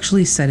Heidi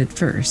actually said it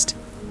first,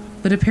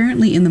 but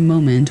apparently in the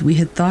moment we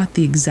had thought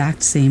the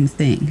exact same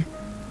thing.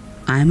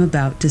 I'm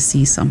about to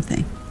see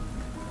something.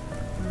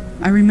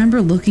 I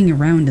remember looking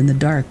around in the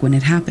dark when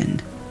it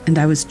happened, and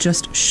I was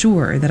just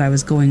sure that I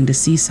was going to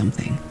see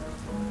something.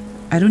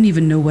 I don't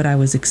even know what I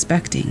was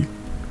expecting,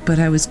 but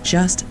I was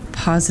just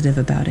positive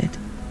about it.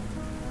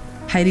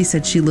 Heidi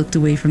said she looked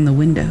away from the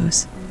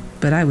windows,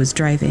 but I was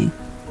driving,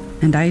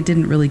 and I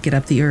didn't really get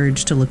up the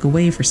urge to look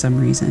away for some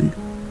reason.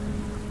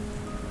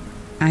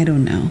 I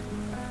don't know.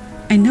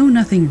 I know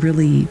nothing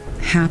really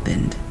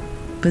happened,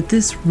 but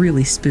this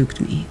really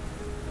spooked me.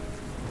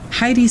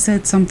 Heidi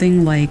said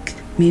something like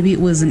maybe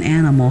it was an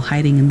animal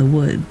hiding in the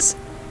woods,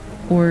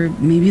 or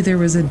maybe there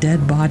was a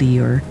dead body,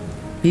 or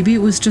maybe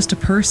it was just a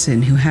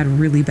person who had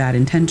really bad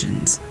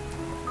intentions.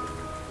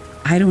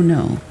 I don't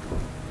know,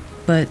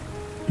 but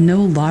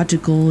no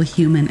logical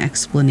human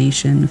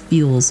explanation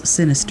feels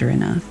sinister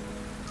enough.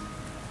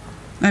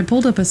 I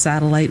pulled up a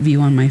satellite view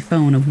on my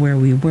phone of where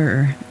we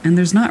were, and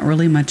there's not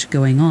really much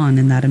going on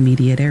in that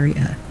immediate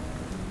area.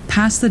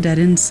 Past the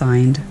dead-end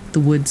sign,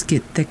 the woods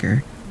get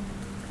thicker,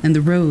 and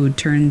the road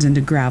turns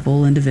into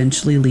gravel and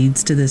eventually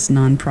leads to this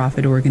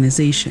non-profit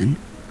organization,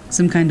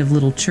 some kind of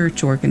little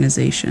church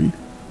organization.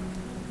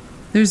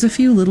 There's a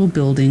few little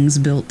buildings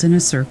built in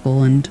a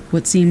circle and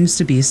what seems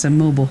to be some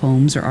mobile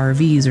homes or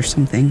RVs or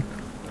something,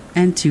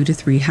 and 2 to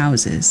 3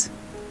 houses,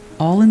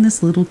 all in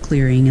this little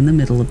clearing in the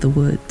middle of the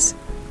woods.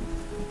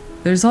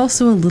 There's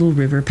also a little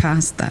river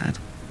past that.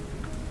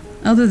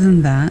 Other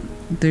than that,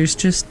 there's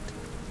just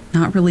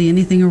not really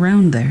anything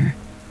around there.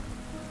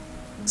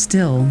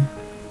 Still,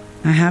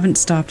 I haven't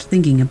stopped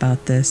thinking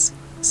about this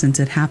since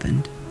it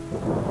happened.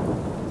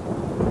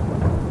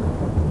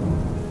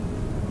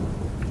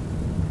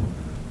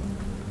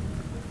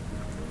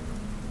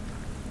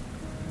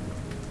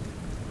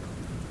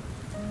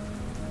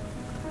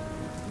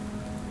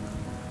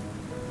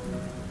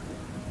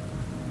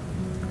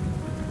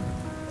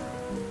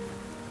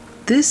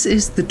 This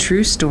is the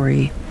true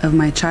story of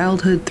my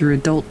childhood through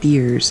adult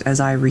years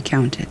as I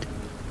recount it.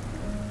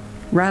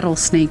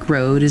 Rattlesnake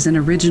Road is an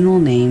original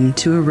name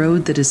to a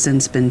road that has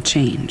since been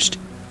changed.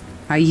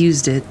 I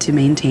used it to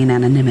maintain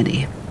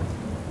anonymity.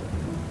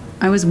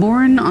 I was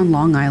born on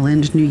Long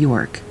Island, New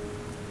York,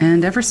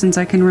 and ever since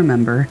I can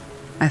remember,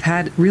 I've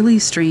had really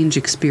strange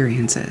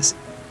experiences.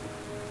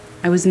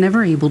 I was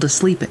never able to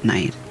sleep at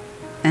night,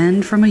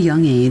 and from a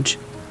young age,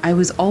 I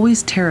was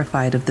always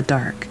terrified of the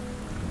dark.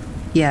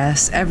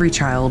 Yes, every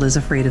child is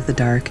afraid of the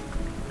dark,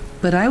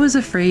 but I was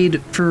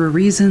afraid for a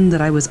reason that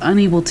I was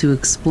unable to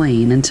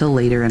explain until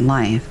later in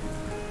life.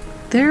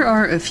 There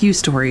are a few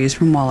stories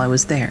from while I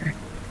was there,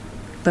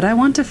 but I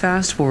want to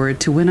fast forward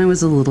to when I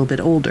was a little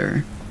bit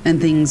older, and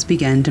things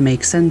began to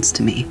make sense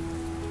to me.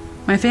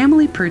 My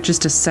family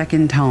purchased a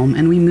second home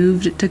and we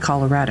moved to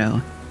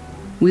Colorado.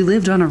 We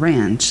lived on a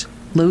ranch,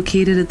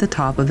 located at the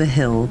top of a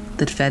hill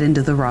that fed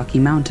into the Rocky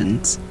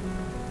Mountains.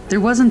 There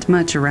wasn't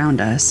much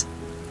around us.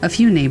 A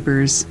few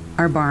neighbors,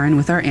 our barn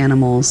with our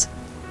animals,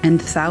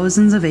 and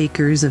thousands of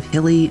acres of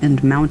hilly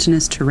and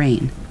mountainous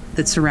terrain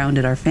that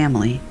surrounded our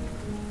family.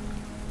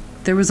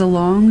 There was a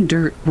long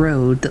dirt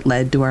road that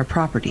led to our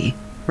property,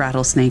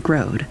 Rattlesnake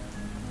Road.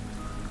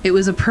 It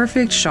was a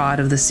perfect shot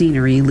of the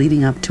scenery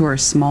leading up to our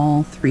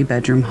small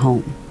 3-bedroom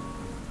home.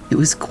 It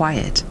was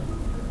quiet,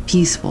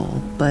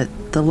 peaceful, but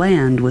the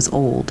land was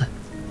old.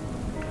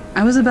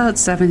 I was about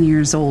 7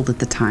 years old at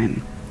the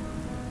time.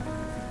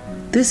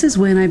 This is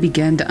when I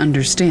began to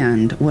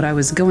understand what I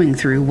was going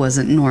through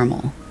wasn't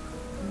normal.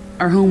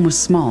 Our home was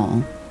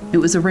small. It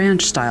was a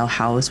ranch-style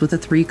house with a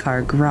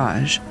 3-car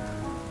garage,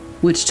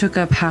 which took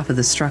up half of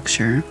the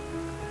structure.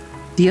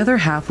 The other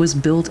half was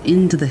built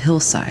into the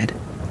hillside,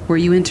 where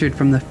you entered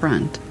from the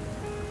front.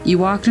 You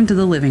walked into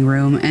the living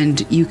room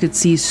and you could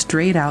see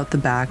straight out the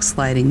back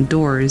sliding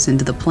doors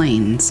into the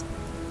plains.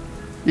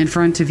 In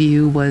front of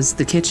you was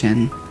the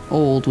kitchen,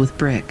 old with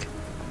brick.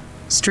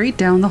 Straight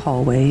down the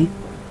hallway,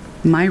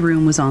 my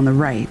room was on the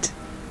right.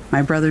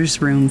 My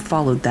brother's room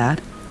followed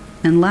that,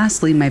 and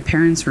lastly, my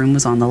parents' room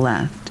was on the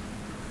left.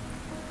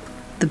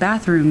 The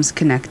bathrooms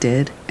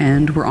connected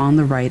and were on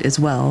the right as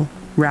well,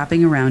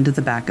 wrapping around to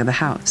the back of the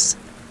house.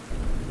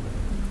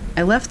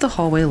 I left the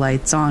hallway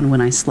lights on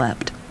when I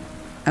slept.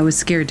 I was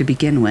scared to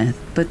begin with,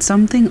 but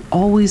something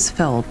always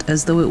felt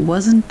as though it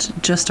wasn't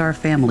just our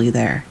family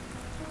there.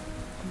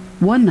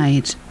 One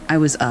night, I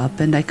was up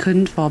and I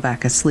couldn't fall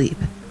back asleep.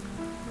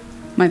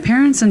 My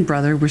parents and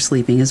brother were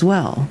sleeping as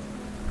well.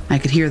 I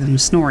could hear them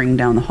snoring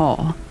down the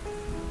hall.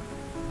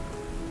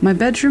 My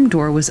bedroom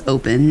door was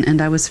open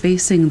and I was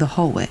facing the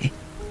hallway,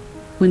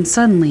 when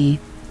suddenly,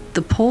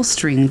 the pull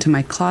string to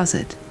my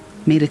closet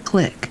made a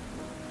click,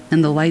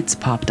 and the lights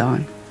popped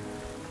on.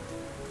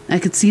 I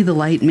could see the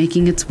light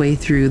making its way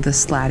through the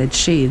slatted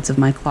shades of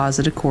my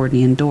closet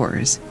accordion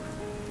doors,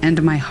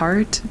 and my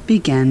heart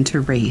began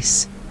to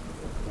race.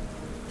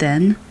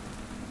 Then,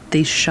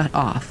 they shut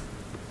off.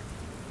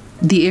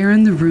 The air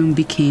in the room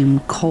became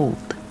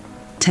cold,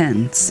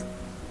 tense,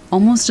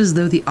 almost as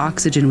though the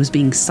oxygen was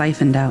being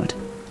siphoned out.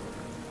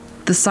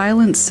 The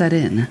silence set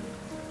in.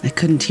 I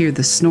couldn't hear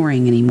the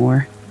snoring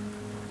anymore.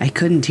 I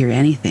couldn't hear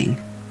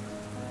anything.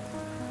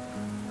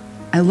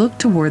 I looked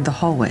toward the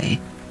hallway,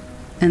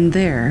 and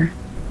there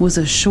was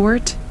a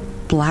short,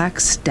 black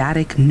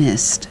static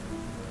mist.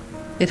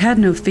 It had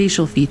no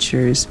facial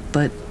features,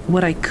 but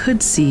what I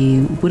could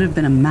see would have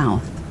been a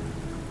mouth.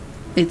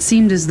 It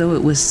seemed as though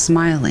it was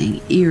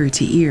smiling ear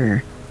to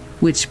ear,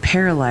 which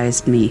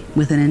paralyzed me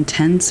with an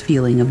intense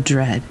feeling of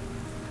dread.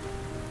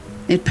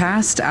 It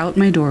passed out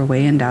my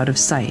doorway and out of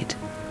sight,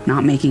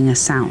 not making a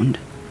sound.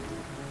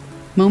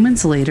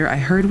 Moments later, I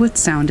heard what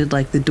sounded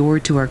like the door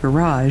to our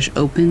garage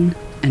open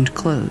and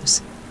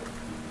close,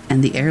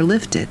 and the air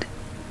lifted.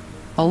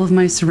 All of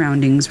my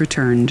surroundings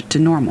returned to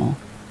normal.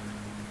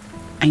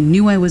 I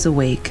knew I was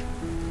awake.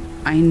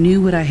 I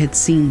knew what I had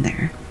seen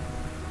there,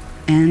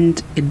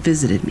 and it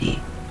visited me,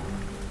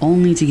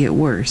 only to get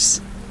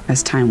worse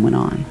as time went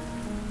on.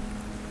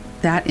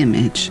 That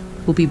image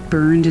will be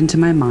burned into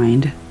my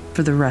mind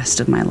for the rest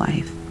of my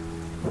life.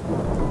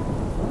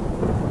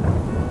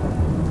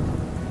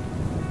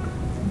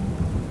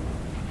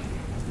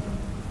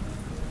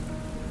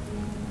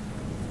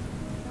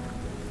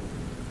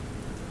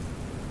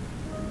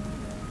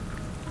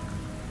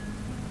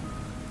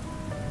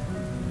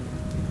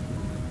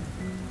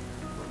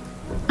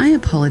 I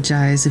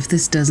apologize if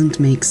this doesn't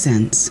make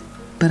sense,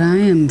 but I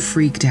am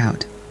freaked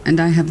out, and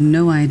I have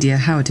no idea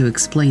how to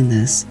explain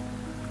this.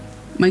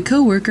 My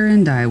coworker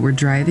and I were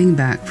driving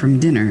back from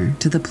dinner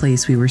to the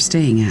place we were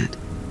staying at.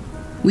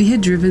 We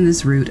had driven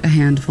this route a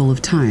handful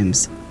of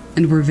times,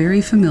 and were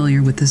very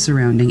familiar with the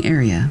surrounding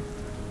area.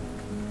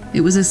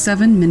 It was a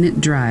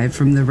 7-minute drive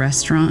from the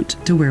restaurant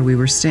to where we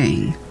were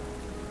staying.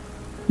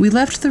 We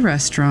left the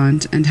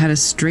restaurant and had a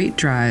straight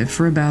drive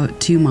for about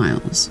 2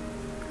 miles.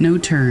 No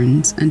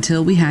turns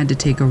until we had to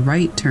take a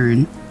right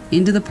turn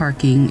into the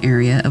parking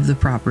area of the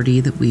property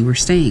that we were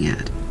staying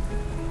at.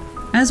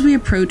 As we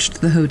approached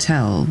the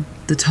hotel,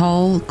 the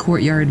tall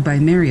Courtyard by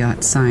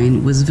Marriott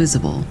sign was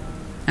visible,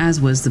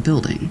 as was the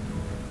building.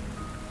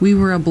 We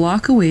were a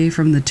block away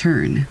from the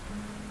turn,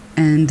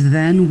 and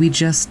then we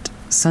just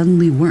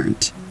suddenly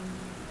weren't.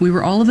 We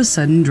were all of a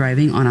sudden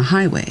driving on a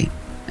highway,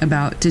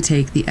 about to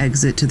take the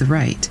exit to the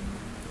right.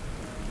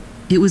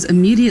 It was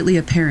immediately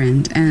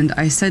apparent, and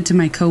I said to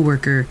my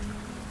coworker,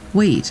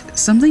 "Wait,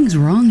 something's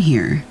wrong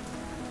here."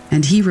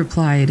 And he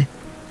replied,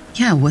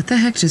 "Yeah, what the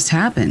heck just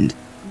happened?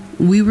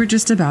 We were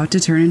just about to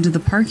turn into the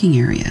parking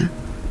area."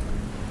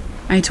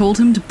 I told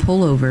him to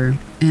pull over,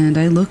 and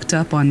I looked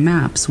up on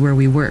maps where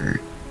we were.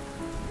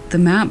 The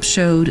map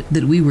showed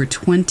that we were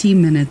 20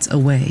 minutes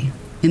away,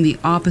 in the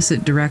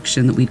opposite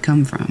direction that we'd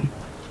come from.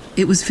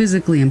 It was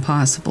physically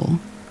impossible.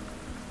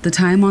 The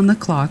time on the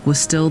clock was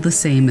still the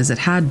same as it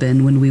had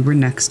been when we were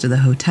next to the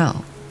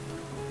hotel.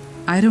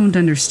 I don't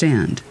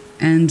understand,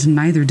 and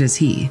neither does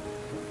he,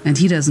 and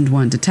he doesn't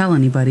want to tell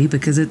anybody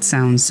because it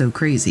sounds so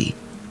crazy.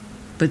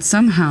 But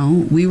somehow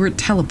we were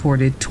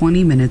teleported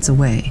 20 minutes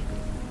away.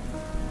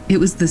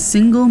 It was the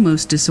single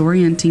most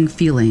disorienting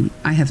feeling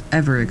I have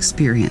ever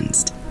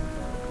experienced.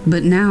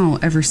 But now,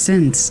 ever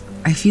since,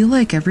 I feel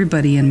like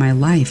everybody in my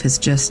life has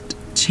just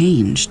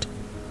changed.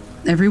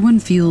 Everyone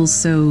feels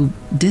so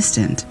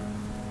distant.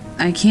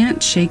 I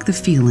can't shake the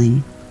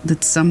feeling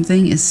that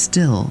something is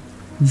still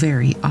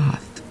very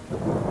off.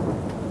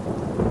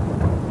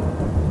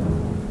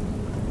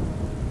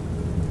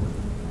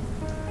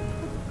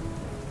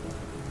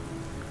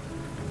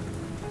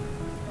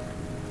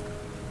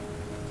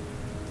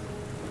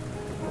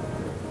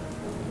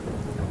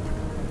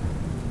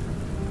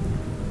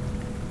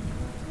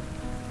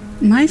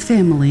 My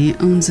family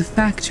owns a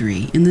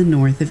factory in the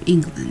north of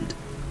England.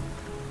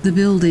 The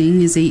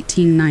building is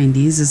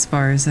 1890s as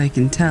far as I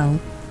can tell,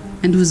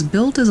 and was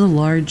built as a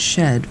large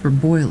shed for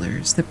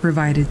boilers that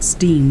provided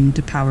steam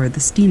to power the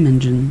steam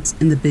engines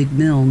in the big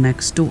mill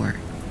next door.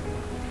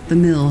 The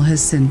mill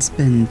has since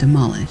been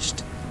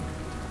demolished.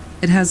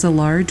 It has a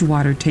large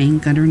water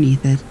tank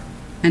underneath it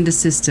and a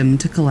system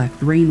to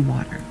collect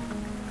rainwater.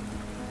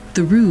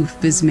 The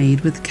roof is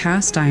made with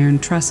cast iron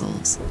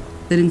trestles,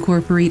 that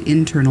incorporate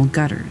internal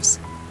gutters.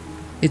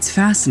 It's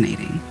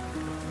fascinating.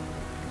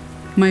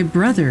 My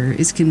brother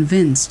is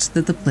convinced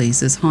that the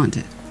place is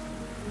haunted.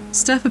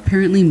 Stuff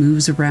apparently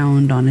moves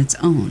around on its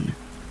own,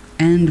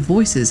 and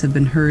voices have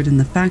been heard in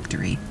the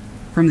factory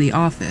from the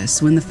office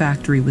when the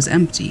factory was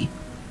empty.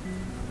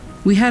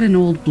 We had an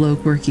old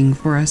bloke working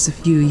for us a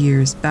few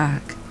years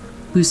back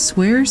who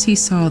swears he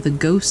saw the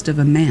ghost of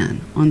a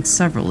man on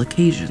several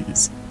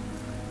occasions.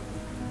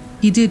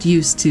 He did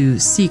used to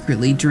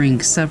secretly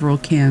drink several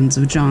cans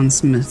of John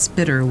Smith's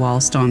bitter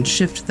whilst on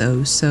shift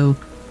though, so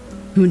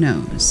who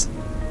knows.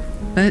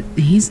 But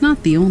he's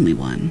not the only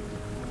one.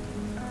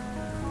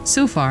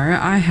 So far,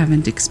 I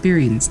haven't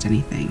experienced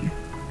anything.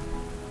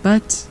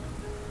 But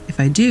if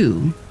I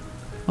do,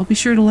 I'll be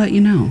sure to let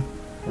you know.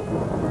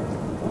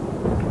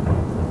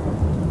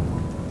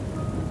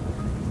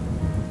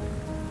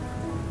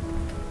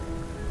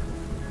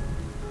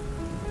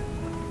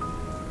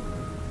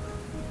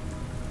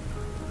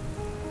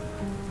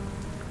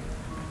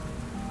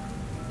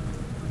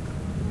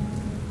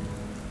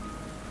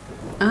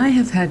 I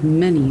have had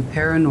many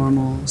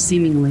paranormal,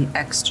 seemingly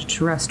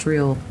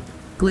extraterrestrial,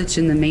 glitch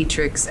in the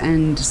matrix,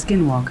 and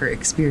skinwalker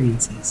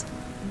experiences.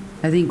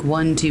 I think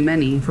one too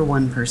many for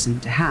one person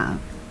to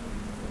have.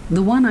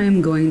 The one I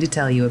am going to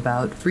tell you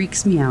about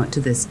freaks me out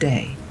to this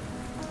day.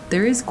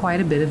 There is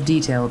quite a bit of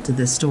detail to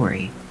this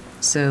story,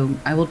 so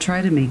I will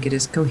try to make it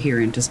as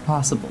coherent as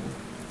possible.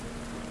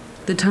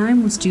 The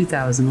time was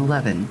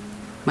 2011,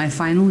 my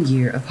final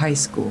year of high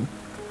school.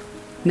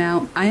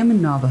 Now, I am a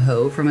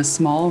Navajo from a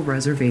small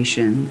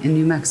reservation in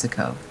New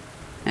Mexico,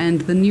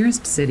 and the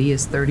nearest city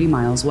is 30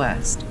 miles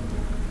west.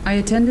 I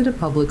attended a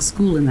public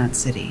school in that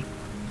city.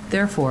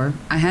 Therefore,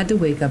 I had to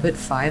wake up at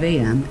 5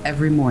 a.m.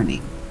 every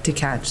morning to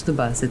catch the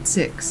bus at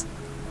 6,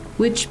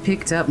 which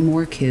picked up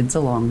more kids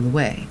along the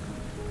way,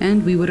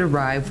 and we would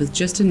arrive with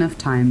just enough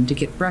time to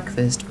get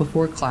breakfast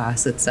before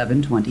class at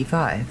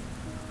 7:25.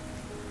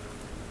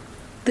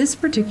 This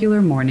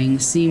particular morning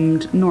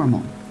seemed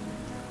normal.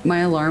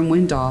 My alarm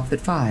went off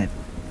at 5.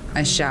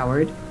 I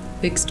showered,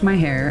 fixed my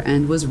hair,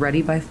 and was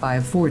ready by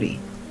 5:40.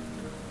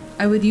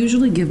 I would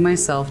usually give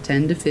myself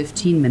 10 to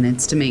 15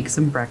 minutes to make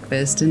some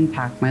breakfast and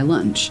pack my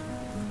lunch.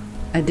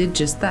 I did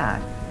just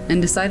that,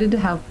 and decided to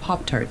have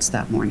Pop-Tarts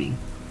that morning.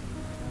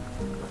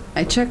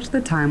 I checked the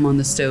time on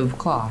the stove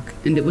clock,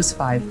 and it was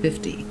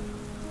 5:50.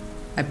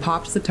 I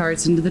popped the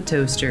tarts into the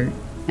toaster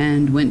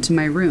and went to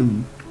my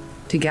room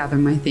to gather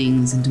my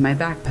things into my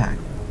backpack.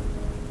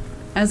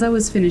 As I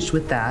was finished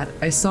with that,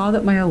 I saw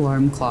that my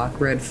alarm clock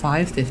read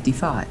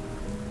 5:55,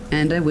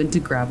 and I went to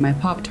grab my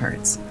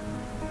Pop-Tarts.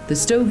 The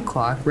stove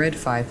clock read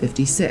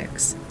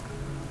 5:56.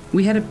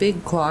 We had a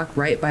big clock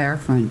right by our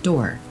front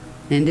door,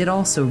 and it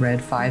also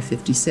read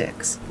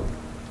 5:56.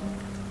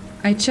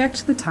 I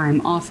checked the time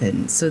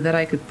often so that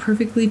I could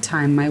perfectly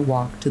time my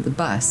walk to the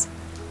bus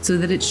so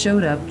that it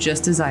showed up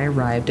just as I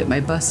arrived at my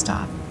bus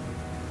stop.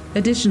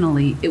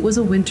 Additionally, it was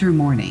a winter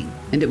morning,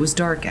 and it was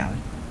dark out.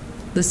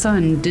 The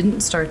sun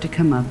didn't start to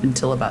come up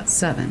until about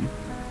 7,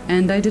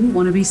 and I didn't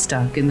want to be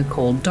stuck in the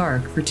cold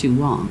dark for too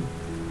long.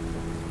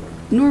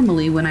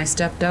 Normally, when I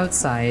stepped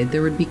outside,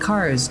 there would be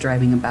cars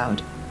driving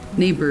about,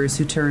 neighbors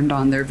who turned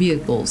on their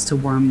vehicles to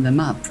warm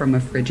them up from a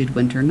frigid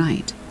winter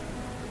night.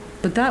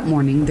 But that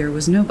morning, there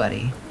was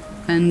nobody,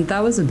 and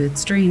that was a bit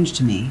strange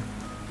to me,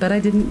 but I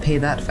didn't pay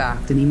that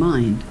fact any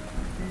mind.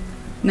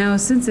 Now,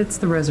 since it's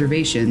the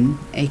reservation,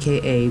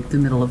 aka the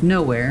middle of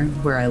nowhere,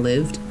 where I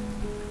lived,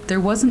 there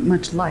wasn't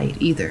much light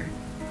either.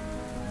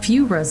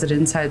 Few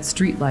residents had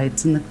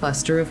streetlights in the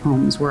cluster of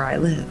homes where I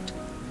lived.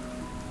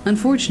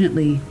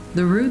 Unfortunately,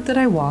 the route that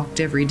I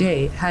walked every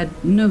day had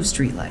no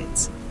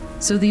streetlights,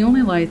 so the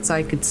only lights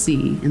I could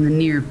see in the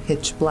near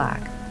pitch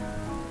black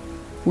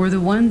were the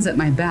ones at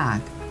my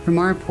back from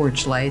our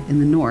porch light in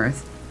the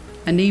north,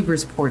 a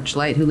neighbor's porch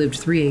light who lived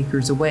 3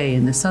 acres away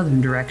in the southern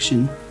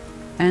direction,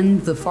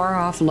 and the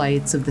far-off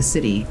lights of the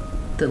city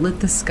that lit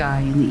the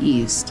sky in the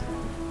east.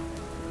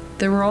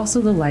 There were also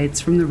the lights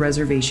from the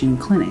reservation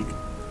clinic,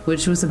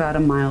 which was about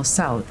a mile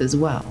south as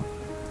well.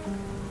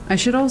 I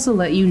should also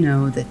let you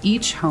know that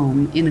each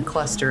home in a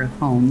cluster of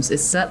homes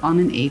is set on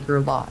an acre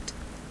lot.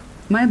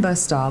 My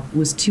bus stop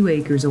was 2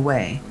 acres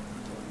away.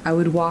 I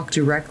would walk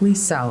directly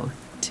south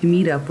to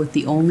meet up with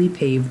the only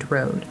paved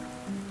road,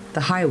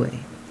 the highway,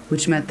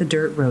 which met the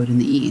dirt road in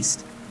the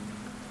east.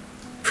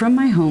 From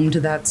my home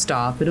to that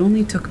stop, it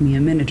only took me a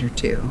minute or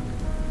two.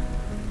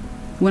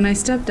 When I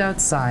stepped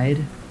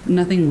outside,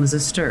 nothing was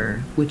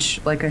astir, which,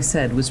 like I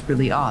said, was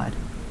really odd.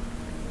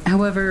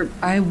 However,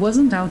 I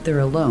wasn't out there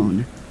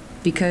alone,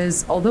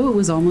 because although it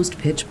was almost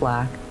pitch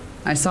black,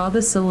 I saw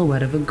the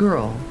silhouette of a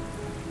girl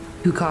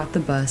who caught the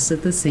bus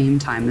at the same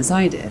time as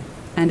I did,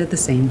 and at the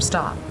same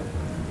stop.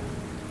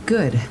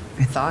 Good,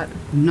 I thought,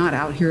 I'm not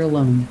out here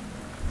alone.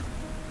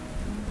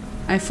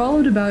 I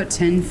followed about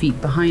 10 feet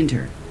behind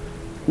her.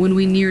 When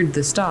we neared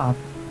the stop,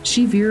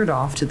 she veered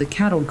off to the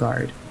cattle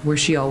guard, where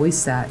she always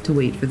sat to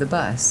wait for the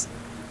bus.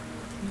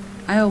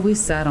 I always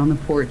sat on the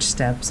porch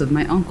steps of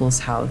my uncle's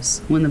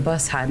house when the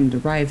bus hadn't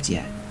arrived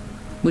yet,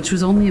 which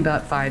was only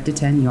about 5 to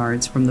 10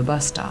 yards from the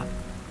bus stop.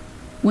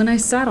 When I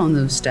sat on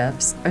those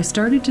steps, I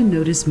started to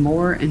notice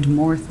more and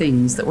more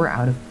things that were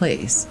out of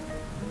place.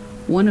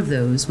 One of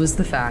those was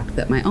the fact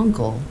that my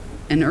uncle,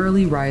 an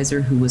early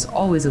riser who was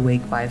always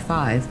awake by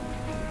 5,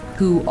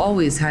 who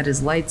always had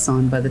his lights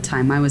on by the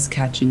time I was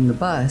catching the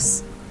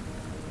bus,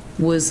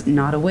 was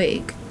not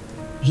awake.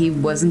 He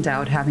wasn't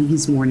out having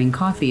his morning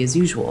coffee as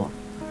usual.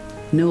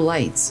 No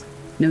lights,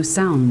 no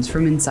sounds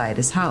from inside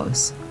his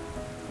house.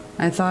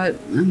 I thought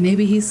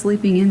maybe he's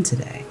sleeping in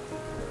today.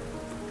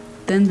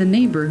 Then the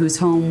neighbor whose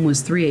home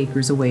was 3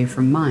 acres away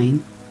from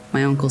mine,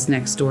 my uncle's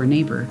next door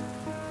neighbor,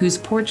 whose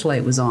porch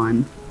light was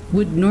on,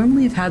 would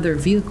normally have had their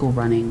vehicle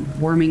running,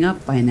 warming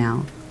up by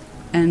now,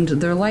 and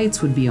their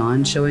lights would be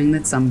on, showing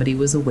that somebody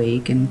was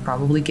awake and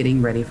probably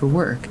getting ready for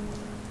work.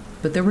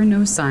 But there were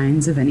no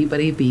signs of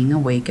anybody being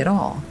awake at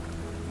all,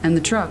 and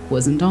the truck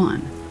wasn't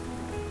on.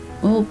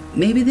 Well,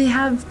 maybe they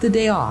have the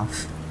day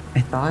off,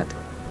 I thought,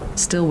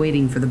 still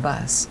waiting for the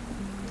bus.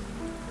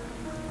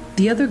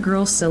 The other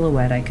girl's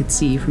silhouette I could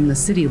see from the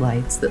city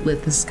lights that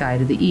lit the sky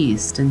to the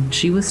east, and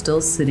she was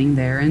still sitting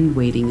there and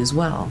waiting as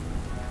well.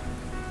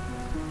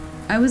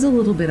 I was a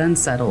little bit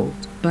unsettled,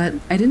 but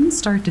I didn't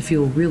start to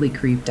feel really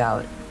creeped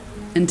out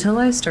until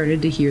I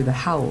started to hear the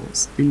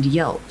howls and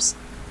yelps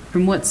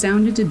from what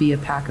sounded to be a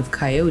pack of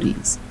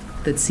coyotes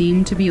that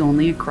seemed to be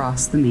only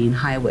across the main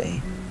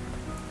highway.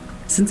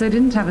 Since I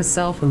didn't have a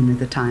cell phone at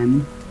the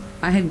time,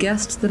 I had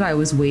guessed that I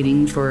was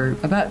waiting for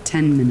about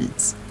 10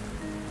 minutes.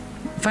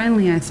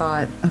 Finally, I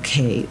thought,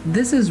 okay,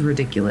 this is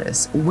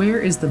ridiculous. Where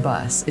is the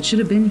bus? It should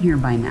have been here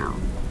by now.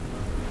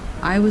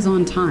 I was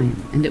on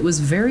time, and it was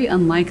very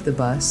unlike the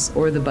bus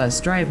or the bus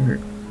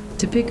driver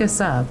to pick us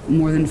up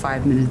more than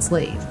 5 minutes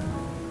late.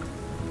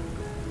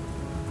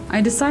 I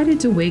decided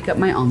to wake up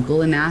my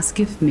uncle and ask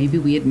if maybe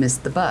we had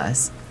missed the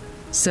bus,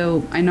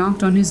 so I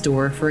knocked on his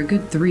door for a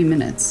good 3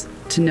 minutes,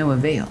 to no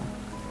avail.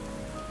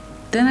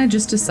 Then I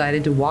just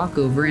decided to walk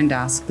over and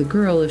ask the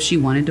girl if she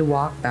wanted to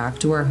walk back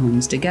to our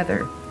homes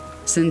together,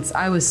 since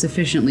I was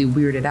sufficiently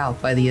weirded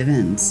out by the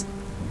events.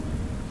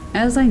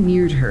 As I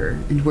neared her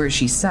and where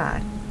she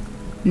sat,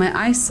 my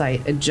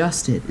eyesight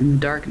adjusted in the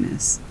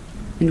darkness,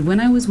 and when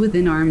I was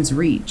within arm's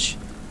reach,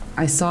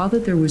 I saw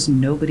that there was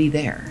nobody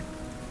there.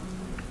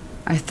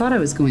 I thought I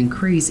was going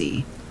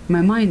crazy.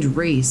 My mind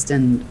raced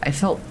and I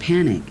felt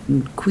panic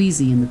and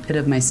queasy in the pit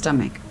of my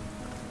stomach.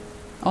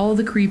 All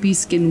the creepy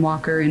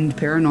skinwalker and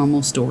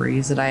paranormal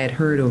stories that I had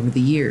heard over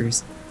the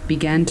years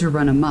began to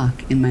run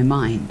amok in my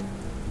mind.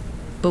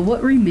 But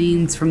what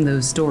remains from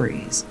those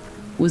stories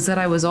was that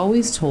I was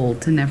always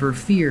told to never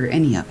fear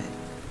any of it.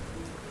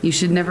 You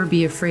should never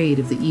be afraid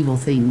of the evil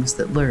things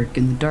that lurk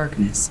in the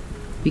darkness,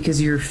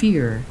 because your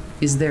fear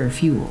is their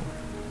fuel.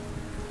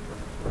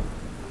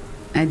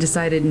 I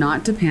decided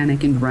not to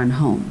panic and run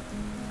home.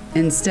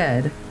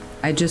 Instead,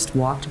 I just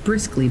walked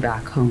briskly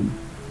back home,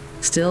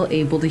 still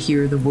able to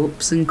hear the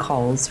whoops and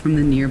calls from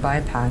the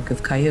nearby pack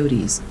of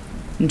coyotes,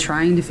 and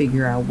trying to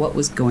figure out what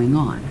was going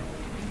on.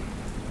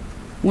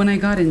 When I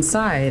got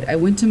inside, I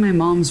went to my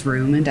mom's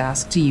room and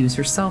asked to use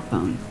her cell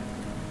phone.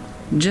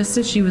 Just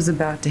as she was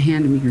about to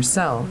hand me her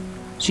cell,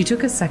 she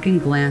took a second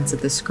glance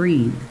at the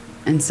screen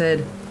and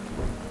said,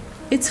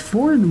 "It's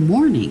 4 in the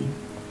morning.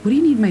 What do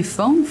you need my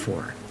phone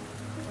for?"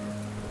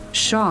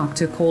 Shock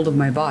took hold of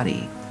my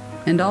body,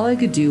 and all I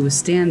could do was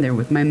stand there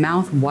with my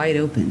mouth wide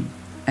open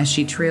as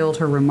she trailed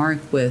her remark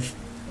with,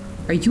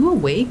 "Are you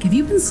awake? Have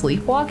you been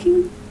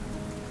sleepwalking?"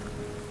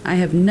 I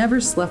have never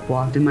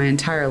sleptwalked in my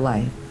entire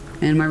life,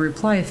 and my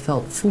reply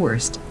felt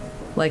forced,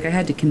 like I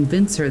had to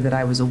convince her that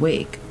I was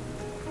awake.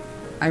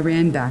 I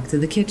ran back to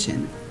the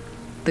kitchen.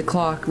 The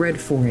clock read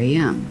 4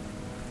 a.m.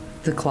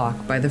 The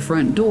clock by the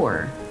front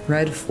door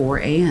read 4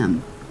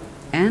 a.m.,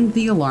 and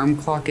the alarm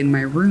clock in my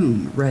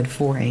room read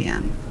 4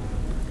 a.m.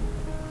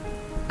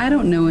 I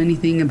don't know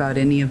anything about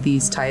any of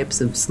these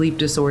types of sleep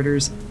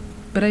disorders,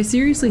 but I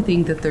seriously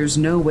think that there's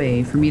no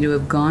way for me to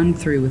have gone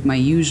through with my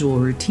usual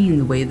routine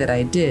the way that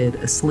I did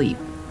asleep.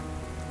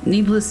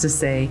 Needless to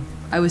say,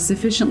 I was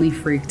sufficiently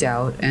freaked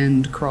out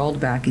and crawled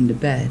back into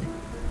bed.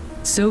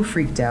 So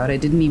freaked out I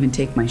didn't even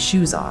take my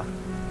shoes off.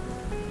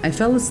 I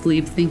fell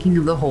asleep thinking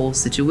of the whole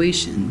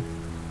situation,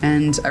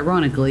 and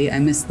ironically, I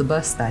missed the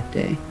bus that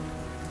day.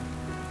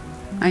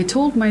 I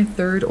told my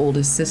third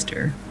oldest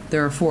sister,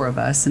 there are 4 of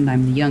us and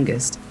I'm the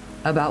youngest,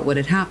 about what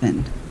had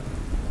happened.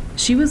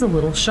 She was a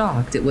little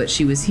shocked at what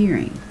she was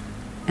hearing,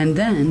 and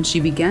then she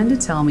began to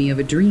tell me of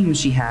a dream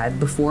she had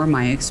before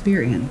my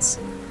experience.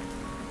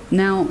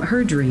 Now,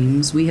 her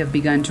dreams we have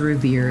begun to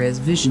revere as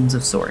visions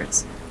of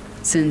sorts,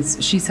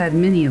 since she's had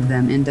many of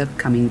them end up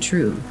coming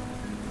true.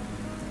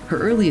 Her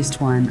earliest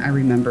one, I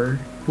remember,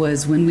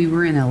 was when we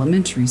were in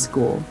elementary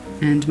school,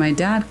 and my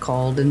dad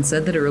called and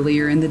said that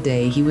earlier in the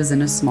day he was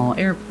in a small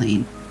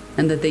airplane,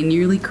 and that they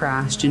nearly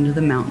crashed into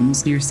the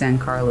mountains near San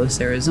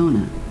Carlos,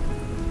 Arizona.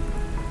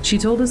 She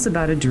told us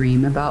about a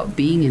dream about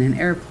being in an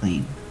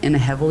airplane in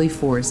a heavily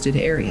forested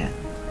area,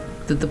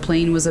 that the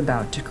plane was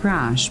about to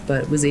crash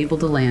but was able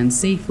to land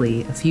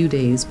safely a few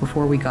days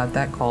before we got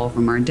that call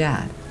from our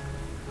dad.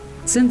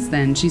 Since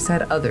then, she's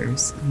had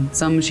others, and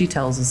some she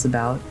tells us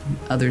about,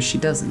 others she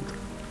doesn't.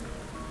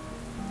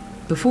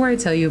 Before I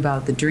tell you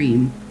about the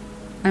dream,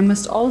 I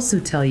must also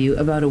tell you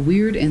about a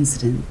weird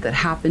incident that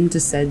happened to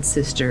said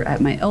sister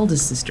at my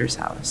eldest sister's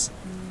house.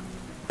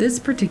 This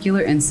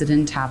particular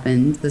incident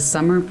happened the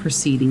summer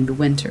preceding the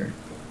winter.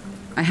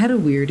 I had a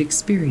weird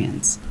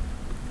experience.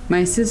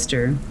 My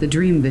sister, the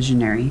dream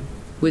visionary,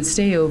 would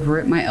stay over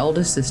at my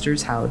eldest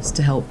sister's house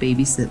to help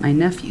babysit my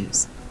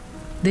nephews.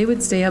 They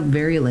would stay up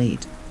very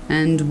late,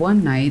 and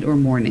one night or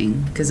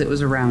morning, because it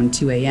was around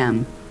 2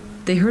 a.m.,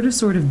 they heard a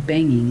sort of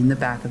banging in the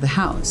back of the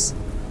house.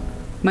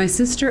 My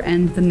sister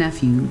and the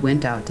nephew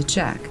went out to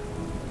check.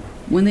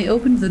 When they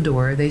opened the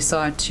door, they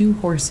saw 2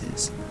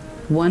 horses,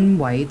 one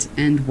white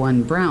and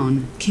one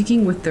brown,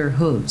 kicking with their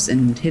hooves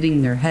and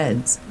hitting their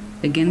heads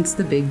against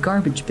the big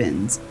garbage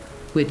bins,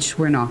 which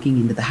were knocking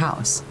into the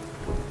house.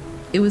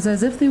 It was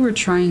as if they were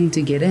trying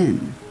to get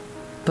in,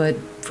 but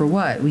for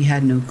what, we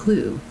had no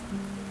clue.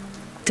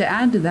 To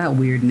add to that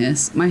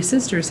weirdness, my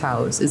sister's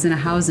house is in a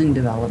housing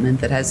development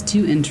that has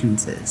 2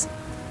 entrances,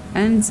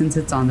 and since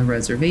it's on the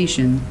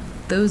reservation,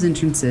 those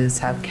entrances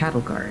have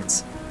cattle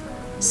guards.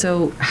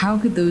 So how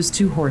could those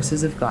 2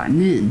 horses have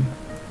gotten in?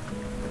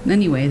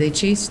 Anyway, they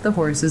chased the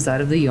horses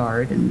out of the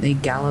yard and they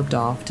galloped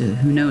off to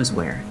who knows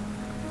where.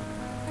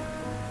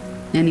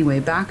 Anyway,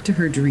 back to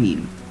her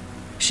dream.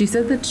 She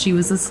said that she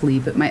was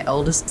asleep at my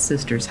eldest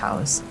sister's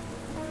house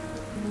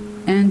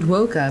and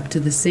woke up to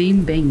the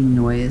same banging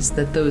noise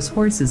that those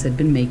horses had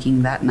been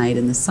making that night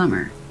in the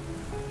summer.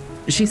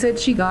 She said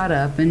she got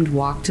up and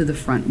walked to the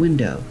front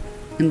window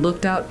and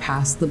looked out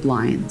past the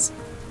blinds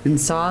and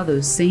saw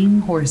those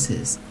same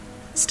horses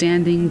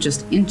standing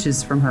just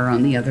inches from her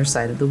on the other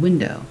side of the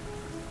window.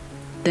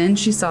 Then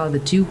she saw the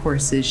 2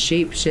 horses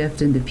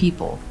shape-shift into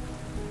people,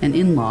 an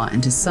in-law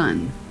and his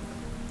son.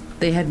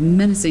 They had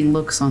menacing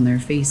looks on their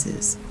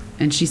faces,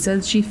 and she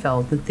said she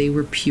felt that they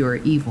were pure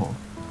evil.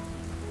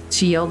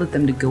 She yelled at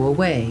them to go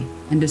away,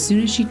 and as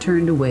soon as she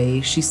turned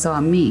away, she saw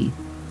me,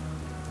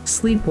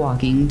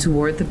 sleepwalking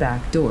toward the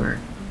back door.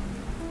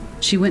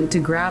 She went to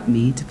grab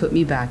me to put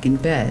me back in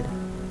bed,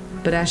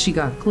 but as she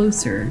got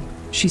closer,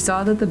 she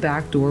saw that the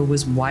back door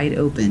was wide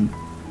open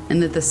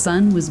and that the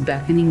son was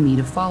beckoning me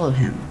to follow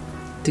him,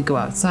 to go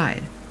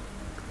outside.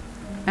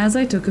 As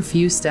I took a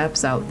few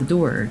steps out the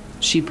door,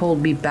 she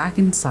pulled me back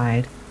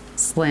inside,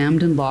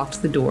 slammed and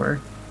locked the door,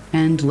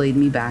 and laid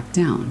me back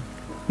down,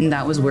 and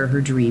that was where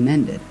her dream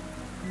ended.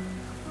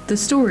 The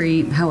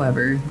story,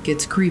 however,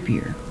 gets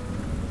creepier.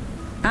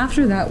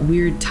 After that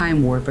weird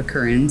time warp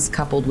occurrence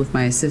coupled with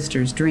my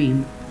sister's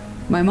dream,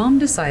 my mom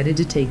decided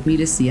to take me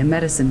to see a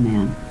medicine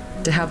man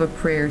to have a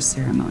prayer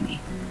ceremony.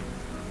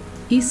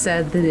 He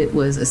said that it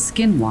was a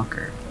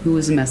skinwalker who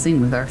was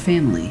messing with our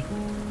family.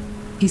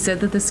 He said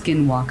that the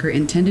skinwalker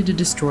intended to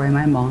destroy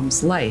my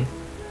mom's life,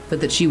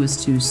 but that she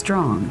was too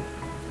strong,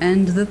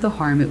 and that the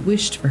harm it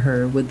wished for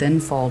her would then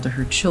fall to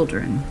her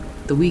children,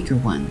 the weaker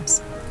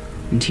ones.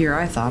 And here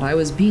I thought I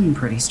was being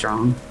pretty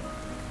strong.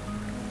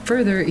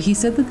 Further, he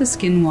said that the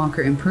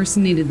skinwalker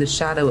impersonated the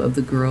shadow of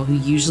the girl who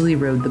usually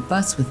rode the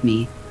bus with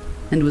me,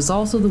 and was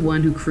also the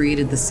one who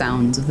created the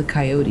sounds of the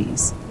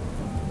coyotes.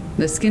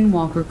 The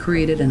skinwalker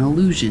created an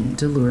illusion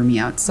to lure me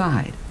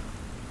outside,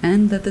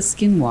 and that the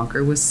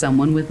skinwalker was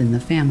someone within the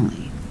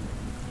family.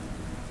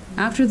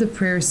 After the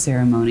prayer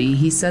ceremony,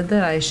 he said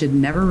that I should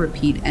never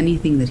repeat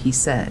anything that he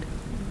said,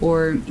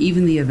 or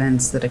even the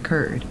events that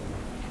occurred.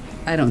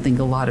 I don't think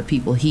a lot of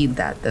people heed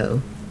that,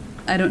 though.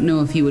 I don't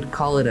know if you would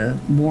call it a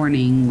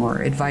warning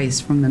or advice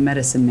from the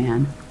medicine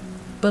man,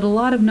 but a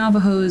lot of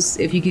Navajos,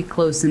 if you get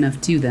close enough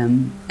to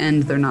them,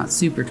 and they're not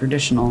super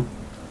traditional,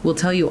 will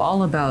tell you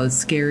all about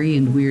scary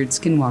and weird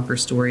skinwalker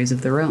stories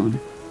of their own.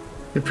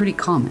 They're pretty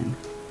common,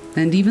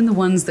 and even the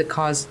ones that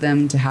caused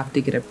them to have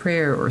to get a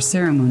prayer or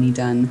ceremony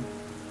done,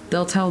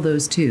 they'll tell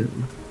those too.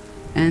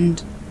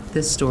 And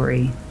this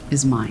story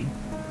is mine.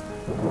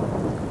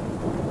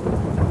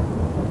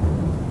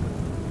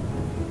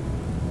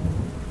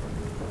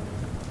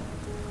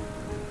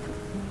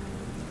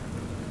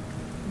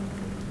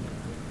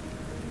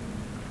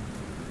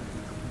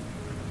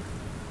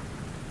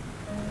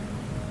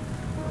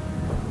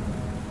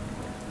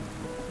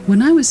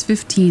 When I was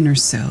 15 or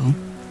so,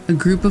 a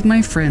group of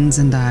my friends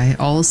and I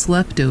all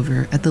slept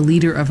over at the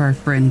leader of our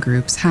friend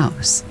group's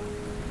house.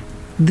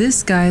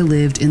 This guy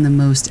lived in the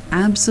most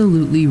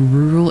absolutely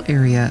rural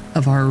area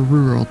of our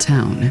rural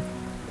town,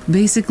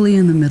 basically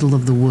in the middle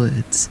of the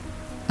woods,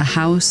 a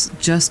house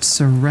just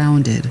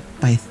surrounded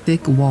by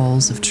thick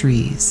walls of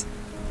trees.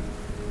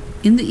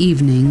 In the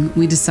evening,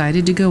 we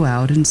decided to go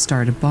out and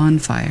start a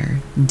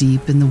bonfire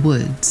deep in the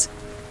woods,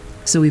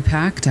 so we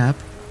packed up,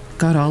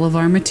 got all of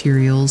our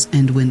materials,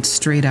 and went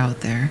straight out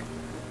there.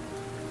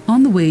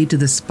 On the way to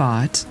the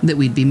spot that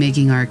we'd be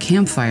making our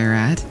campfire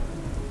at,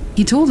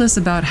 he told us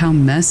about how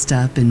messed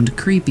up and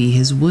creepy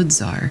his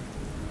woods are,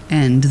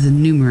 and the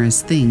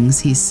numerous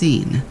things he's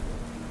seen.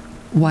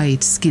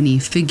 White, skinny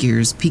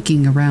figures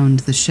peeking around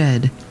the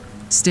shed,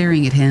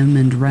 staring at him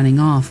and running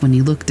off when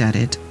he looked at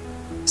it,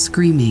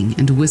 screaming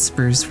and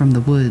whispers from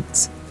the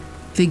woods,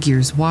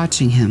 figures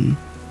watching him,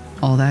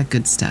 all that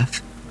good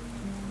stuff.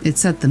 It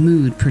set the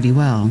mood pretty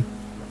well.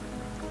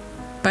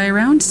 By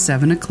around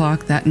 7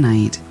 o'clock that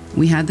night,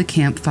 we had the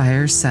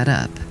campfire set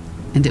up,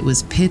 and it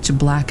was pitch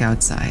black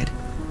outside,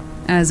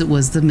 as it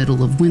was the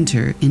middle of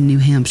winter in New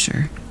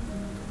Hampshire.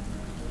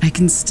 I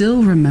can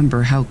still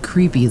remember how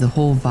creepy the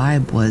whole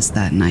vibe was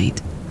that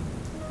night.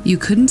 You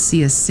couldn't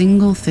see a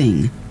single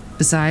thing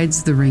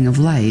besides the ring of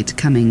light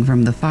coming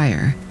from the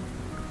fire.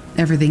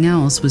 Everything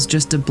else was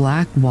just a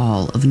black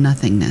wall of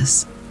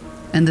nothingness,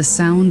 and the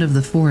sound of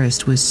the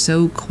forest was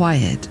so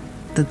quiet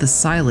that the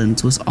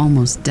silence was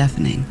almost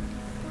deafening.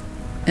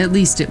 At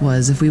least it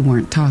was if we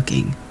weren't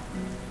talking.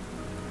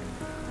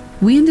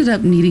 We ended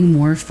up needing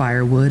more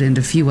firewood and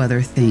a few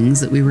other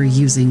things that we were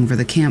using for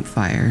the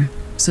campfire,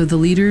 so the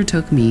leader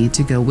took me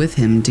to go with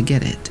him to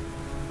get it.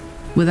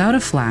 Without a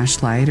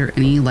flashlight or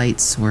any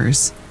light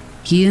source,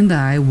 he and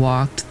I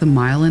walked the 1.5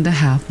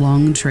 mile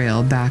long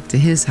trail back to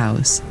his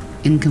house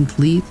in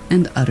complete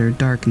and utter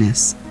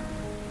darkness.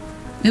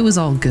 It was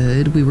all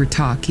good. We were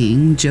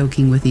talking,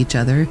 joking with each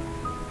other,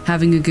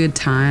 having a good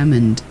time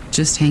and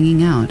just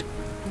hanging out,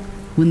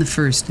 when the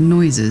first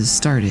noises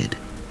started.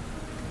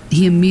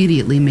 He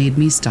immediately made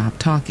me stop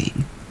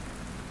talking.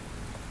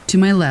 To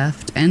my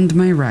left and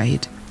my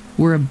right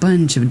were a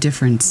bunch of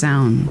different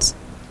sounds: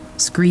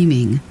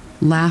 screaming,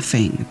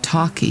 laughing,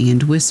 talking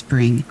and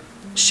whispering,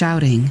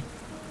 shouting,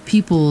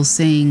 people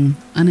saying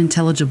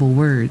unintelligible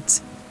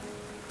words.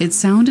 It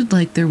sounded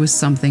like there was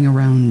something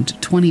around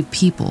 20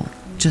 people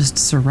just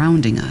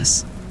surrounding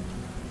us.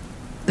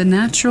 The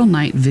natural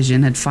night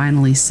vision had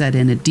finally set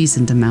in a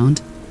decent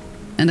amount,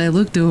 and I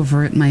looked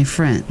over at my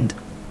friend,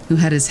 who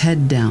had his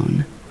head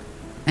down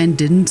and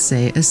didn't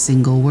say a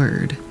single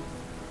word.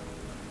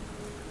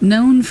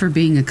 Known for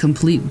being a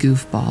complete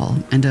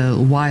goofball and a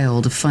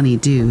wild, funny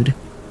dude,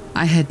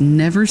 I had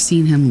never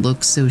seen him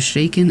look so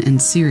shaken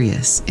and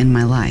serious in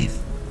my life.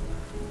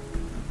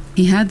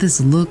 He had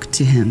this look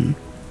to him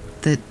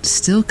that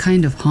still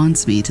kind of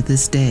haunts me to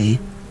this day,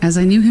 as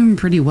I knew him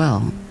pretty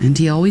well, and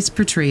he always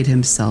portrayed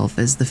himself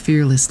as the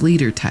fearless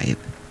leader type.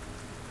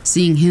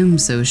 Seeing him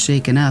so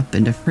shaken up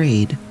and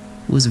afraid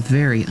was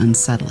very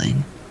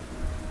unsettling.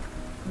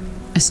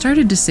 I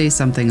started to say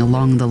something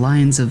along the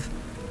lines of,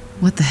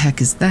 "What the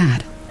heck is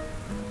that?"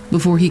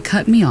 before he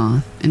cut me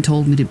off and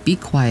told me to be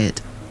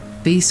quiet,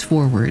 face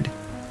forward,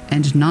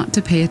 and not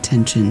to pay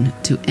attention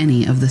to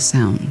any of the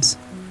sounds.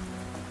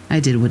 I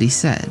did what he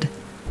said,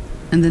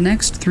 and the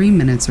next 3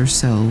 minutes or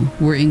so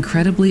were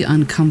incredibly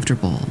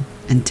uncomfortable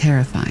and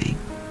terrifying.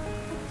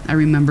 I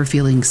remember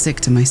feeling sick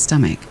to my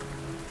stomach.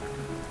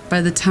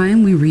 By the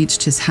time we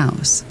reached his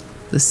house,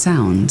 the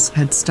sounds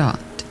had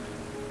stopped.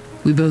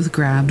 We both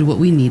grabbed what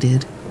we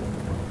needed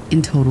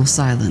in total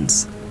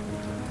silence.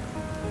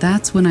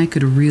 That's when I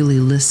could really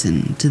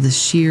listen to the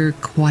sheer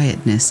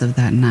quietness of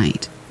that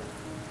night.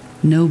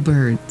 No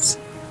birds,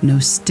 no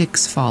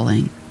sticks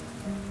falling,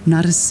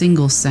 not a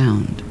single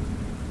sound.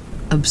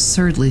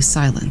 Absurdly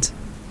silent.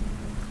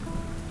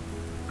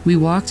 We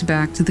walked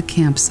back to the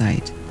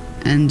campsite,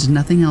 and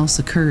nothing else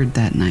occurred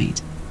that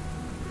night.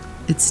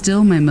 It's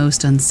still my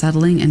most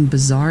unsettling and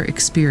bizarre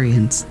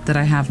experience that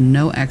I have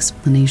no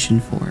explanation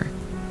for,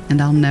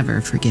 and I'll never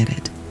forget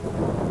it.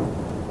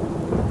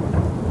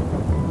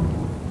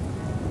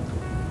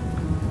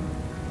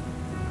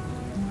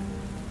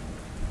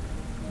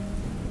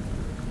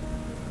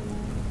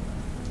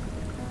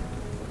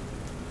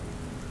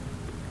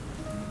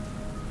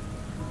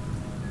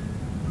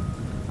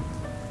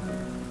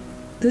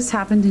 This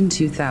happened in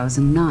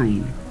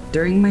 2009,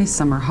 during my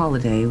summer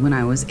holiday when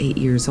I was 8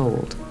 years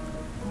old.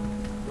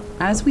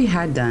 As we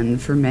had done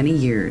for many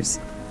years,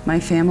 my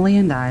family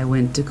and I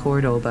went to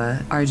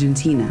Cordoba,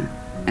 Argentina,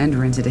 and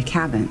rented a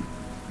cabin.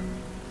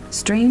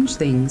 Strange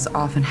things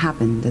often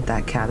happened at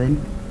that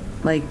cabin,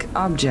 like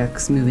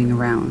objects moving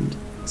around,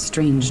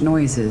 strange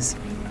noises,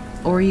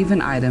 or even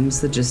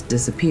items that just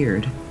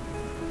disappeared.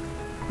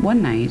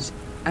 One night,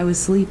 I was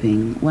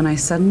sleeping when I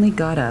suddenly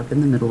got up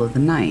in the middle of the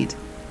night.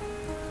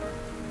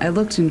 I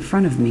looked in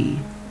front of me,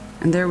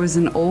 and there was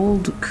an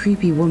old,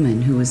 creepy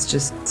woman who was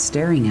just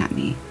staring at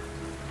me.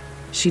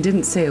 She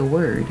didn't say a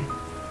word,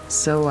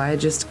 so I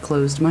just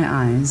closed my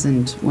eyes,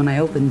 and when I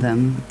opened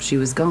them, she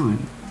was gone.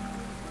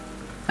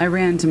 I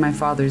ran to my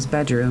father's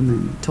bedroom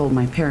and told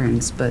my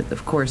parents, but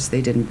of course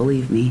they didn't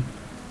believe me.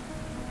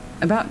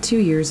 About 2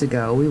 years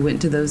ago, we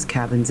went to those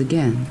cabins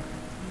again.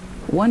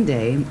 One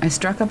day, I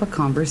struck up a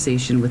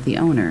conversation with the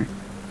owner,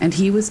 and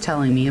he was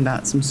telling me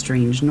about some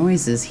strange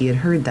noises he had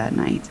heard that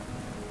night.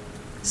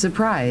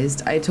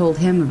 Surprised, I told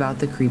him about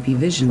the creepy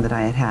vision that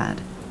I had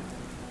had.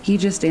 He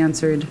just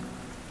answered,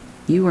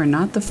 "You are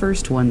not the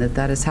first one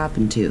that has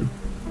happened to.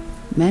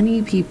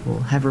 Many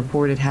people have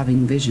reported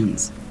having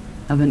visions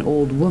of an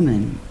old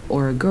woman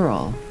or a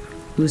girl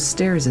who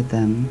stares at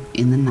them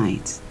in the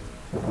night."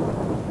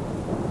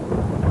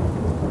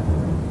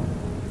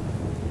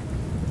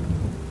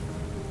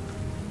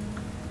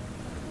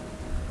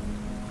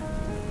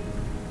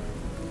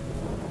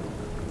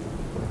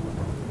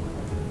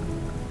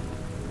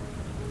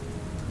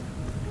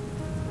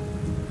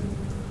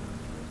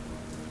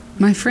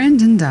 My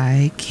friend and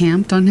I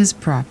camped on his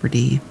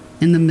property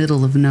in the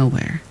middle of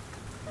nowhere.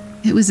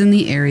 It was in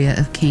the area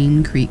of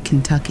Cane Creek,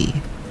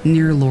 Kentucky,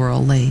 near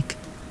Laurel Lake.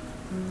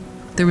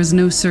 There was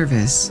no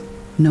service,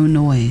 no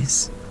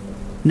noise,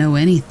 no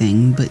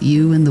anything but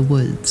you and the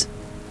woods.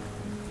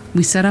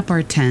 We set up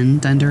our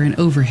tent under an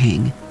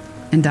overhang,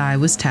 and I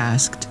was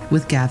tasked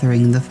with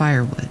gathering the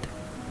firewood.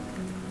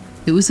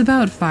 It was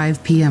about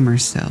 5 p.m. or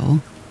so,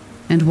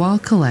 and while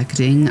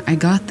collecting, I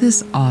got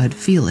this odd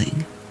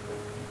feeling,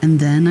 and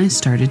then I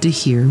started to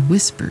hear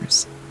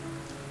whispers.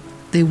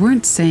 They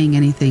weren't saying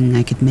anything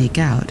I could make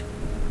out.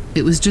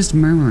 It was just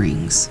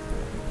murmurings.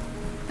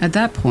 At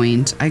that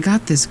point, I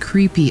got this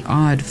creepy,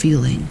 odd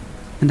feeling,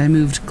 and I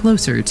moved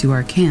closer to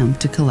our camp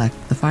to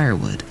collect the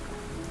firewood.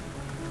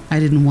 I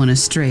didn't want to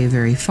stray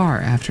very far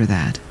after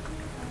that.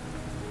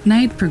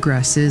 Night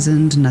progresses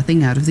and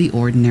nothing out of the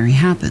ordinary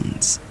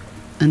happens,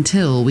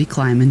 until we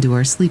climb into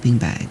our sleeping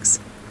bags.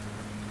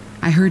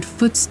 I heard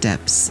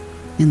footsteps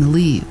in the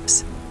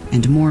leaves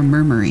and more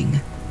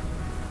murmuring.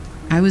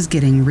 I was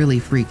getting really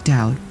freaked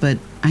out, but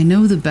I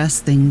know the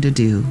best thing to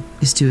do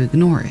is to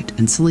ignore it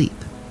and sleep,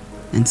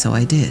 and so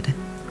I did.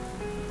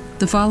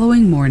 The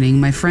following morning,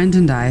 my friend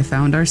and I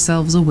found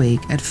ourselves awake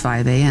at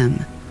 5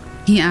 a.m.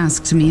 He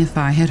asked me if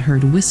I had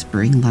heard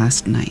whispering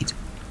last night.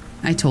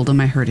 I told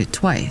him I heard it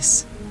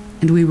twice,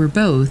 and we were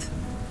both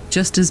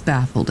just as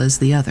baffled as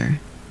the other.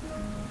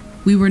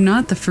 We were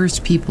not the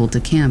first people to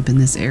camp in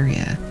this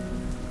area.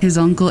 His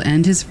uncle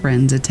and his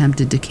friends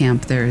attempted to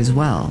camp there as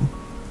well,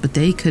 but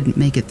they couldn't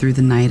make it through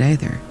the night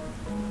either.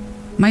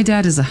 My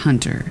dad is a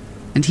hunter,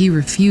 and he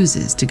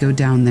refuses to go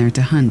down there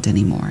to hunt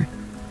anymore,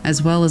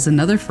 as well as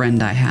another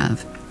friend I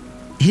have.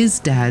 His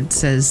dad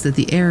says that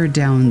the air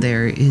down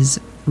there is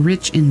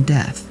rich in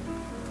death.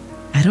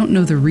 I don't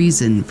know the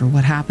reason for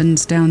what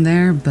happens down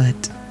there,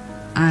 but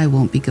I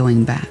won't be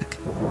going back.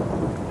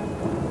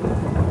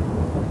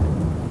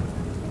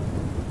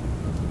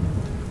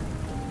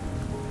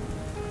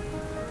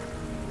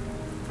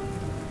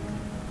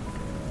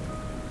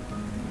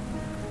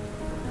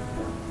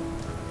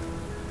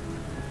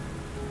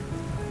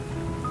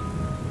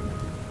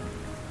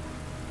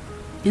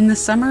 In the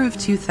summer of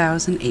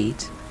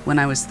 2008, when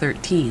I was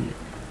 13,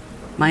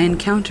 my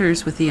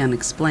encounters with the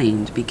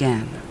unexplained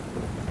began.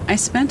 I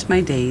spent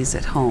my days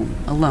at home,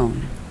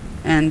 alone,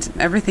 and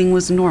everything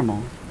was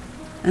normal,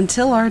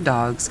 until our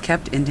dogs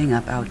kept ending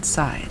up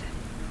outside.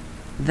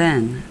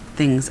 Then,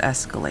 things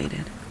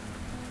escalated.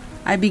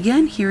 I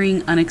began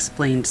hearing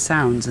unexplained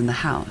sounds in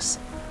the house,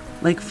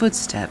 like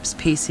footsteps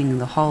pacing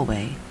the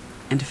hallway,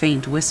 and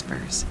faint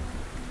whispers.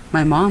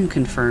 My mom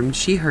confirmed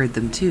she heard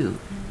them too,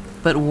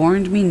 but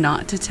warned me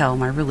not to tell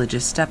my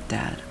religious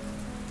stepdad.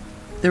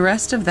 The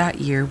rest of that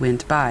year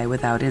went by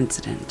without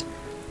incident,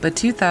 but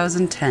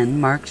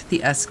 2010 marked the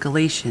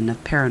escalation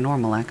of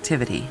paranormal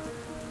activity.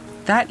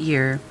 That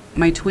year,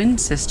 my twin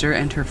sister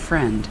and her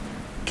friend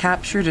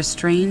captured a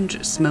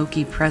strange,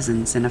 smoky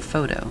presence in a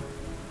photo.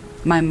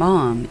 My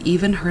mom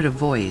even heard a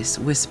voice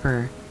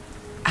whisper,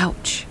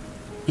 "Ouch,"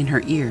 in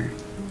her ear.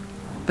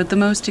 But the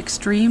most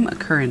extreme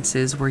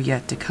occurrences were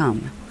yet to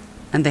come,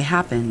 and they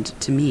happened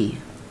to me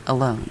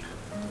alone.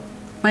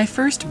 My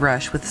first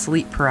brush with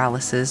sleep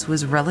paralysis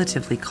was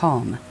relatively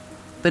calm,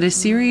 but a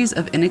series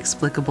of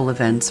inexplicable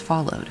events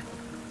followed.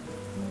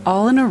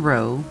 All in a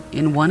row,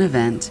 in one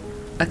event,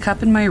 a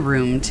cup in my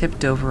room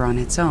tipped over on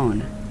its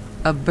own.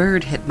 A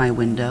bird hit my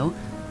window,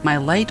 my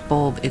light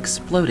bulb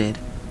exploded,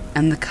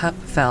 and the cup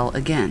fell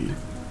again.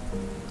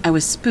 I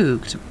was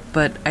spooked,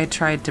 but I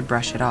tried to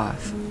brush it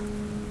off.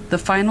 The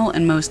final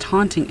and most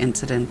haunting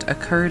incident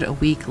occurred a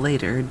week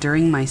later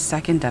during my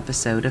second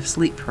episode of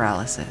sleep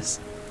paralysis.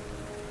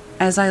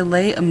 As I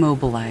lay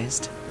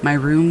immobilized, my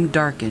room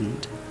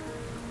darkened,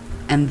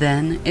 and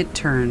then it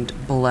turned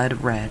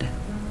blood red.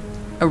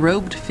 A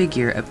robed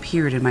figure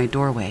appeared in my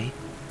doorway,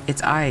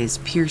 its eyes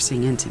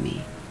piercing into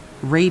me,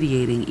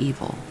 radiating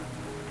evil.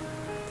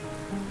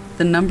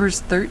 The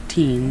numbers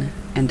 13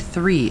 and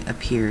 3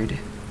 appeared,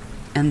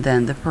 and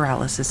then the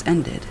paralysis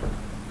ended.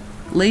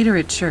 Later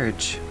at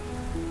church,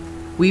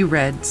 we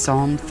read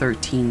Psalm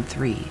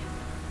 13:3.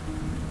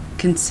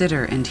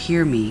 "Consider and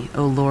hear me,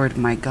 O Lord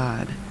my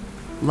God.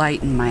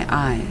 Lighten my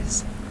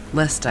eyes,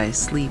 lest I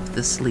sleep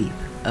the sleep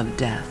of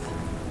death."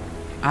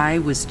 I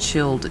was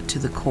chilled to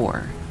the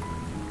core,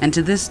 and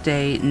to this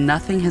day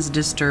nothing has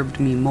disturbed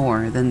me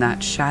more than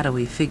that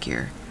shadowy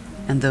figure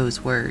and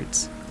those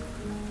words.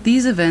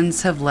 These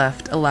events have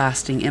left a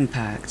lasting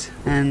impact,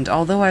 and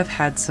although I've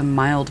had some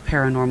mild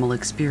paranormal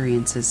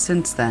experiences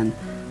since then,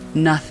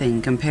 nothing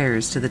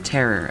compares to the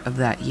terror of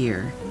that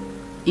year.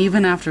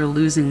 Even after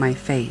losing my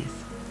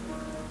faith,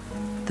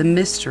 the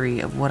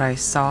mystery of what I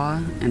saw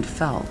and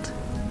felt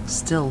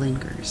still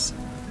lingers.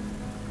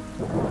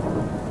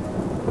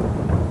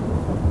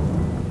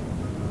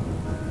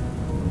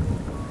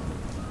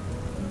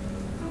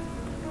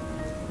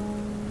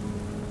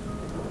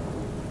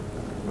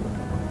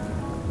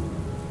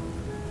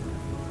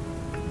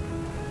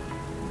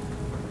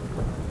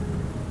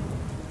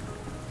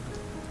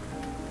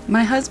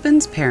 My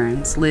husband's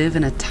parents live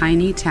in a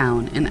tiny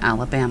town in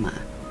Alabama.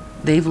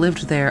 They've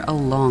lived there a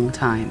long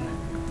time.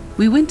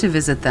 We went to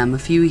visit them a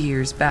few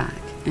years back,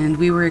 and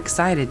we were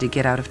excited to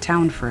get out of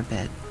town for a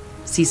bit,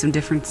 see some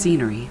different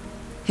scenery.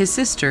 His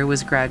sister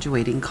was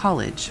graduating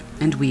college,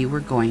 and we were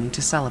going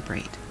to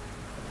celebrate.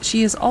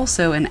 She is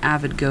also an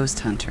avid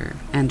ghost hunter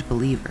and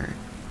believer,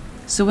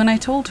 so when I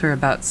told her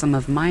about some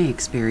of my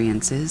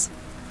experiences,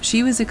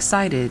 she was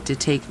excited to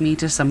take me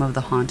to some of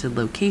the haunted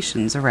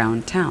locations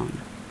around town.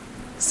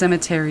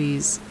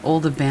 Cemeteries,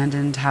 old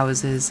abandoned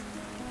houses,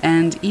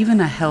 and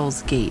even a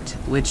Hell's Gate,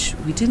 which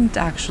we didn't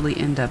actually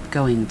end up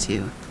going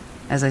to,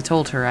 as I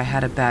told her I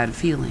had a bad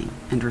feeling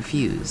and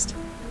refused.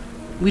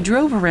 We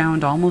drove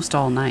around almost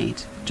all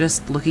night,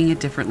 just looking at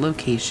different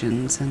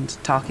locations and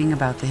talking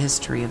about the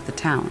history of the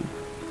town.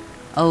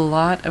 A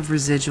lot of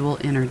residual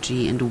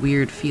energy and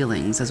weird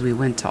feelings as we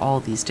went to all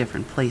these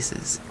different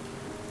places.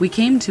 We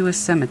came to a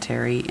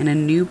cemetery in a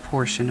new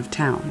portion of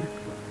town.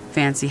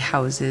 Fancy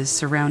houses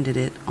surrounded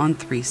it on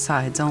 3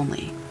 sides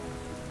only.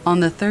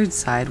 On the 3rd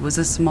side was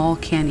a small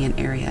canyon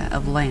area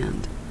of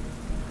land.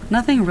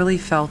 Nothing really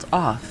felt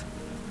off.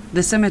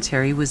 The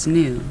cemetery was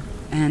new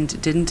and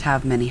didn't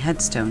have many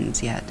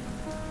headstones yet.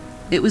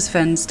 It was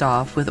fenced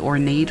off with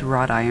ornate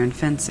wrought iron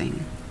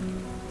fencing.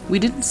 We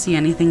didn't see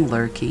anything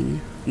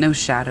lurking, no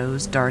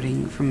shadows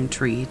darting from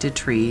tree to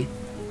tree,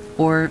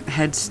 or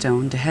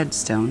headstone to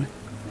headstone.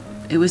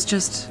 It was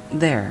just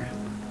there.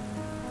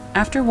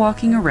 After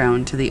walking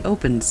around to the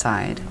open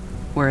side,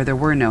 where there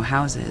were no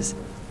houses,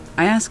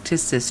 I asked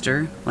his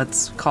sister,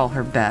 let's call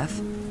her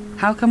Beth,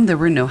 how come there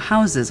were no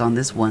houses on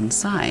this one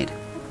side?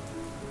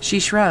 She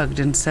shrugged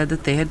and said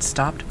that they had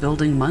stopped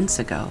building months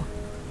ago,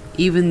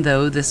 even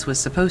though this was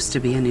supposed to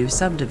be a new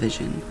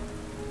subdivision.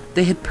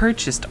 They had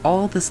purchased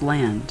all this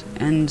land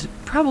and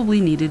probably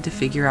needed to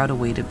figure out a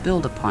way to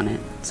build upon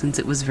it since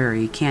it was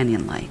very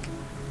canyon-like.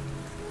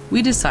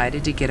 We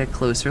decided to get a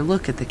closer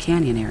look at the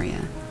canyon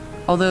area,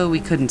 although we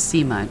couldn't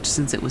see much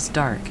since it was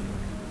dark,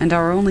 and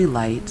our only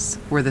lights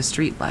were the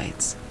street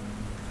lights.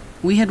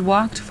 We had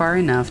walked far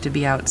enough to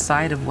be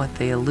outside of what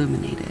they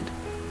illuminated.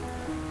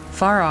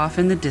 Far off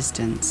in the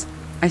distance,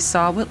 I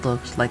saw what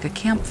looked like a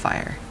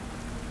campfire.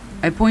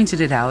 I pointed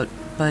it out,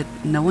 but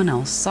no one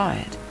else saw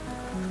it.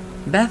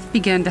 Beth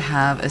began to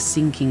have a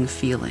sinking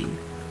feeling,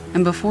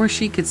 and before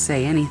she could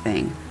say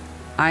anything,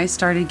 I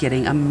started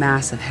getting a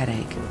massive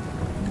headache.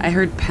 I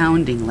heard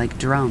pounding like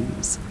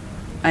drums.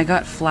 I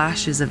got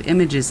flashes of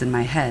images in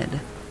my head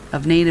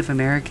of Native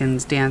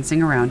Americans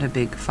dancing around a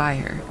big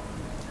fire.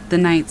 The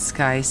night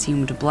sky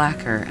seemed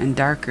blacker and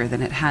darker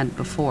than it had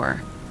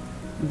before.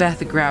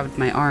 Beth grabbed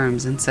my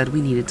arms and said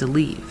we needed to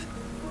leave.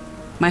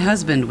 My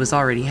husband was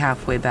already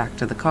halfway back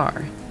to the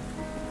car.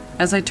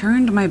 As I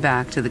turned my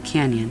back to the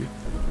canyon,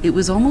 it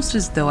was almost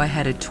as though I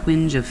had a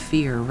twinge of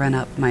fear run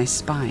up my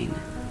spine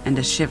and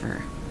a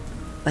shiver,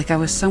 like I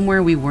was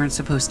somewhere we weren't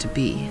supposed to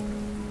be.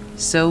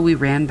 So we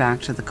ran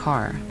back to the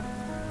car.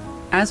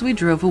 As we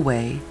drove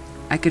away,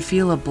 I could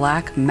feel a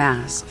black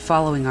mass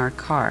following our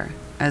car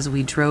as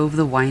we drove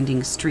the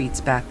winding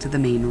streets back to the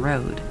main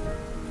road.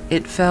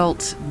 It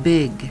felt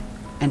big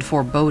and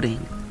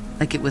foreboding,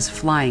 like it was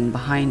flying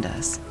behind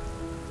us.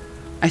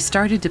 I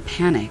started to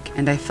panic,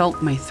 and I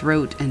felt my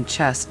throat and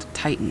chest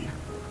tighten.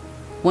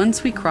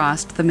 Once we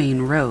crossed the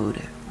main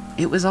road,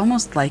 it was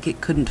almost like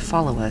it couldn't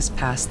follow us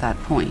past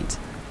that point,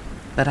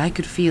 but I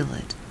could feel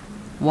it,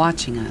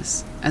 watching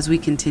us as we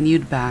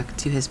continued back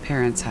to his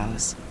parents'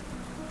 house.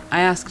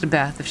 I asked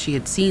Beth if she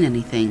had seen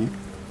anything,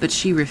 but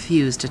she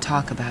refused to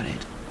talk about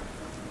it.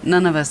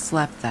 None of us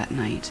slept that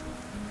night,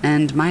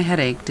 and my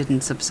headache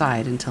didn't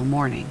subside until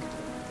morning.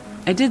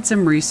 I did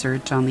some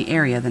research on the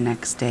area the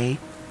next day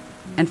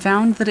and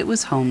found that it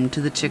was home to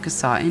the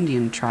Chickasaw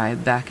Indian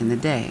tribe back in the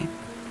day.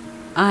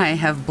 I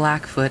have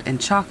Blackfoot and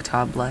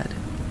Choctaw blood,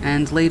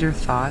 and later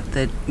thought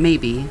that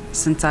maybe,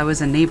 since I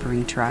was a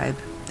neighboring tribe,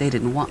 they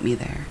didn't want me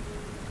there.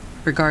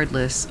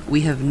 Regardless,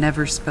 we have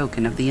never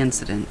spoken of the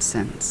incident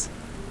since.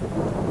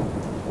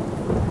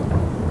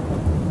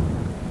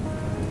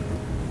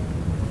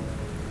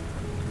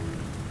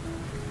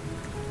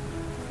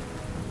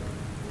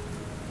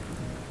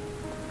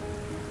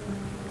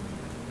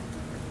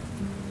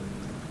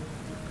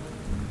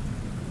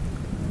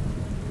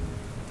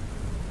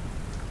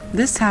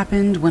 This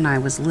happened when I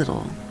was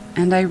little,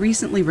 and I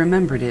recently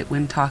remembered it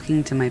when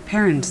talking to my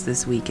parents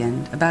this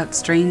weekend about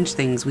strange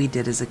things we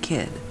did as a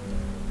kid.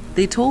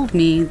 They told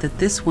me that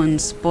this one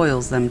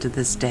spoils them to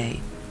this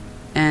day,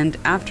 and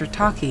after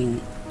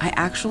talking, I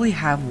actually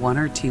have 1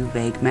 or 2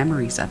 vague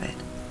memories of it.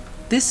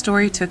 This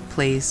story took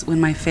place when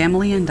my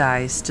family and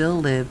I still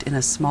lived in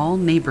a small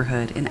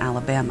neighborhood in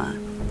Alabama.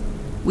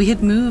 We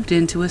had moved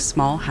into a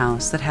small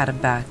house that had a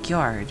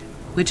backyard,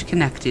 which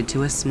connected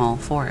to a small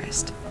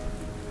forest.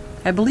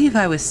 I believe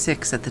I was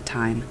 6 at the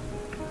time,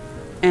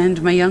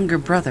 and my younger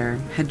brother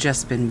had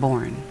just been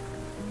born.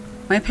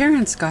 My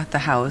parents got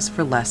the house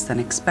for less than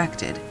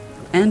expected,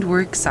 and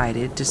were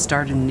excited to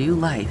start a new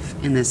life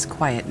in this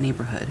quiet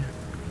neighborhood.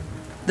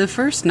 The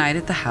first night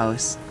at the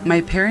house,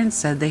 my parents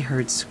said they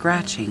heard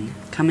scratching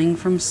coming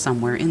from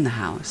somewhere in the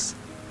house.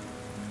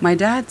 My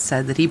dad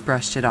said that he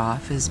brushed it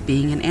off as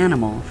being an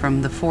animal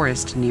from the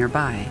forest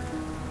nearby,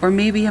 or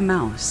maybe a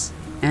mouse.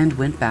 and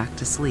went back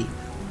to sleep.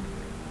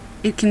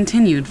 It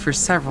continued for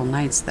several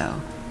nights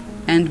though,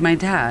 and my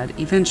dad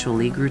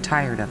eventually grew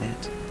tired of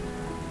it.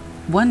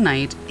 One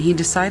night, he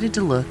decided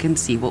to look and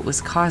see what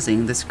was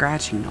causing the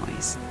scratching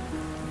noise.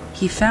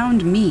 He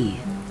found me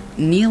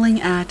kneeling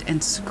at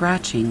and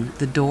scratching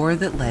the door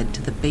that led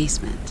to the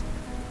basement.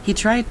 He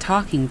tried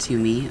talking to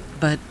me,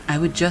 but I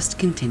would just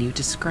continue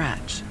to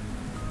scratch.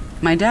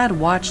 My dad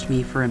watched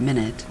me for a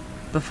minute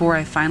before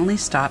I finally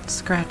stopped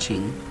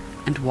scratching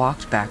and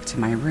walked back to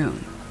my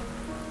room.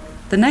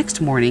 The next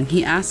morning,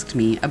 he asked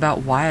me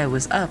about why I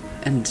was up,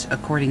 and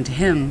according to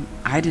him,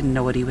 I didn't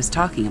know what he was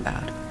talking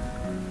about.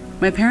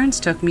 My parents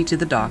took me to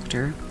the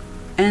doctor,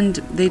 and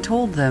they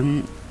told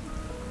them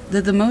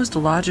that the most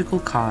logical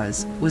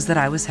cause was that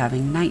I was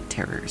having night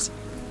terrors,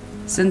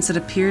 since it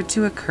appeared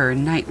to occur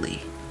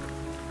nightly.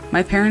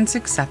 My parents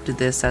accepted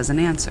this as an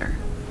answer,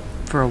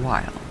 for a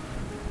while.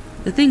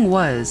 The thing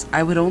was,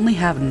 I would only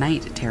have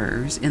night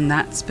terrors in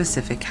that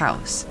specific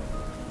house.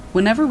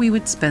 Whenever we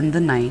would spend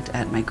the night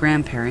at my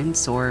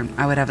grandparents' or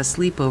I would have a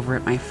sleepover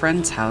at my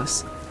friend's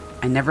house,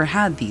 I never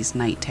had these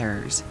night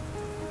terrors.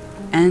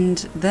 And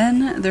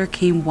then there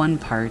came one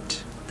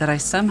part that I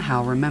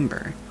somehow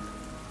remember.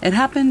 It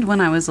happened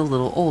when I was a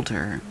little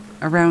older,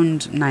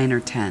 around 9 or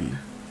 10.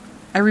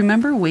 I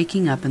remember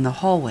waking up in the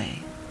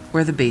hallway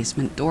where the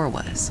basement door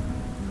was.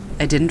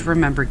 I didn't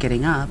remember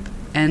getting up,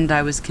 and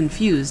I was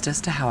confused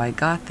as to how I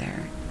got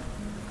there.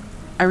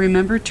 I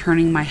remember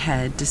turning my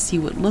head to see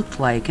what looked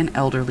like an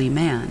elderly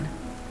man.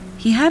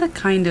 He had a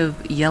kind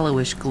of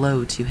yellowish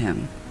glow to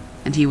him,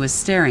 and he was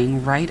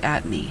staring right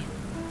at me.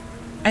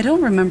 I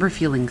don't remember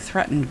feeling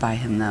threatened by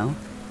him, though.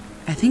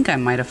 I think I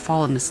might have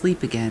fallen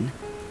asleep again,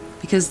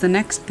 because the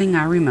next thing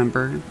I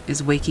remember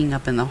is waking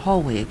up in the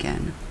hallway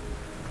again,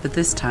 but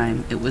this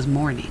time it was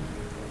morning.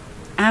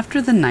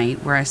 After the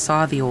night where I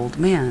saw the old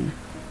man,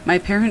 my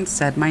parents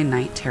said my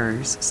night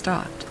terrors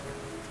stopped.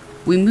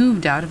 We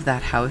moved out of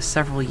that house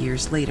several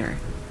years later,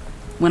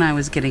 when I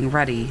was getting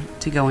ready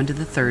to go into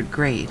the 3rd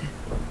grade.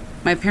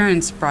 My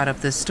parents brought up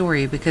this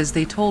story because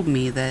they told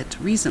me that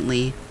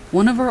recently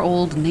one of our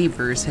old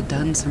neighbors had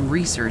done some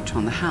research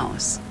on the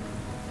house.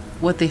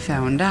 What they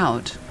found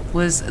out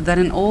was that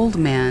an old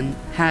man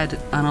had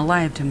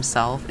unalived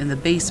himself in the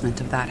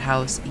basement of that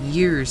house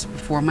years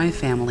before my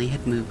family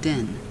had moved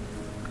in.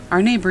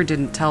 Our neighbor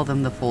didn't tell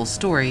them the full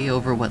story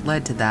over what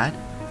led to that,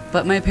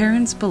 but my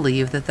parents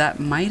believe that that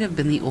might have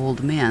been the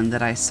old man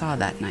that I saw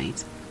that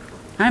night.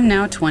 I'm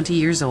now 20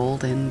 years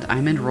old and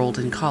I'm enrolled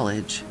in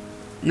college.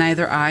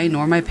 Neither I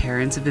nor my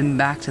parents have been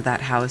back to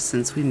that house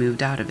since we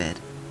moved out of it.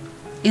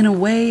 In a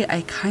way,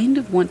 I kind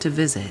of want to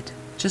visit,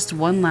 just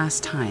one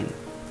last time,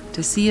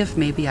 to see if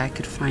maybe I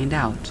could find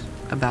out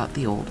about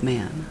the old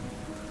man.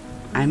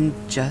 I'm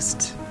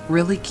just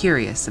really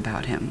curious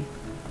about him.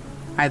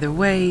 Either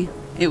way,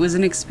 it was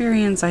an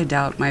experience I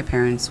doubt my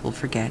parents will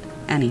forget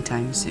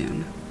anytime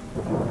soon.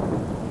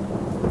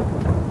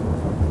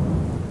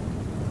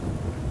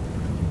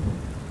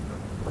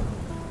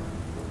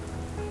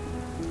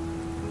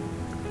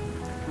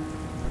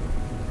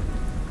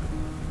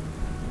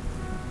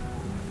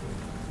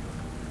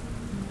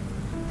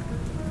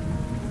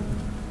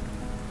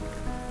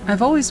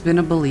 I've always been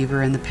a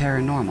believer in the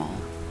paranormal,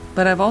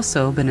 but I've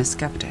also been a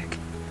skeptic.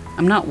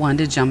 I'm not one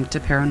to jump to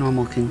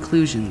paranormal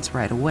conclusions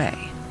right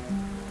away.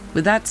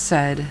 With that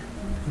said,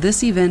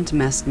 this event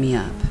messed me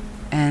up,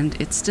 and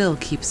it still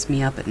keeps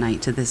me up at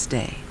night to this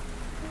day.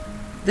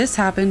 This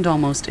happened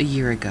almost a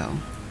year ago.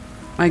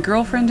 My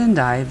girlfriend and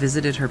I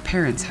visited her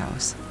parents'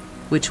 house,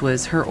 which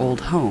was her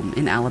old home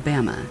in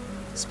Alabama,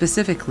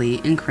 specifically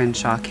in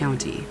Crenshaw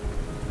County.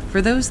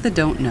 For those that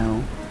don't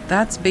know,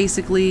 that's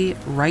basically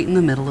right in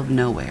the middle of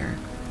nowhere.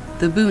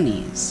 The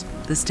boonies,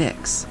 the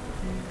sticks.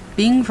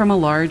 Being from a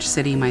large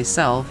city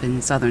myself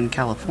in Southern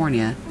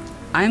California,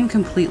 I'm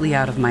completely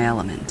out of my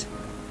element.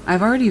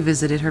 I've already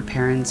visited her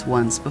parents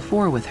once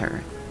before with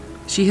her.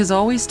 She has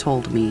always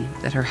told me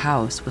that her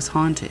house was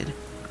haunted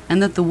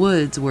and that the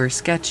woods were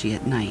sketchy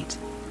at night.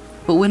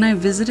 But when I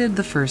visited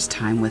the first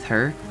time with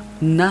her,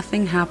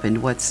 nothing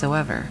happened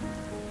whatsoever.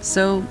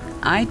 So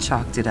I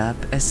chalked it up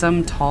as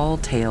some tall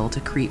tale to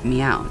creep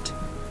me out.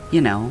 You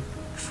know,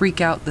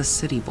 freak out the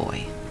city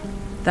boy.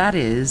 That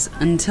is,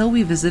 until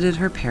we visited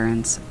her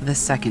parents the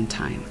second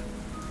time.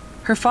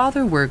 Her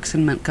father works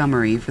in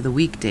Montgomery for the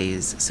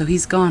weekdays, so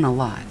he's gone a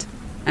lot,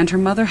 and her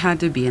mother had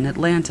to be in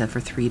Atlanta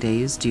for 3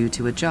 days due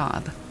to a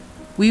job.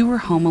 We were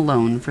home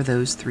alone for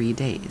those 3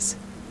 days,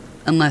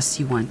 unless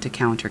you want to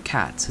count her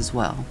cats as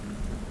well.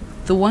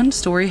 The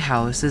one-story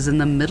house is in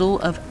the middle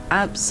of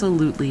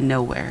absolutely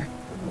nowhere,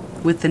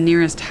 with the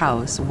nearest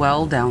house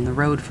well down the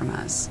road from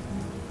us.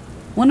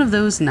 One of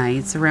those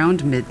nights,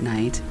 around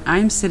midnight,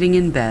 I'm sitting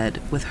in bed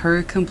with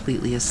her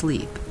completely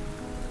asleep.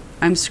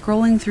 I'm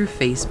scrolling through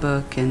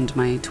Facebook and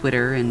my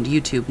Twitter and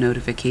YouTube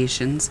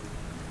notifications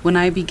when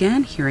I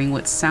began hearing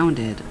what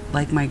sounded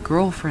like my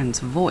girlfriend's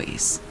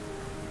voice.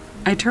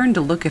 I turned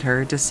to look at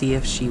her to see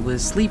if she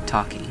was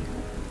sleep-talking.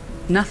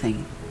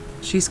 Nothing.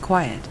 She's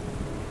quiet.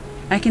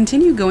 I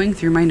continue going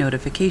through my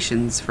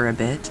notifications for a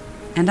bit,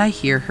 and I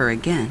hear her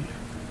again.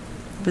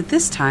 But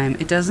this time,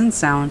 it doesn't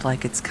sound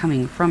like it's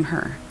coming from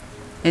her.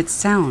 It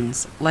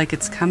sounds like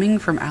it's coming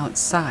from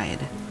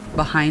outside,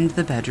 behind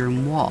the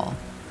bedroom wall,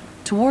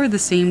 toward the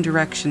same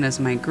direction as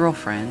my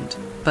girlfriend,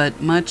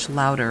 but much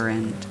louder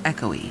and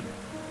echoey.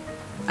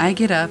 I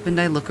get up and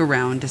I look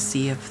around to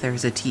see if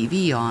there's a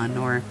TV on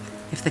or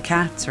if the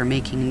cats are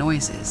making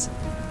noises,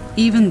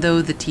 even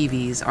though the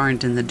TVs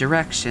aren't in the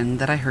direction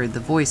that I heard the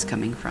voice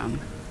coming from.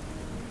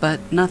 But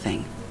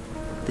nothing.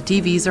 The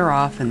TVs are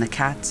off and the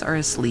cats are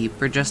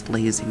asleep or just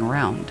lazing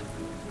around.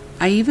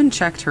 I even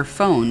checked her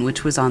phone,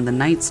 which was on the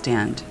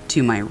nightstand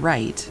to my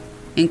right,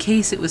 in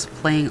case it was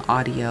playing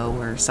audio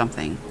or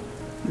something,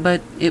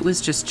 but it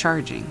was just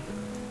charging.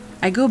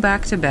 I go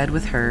back to bed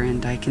with her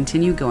and I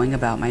continue going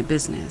about my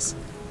business.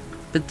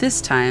 But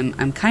this time,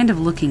 I'm kind of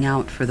looking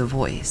out for the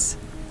voice.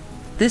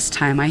 This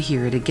time I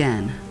hear it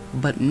again,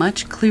 but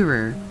much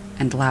clearer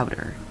and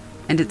louder,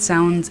 and it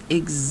sounds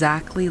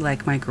exactly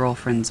like my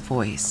girlfriend's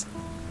voice.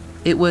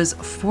 It was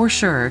for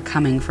sure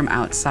coming from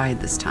outside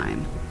this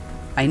time.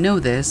 I know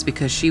this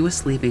because she was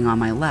sleeping on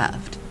my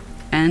left,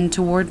 and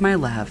toward my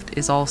left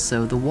is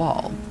also the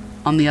wall.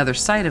 On the other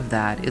side of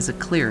that is a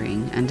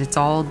clearing, and it's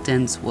all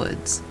dense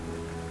woods.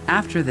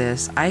 After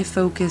this, I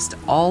focused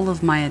all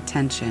of my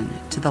attention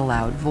to the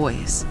loud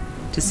voice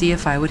to see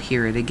if I would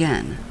hear it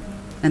again,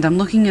 and I'm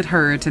looking at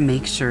her to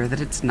make sure that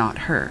it's not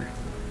her.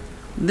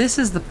 This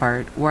is the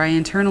part where I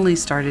internally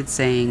started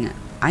saying,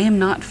 I am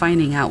not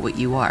finding out what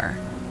you are.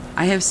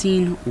 I have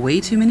seen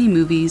way too many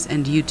movies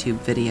and YouTube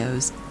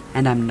videos,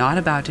 and I'm not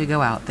about to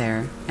go out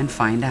there and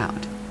find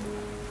out.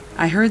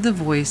 I heard the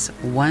voice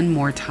one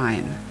more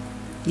time,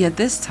 yet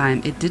this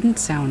time it didn't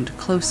sound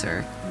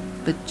closer,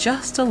 but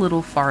just a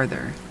little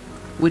farther,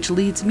 which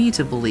leads me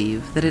to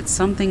believe that it's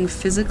something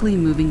physically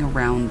moving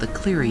around the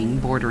clearing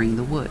bordering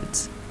the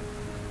woods.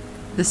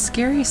 The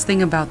scariest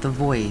thing about the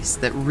voice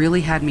that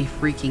really had me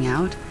freaking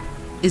out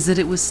is that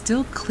it was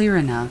still clear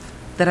enough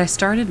that I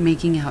started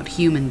making out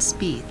human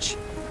speech,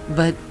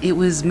 but it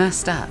was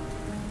messed up.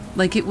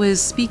 Like it was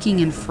speaking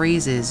in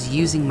phrases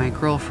using my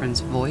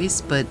girlfriend's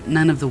voice, but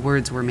none of the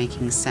words were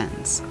making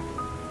sense.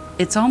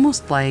 It's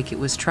almost like it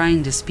was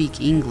trying to speak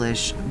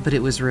English, but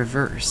it was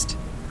reversed.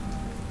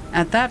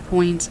 At that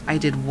point, I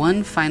did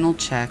one final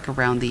check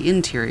around the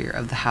interior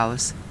of the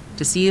house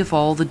to see if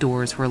all the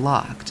doors were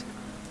locked.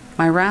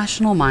 My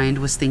rational mind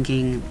was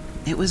thinking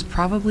it was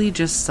probably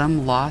just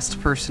some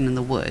lost person in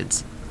the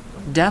woods,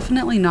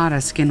 definitely not a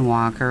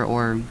skinwalker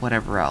or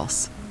whatever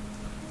else.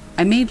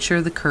 I made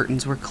sure the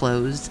curtains were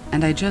closed,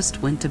 and I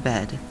just went to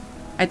bed.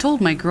 I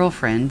told my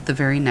girlfriend the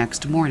very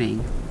next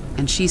morning,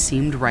 and she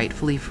seemed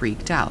rightfully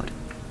freaked out.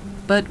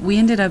 But we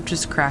ended up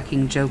just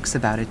cracking jokes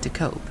about it to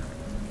cope.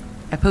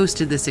 I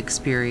posted this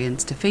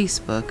experience to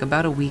Facebook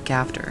about a week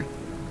after,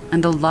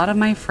 and a lot of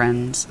my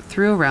friends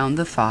threw around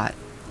the thought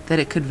that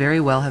it could very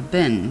well have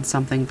been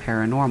something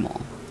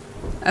paranormal.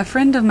 A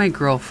friend of my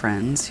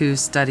girlfriend's who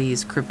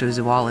studies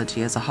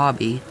cryptozoology as a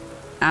hobby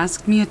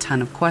asked me a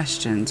ton of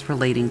questions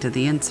relating to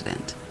the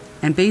incident,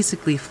 and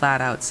basically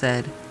flat out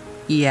said,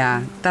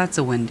 yeah, that's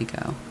a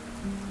Wendigo.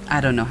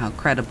 I don't know how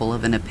credible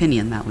of an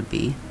opinion that would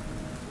be.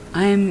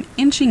 I'm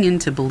inching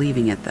into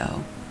believing it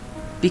though,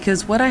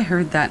 because what I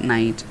heard that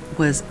night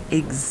was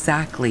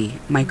exactly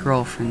my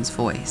girlfriend's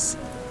voice.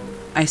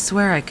 I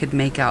swear I could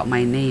make out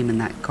my name in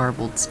that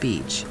garbled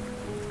speech.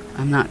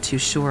 I'm not too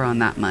sure on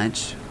that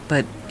much,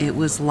 but it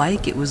was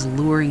like it was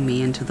luring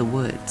me into the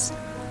woods.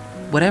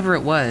 Whatever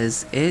it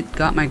was, it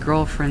got my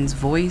girlfriend's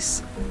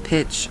voice,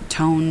 pitch,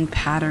 tone,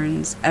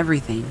 patterns,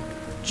 everything,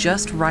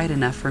 just right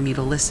enough for me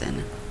to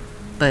listen,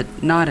 but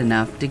not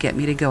enough to get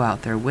me to go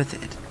out there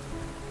with it.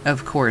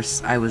 Of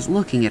course, I was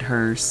looking at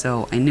her,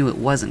 so I knew it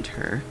wasn't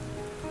her.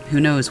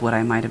 Who knows what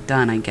I might have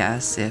done, I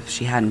guess, if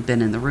she hadn't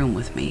been in the room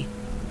with me.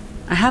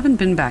 I haven't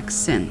been back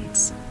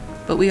since,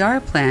 but we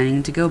are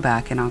planning to go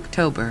back in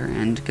October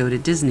and go to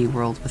Disney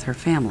World with her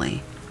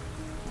family.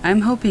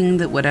 I'm hoping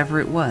that whatever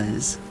it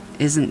was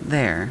isn't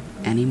there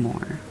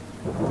anymore.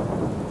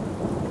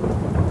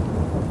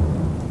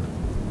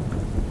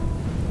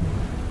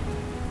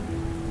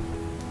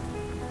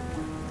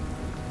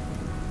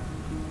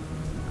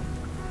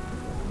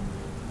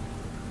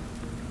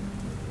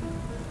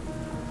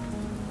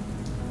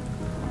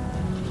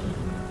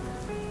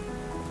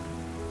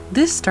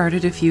 This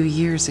started a few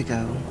years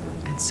ago,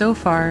 and so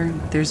far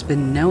there's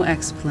been no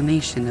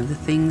explanation of the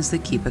things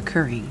that keep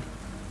occurring.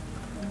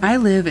 I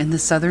live in the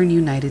southern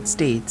United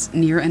States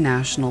near a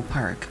national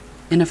park,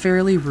 in a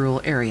fairly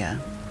rural area.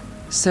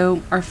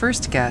 So our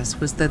first guess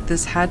was that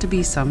this had to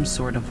be some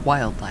sort of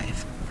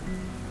wildlife.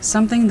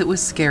 Something that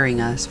was scaring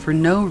us for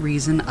no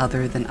reason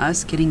other than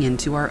us getting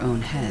into our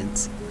own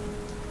heads.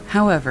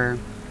 However,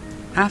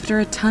 after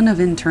a ton of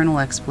internal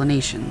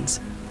explanations,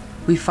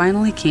 we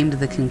finally came to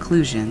the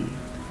conclusion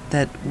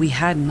that we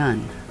had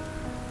none.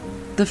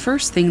 The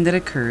first thing that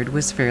occurred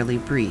was fairly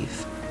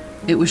brief.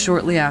 It was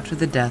shortly after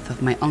the death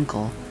of my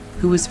uncle,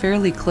 who was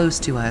fairly close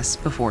to us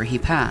before he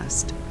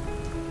passed.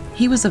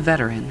 He was a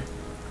veteran,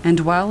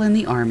 and while in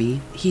the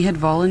army, he had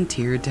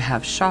volunteered to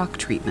have shock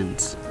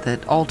treatments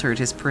that altered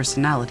his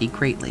personality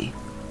greatly.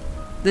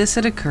 This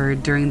had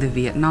occurred during the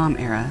Vietnam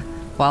era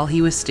while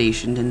he was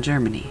stationed in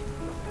Germany.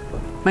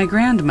 My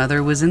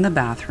grandmother was in the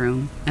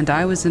bathroom and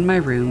I was in my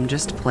room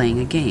just playing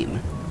a game,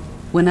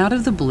 when out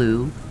of the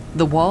blue,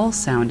 the wall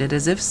sounded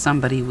as if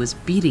somebody was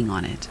beating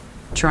on it,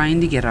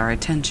 trying to get our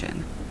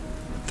attention.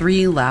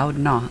 3 loud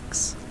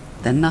knocks,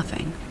 then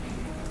nothing.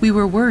 We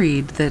were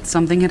worried that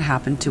something had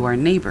happened to our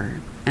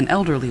neighbor, an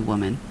elderly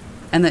woman,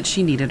 and that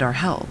she needed our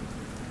help.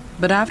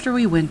 But after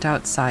we went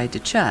outside to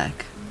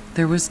check,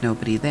 there was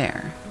nobody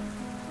there.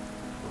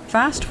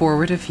 Fast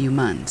forward a few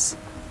months,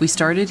 we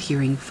started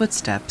hearing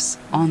footsteps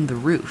on the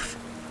roof.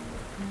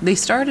 They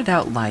started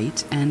out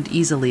light and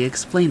easily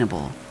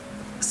explainable,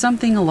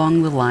 something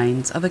along the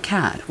lines of a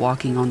cat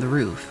walking on the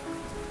roof.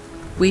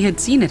 We had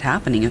seen it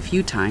happening a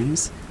few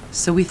times,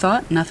 so we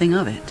thought nothing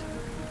of it,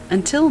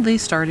 until they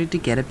started to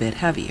get a bit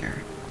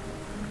heavier.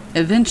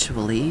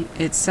 Eventually,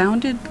 it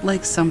sounded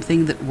like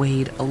something that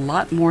weighed a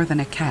lot more than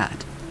a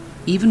cat,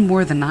 even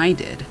more than I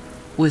did,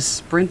 was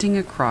sprinting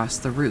across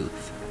the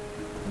roof,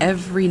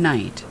 every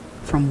night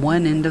from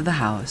one end of the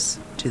house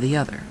to the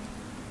other.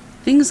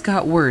 Things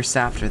got worse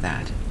after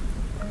that.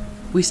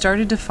 We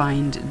started to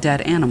find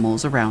dead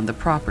animals around the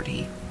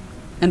property,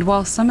 and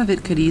while some of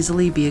it could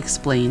easily be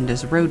explained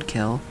as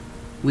roadkill,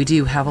 we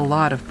do have a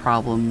lot of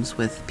problems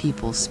with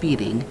people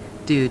speeding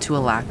due to a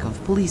lack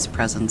of police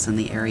presence in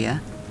the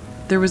area.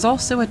 There was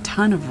also a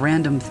ton of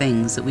random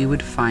things that we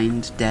would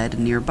find dead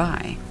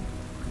nearby.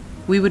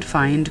 We would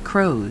find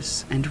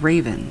crows and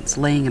ravens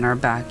laying in our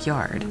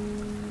backyard,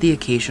 the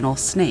occasional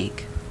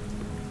snake.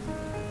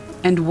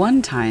 And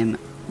one time,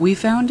 we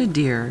found a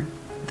deer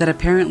that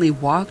apparently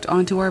walked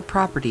onto our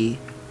property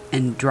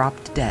and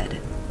dropped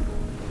dead.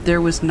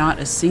 There was not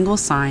a single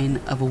sign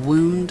of a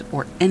wound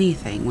or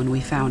anything when we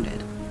found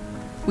it.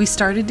 We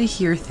started to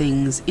hear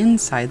things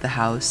inside the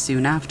house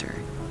soon after,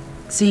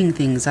 seeing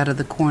things out of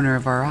the corner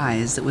of our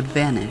eyes that would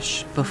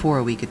vanish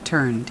before we could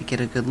turn to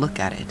get a good look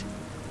at it.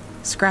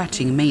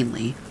 Scratching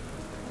mainly.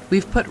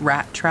 We've put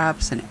rat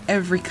traps and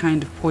every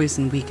kind of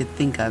poison we could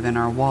think of in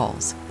our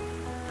walls,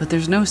 but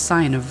there's no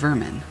sign of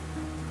vermin.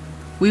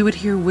 We would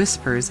hear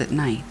whispers at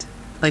night,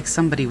 like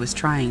somebody was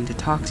trying to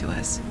talk to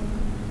us.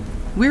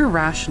 We're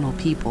rational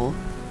people.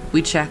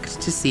 We checked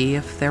to see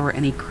if there were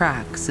any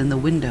cracks in the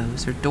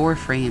windows or door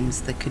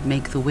frames that could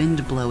make the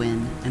wind blow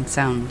in and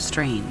sound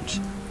strange.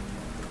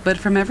 But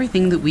from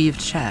everything that we've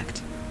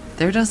checked,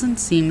 there doesn't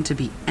seem to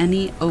be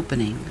any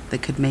opening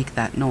that could make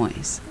that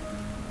noise.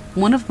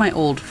 One of my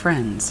old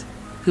friends,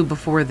 who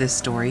before this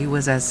story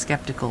was as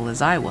skeptical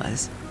as I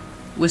was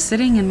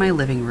sitting in my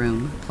living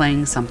room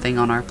playing something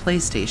on our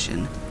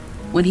PlayStation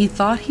when he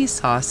thought he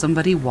saw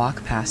somebody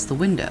walk past the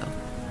window.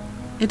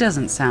 It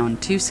doesn't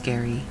sound too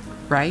scary,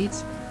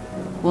 right?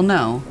 Well,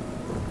 no,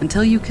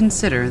 until you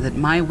consider that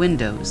my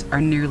windows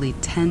are nearly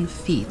 10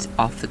 feet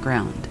off the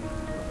ground.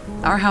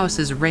 Our house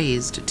is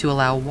raised to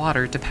allow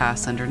water to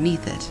pass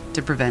underneath it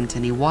to prevent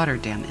any water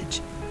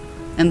damage,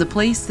 and the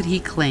place that he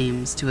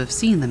claims to have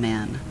seen the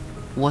man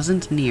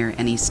wasn't near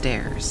any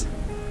stairs.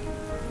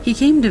 He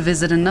came to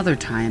visit another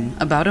time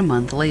about a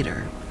month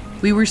later.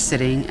 We were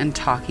sitting and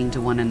talking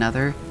to one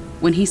another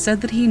when he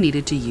said that he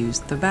needed to use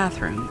the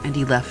bathroom and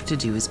he left to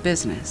do his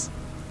business.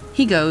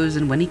 He goes,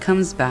 and when he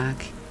comes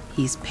back,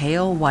 he's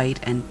pale white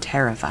and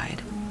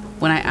terrified.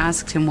 When I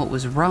asked him what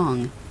was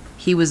wrong,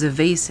 he was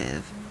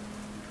evasive.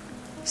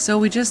 So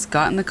we just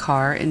got in the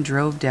car and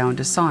drove down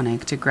to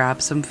Sonic to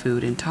grab some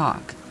food and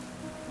talk.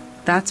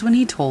 That's when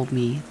he told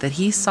me that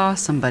he saw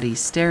somebody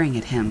staring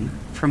at him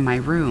from my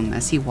room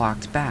as he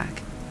walked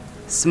back,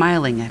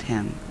 smiling at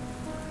him,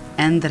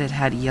 and that it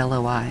had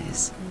yellow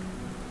eyes.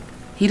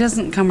 He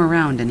doesn't come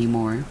around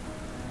anymore.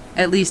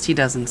 At least he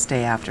doesn't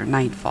stay after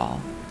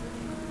nightfall.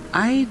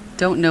 I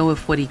don't know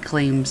if what he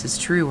claims is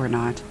true or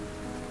not,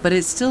 but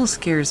it still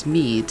scares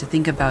me to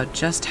think about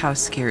just how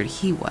scared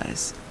he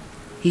was.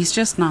 He's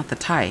just not the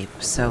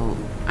type, so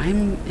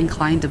I'm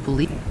inclined to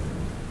believe him.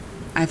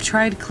 I've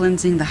tried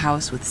cleansing the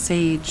house with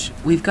sage.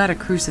 We've got a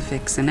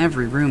crucifix in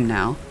every room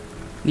now.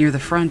 Near the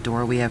front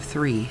door we have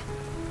 3.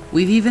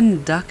 We've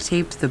even duct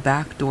taped the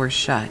back door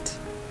shut,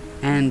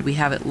 and we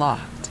have it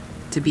locked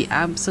to be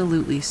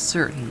absolutely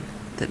certain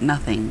that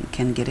nothing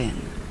can get in.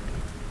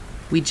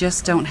 We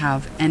just don't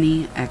have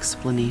any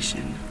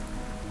explanation.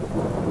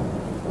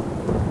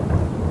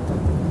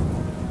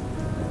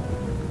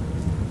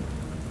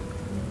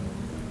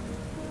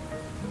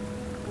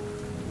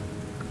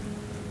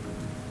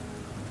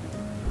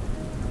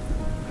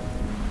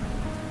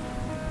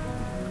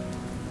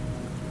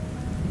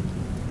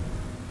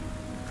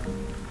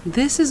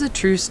 This is a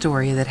true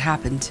story that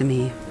happened to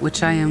me,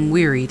 which I am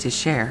weary to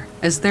share,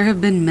 as there have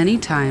been many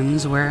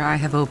times where I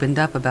have opened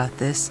up about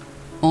this,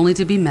 only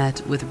to be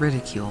met with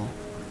ridicule.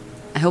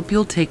 I hope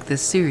you'll take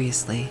this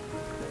seriously,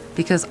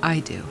 because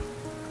I do.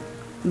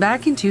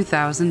 Back in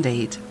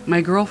 2008, my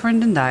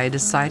girlfriend and I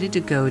decided to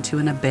go to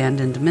an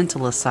abandoned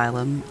mental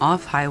asylum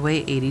off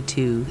Highway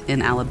 82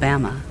 in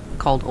Alabama,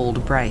 called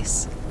Old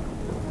Bryce.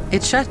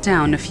 It shut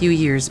down a few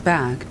years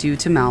back due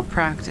to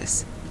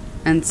malpractice,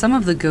 and some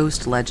of the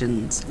ghost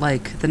legends,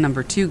 like the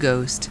number 2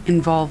 ghost,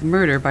 involve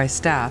murder by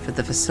staff at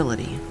the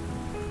facility.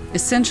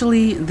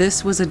 Essentially,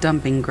 this was a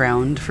dumping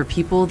ground for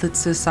people that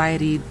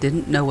society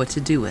didn't know what to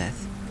do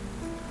with.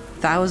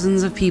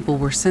 Thousands of people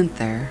were sent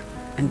there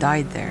and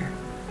died there.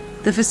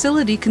 The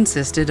facility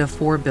consisted of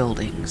 4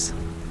 buildings: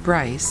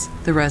 Bryce,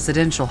 the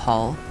residential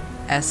hall,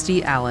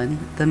 S.D. Allen,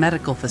 the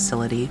medical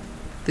facility,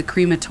 the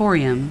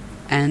crematorium,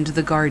 and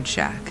the guard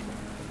shack.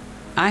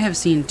 I have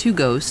seen 2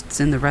 ghosts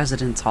in the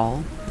residence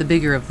hall, the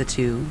bigger of the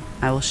 2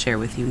 I will share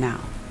with you now.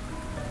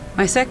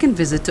 My second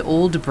visit to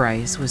Old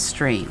Bryce was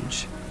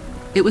strange.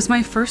 It was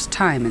my first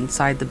time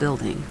inside the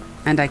building,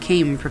 and I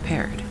came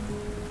prepared.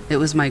 It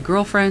was my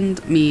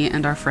girlfriend, me,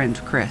 and our friend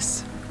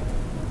Chris.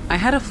 I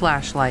had a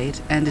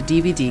flashlight and a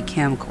DVD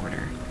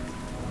camcorder.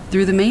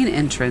 Through the main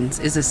entrance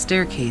is a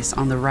staircase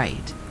on the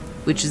right,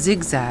 which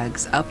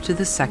zigzags up to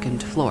the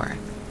 2nd floor,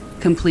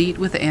 complete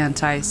with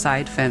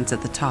anti-side fence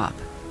at the top.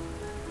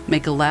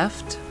 Make a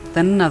left,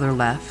 then another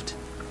left,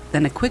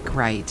 then a quick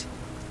right,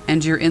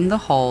 and you're in the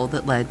hall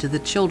that led to the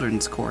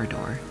children's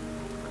corridor.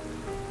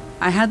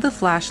 I had the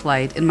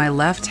flashlight in my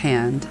left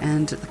hand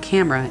and the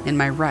camera in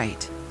my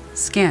right,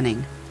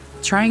 scanning,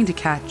 trying to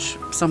catch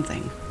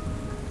something.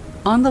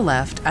 On the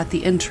left, at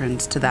the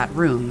entrance to that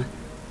room,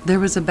 there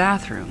was a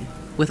bathroom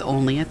with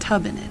only a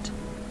tub in it.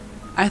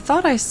 I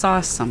thought I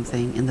saw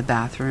something in the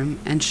bathroom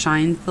and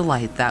shined the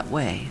light that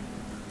way.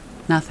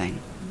 Nothing.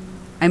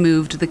 I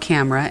moved the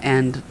camera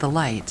and the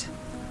light,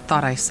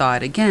 thought I saw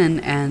it again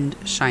and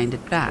shined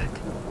it back.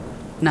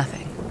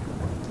 Nothing.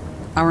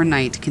 Our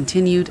night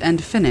continued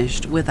and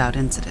finished without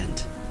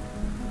incident.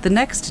 The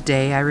next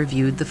day I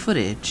reviewed the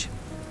footage.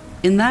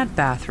 In that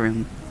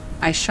bathroom,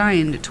 I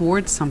shined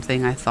towards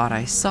something I thought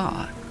I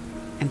saw,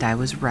 and I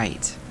was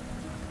right.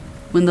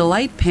 When the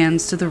light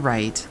pans to the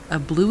right, a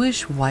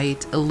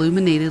bluish-white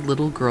illuminated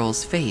little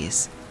girl's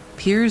face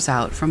peers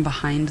out from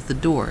behind the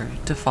door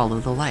to follow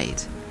the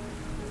light.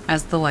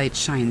 As the light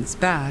shines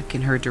back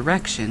in her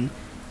direction,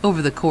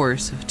 over the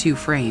course of 2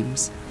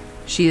 frames,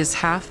 she is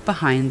half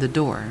behind the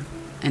door,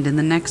 and in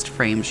the next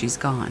frame she's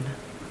gone.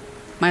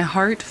 My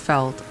heart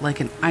felt like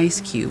an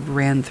ice cube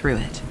ran through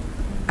it.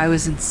 I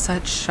was in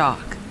such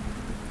shock.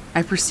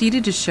 I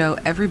proceeded to show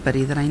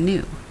everybody that I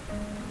knew.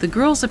 The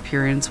girl's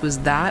appearance was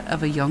that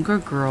of a younger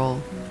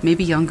girl,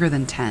 maybe younger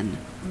than 10,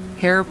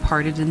 hair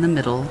parted in the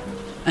middle,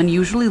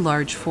 unusually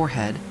large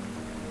forehead,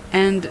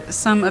 and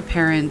some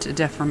apparent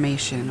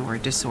deformation or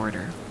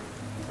disorder.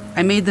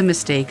 I made the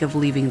mistake of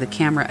leaving the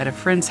camera at a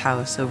friend's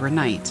house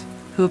overnight,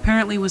 who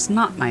apparently was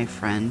not my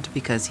friend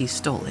because he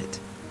stole it.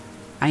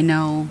 I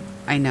know,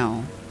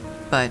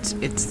 but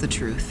it's the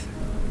truth.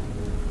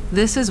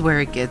 This is where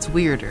it gets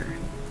weirder.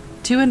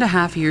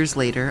 2.5 years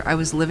later, I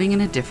was living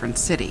in a different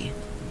city.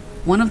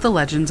 One of the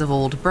legends of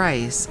Old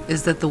Bryce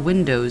is that the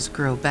windows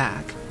grow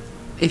back.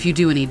 If you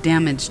do any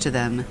damage to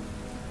them,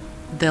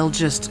 they'll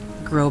just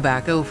grow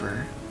back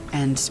over,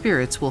 and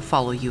spirits will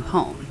follow you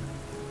home.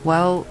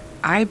 Well,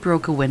 I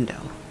broke a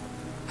window.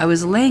 I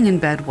was laying in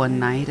bed one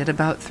night at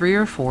about 3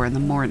 or 4 in the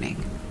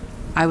morning.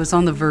 I was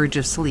on the verge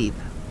of sleep,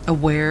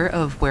 aware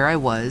of where I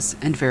was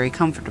and very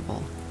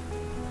comfortable.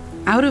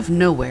 Out of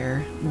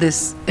nowhere,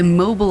 this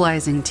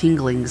immobilizing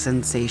tingling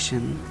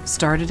sensation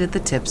started at the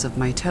tips of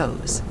my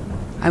toes.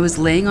 I was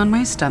laying on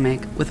my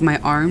stomach with my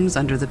arms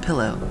under the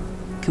pillow,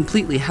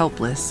 completely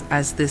helpless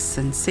as this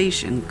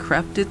sensation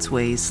crept its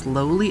way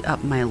slowly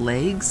up my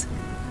legs,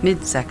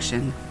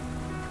 midsection,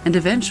 and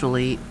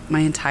eventually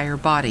my entire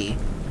body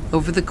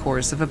over the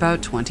course of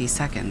about 20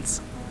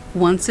 seconds.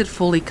 Once it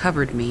fully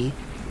covered me,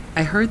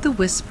 I heard the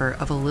whisper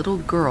of a little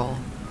girl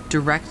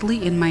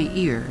directly in my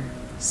ear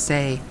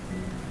say,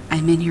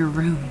 "I'm in your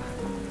room."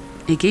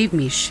 It gave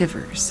me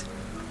shivers,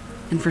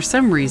 and for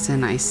some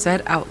reason I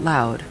said out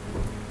loud,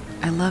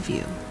 "I love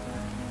you."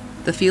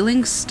 The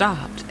feeling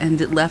stopped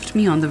and it left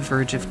me on the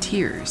verge of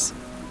tears.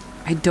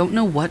 I don't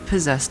know what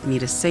possessed me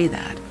to say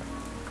that,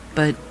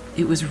 but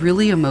it was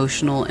really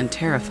emotional and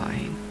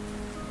terrifying.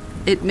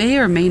 It may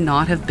or may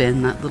not have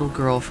been that little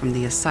girl from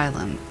the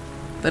asylum,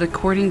 but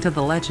according to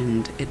the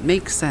legend, it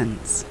makes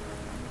sense.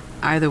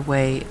 Either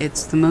way,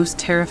 it's the most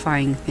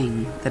terrifying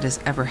thing that has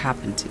ever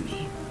happened to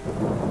me.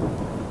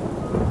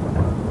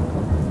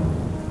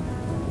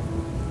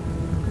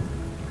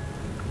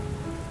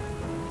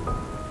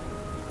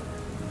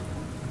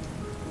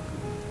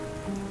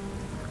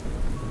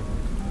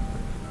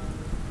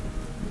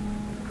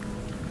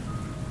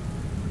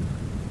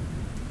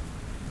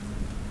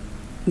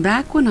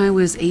 Back when I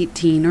was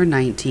 18 or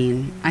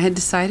 19, I had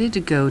decided to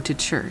go to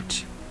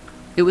church.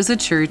 It was a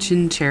church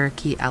in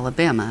Cherokee,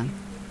 Alabama,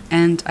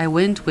 and I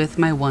went with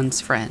my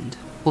once friend,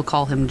 we'll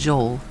call him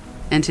Joel,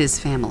 and his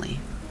family.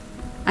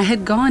 I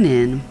had gone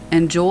in,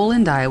 and Joel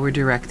and I were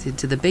directed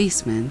to the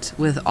basement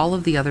with all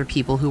of the other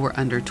people who were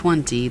under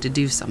 20 to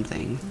do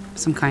something,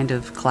 some kind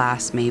of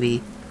class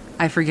maybe.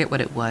 I forget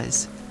what it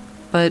was.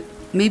 But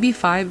maybe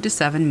 5 to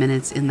 7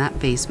 minutes in that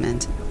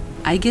basement,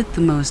 I get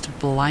the most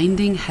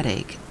blinding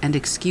headache and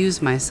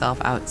excuse myself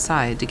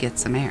outside to get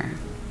some air.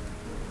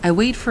 I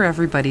wait for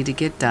everybody to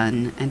get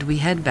done, and we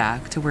head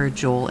back to where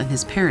Joel and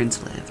his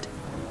parents lived.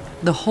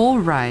 The whole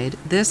ride,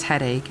 this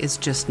headache is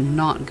just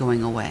not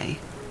going away.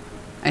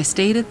 I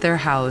stayed at their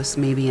house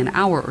maybe an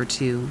hour or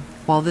two,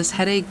 while this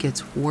headache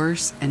gets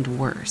worse and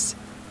worse.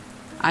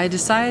 I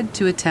decide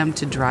to attempt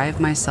to drive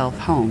myself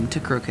home to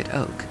Crooked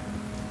Oak.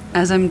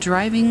 As I'm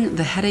driving,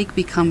 the headache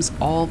becomes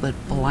all but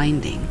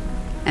blinding,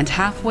 and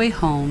halfway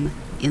home,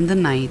 in the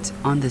night,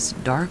 on this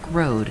dark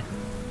road,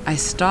 I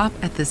stop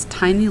at this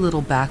tiny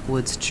little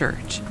backwoods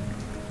church.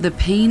 The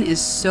pain is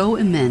so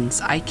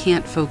immense I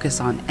can't focus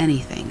on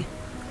anything,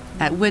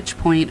 at which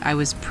point I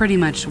was pretty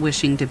much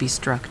wishing to be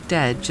struck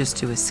dead just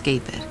to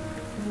escape it.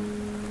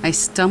 I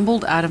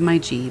stumbled out of my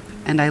Jeep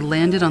and I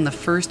landed on the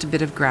first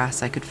bit of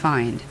grass I could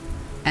find,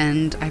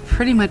 and I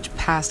pretty much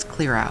passed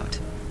clear out.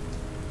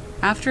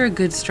 After a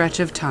good stretch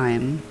of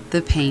time,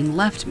 the pain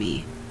left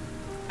me.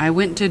 I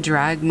went to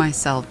drag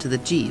myself to the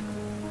Jeep,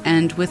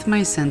 and with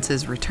my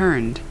senses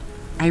returned,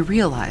 I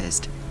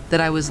realized that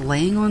I was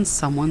laying on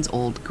someone's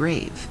old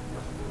grave.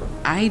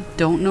 I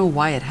don't know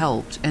why it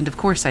helped, and of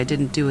course I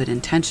didn't do it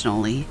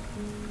intentionally,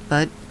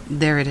 but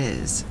there it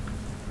is.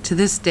 To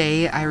this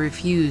day, I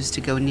refuse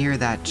to go near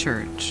that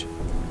church.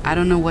 I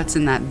don't know what's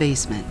in that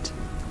basement,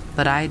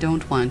 but I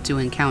don't want to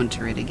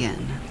encounter it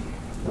again.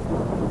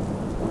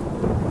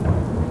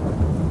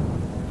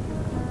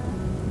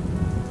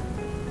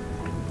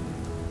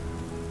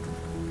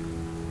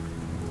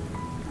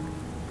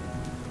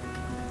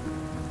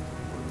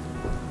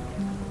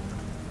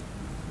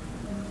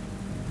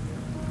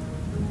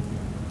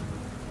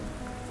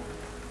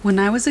 When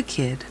I was a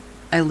kid,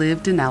 I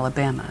lived in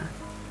Alabama,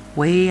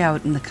 way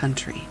out in the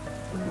country.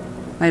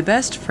 My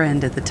best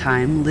friend at the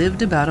time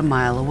lived about a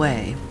mile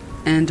away,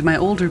 and my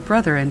older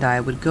brother and I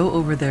would go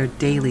over there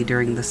daily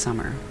during the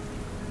summer.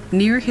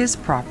 Near his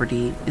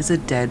property is a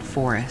dead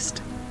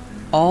forest.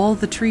 All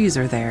the trees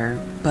are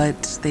there,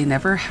 but they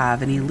never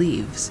have any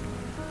leaves.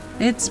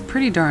 It's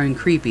pretty darn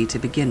creepy to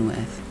begin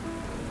with.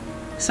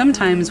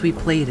 Sometimes we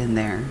played in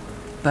there,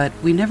 but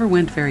we never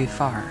went very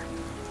far.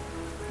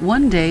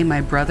 One day,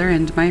 my brother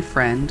and my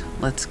friend,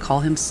 let's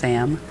call him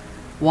Sam,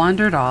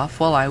 wandered off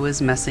while I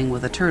was messing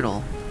with a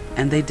turtle,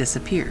 and they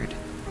disappeared.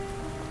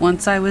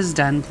 Once I was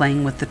done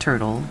playing with the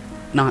turtle,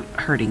 not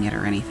hurting it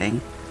or anything,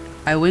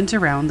 I went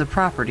around the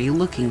property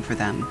looking for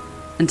them,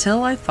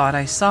 until I thought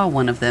I saw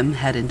one of them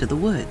head into the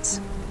woods.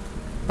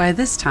 By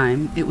this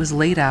time, it was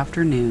late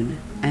afternoon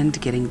and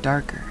getting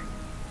darker.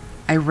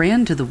 I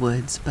ran to the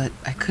woods, but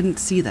I couldn't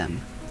see them.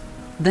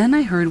 Then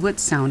I heard what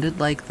sounded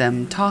like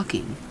them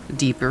talking,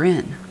 deeper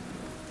in.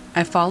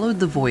 I followed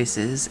the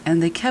voices,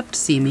 and they kept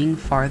seeming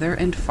farther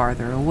and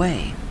farther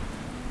away,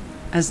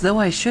 as though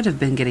I should have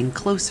been getting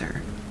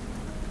closer.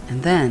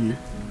 And then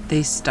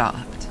they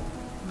stopped,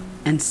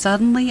 and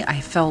suddenly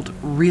I felt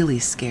really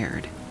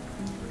scared.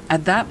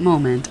 At that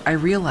moment, I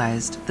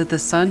realized that the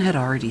sun had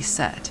already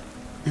set,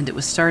 and it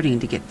was starting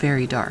to get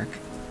very dark,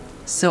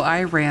 so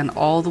I ran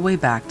all the way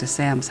back to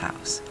Sam's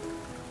house.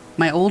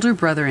 My older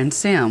brother and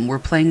Sam were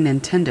playing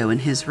Nintendo in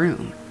his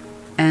room,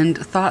 and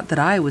thought that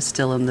I was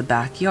still in the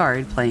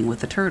backyard playing with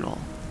the turtle.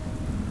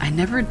 I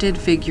never did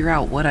figure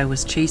out what I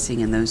was chasing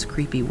in those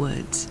creepy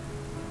woods,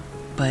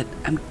 but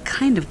I'm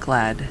kind of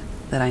glad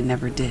that I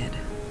never did.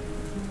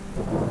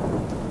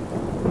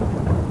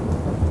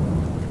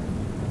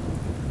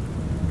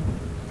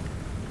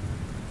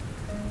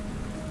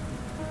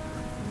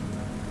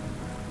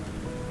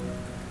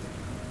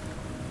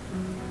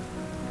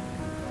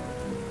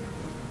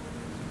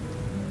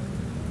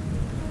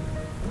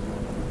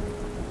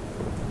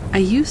 I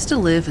used to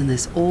live in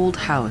this old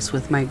house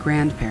with my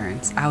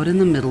grandparents out in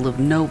the middle of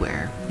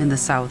nowhere in the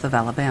south of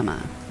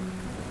Alabama.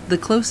 The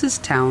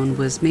closest town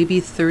was maybe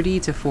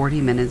 30 to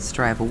 40 minutes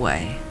drive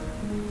away.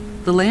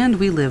 The land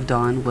we lived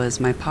on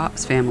was my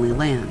pop's family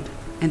land,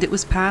 and it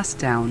was passed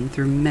down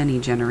through many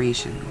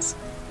generations.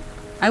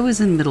 I was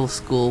in middle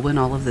school when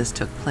all of this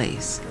took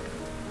place.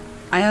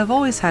 I have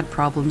always had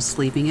problems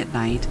sleeping at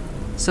night,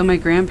 so my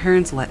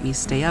grandparents let me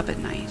stay up at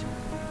night.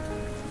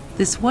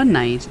 This one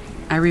night,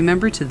 I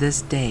remember to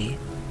this day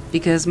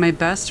because my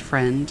best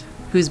friend,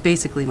 who's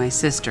basically my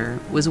sister,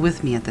 was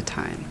with me at the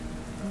time.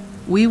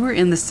 We were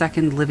in the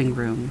second living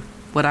room,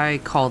 what I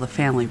call the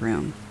family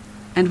room,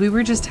 and we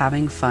were just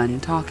having fun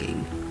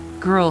talking,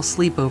 girl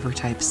sleepover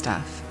type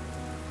stuff.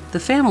 The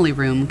family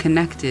room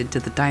connected to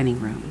the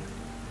dining room.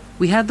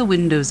 We had the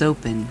windows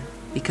open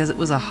because it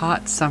was a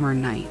hot summer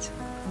night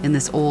in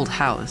this old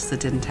house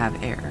that didn't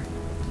have air.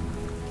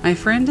 My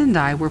friend and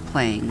I were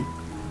playing,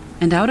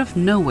 and out of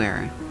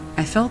nowhere,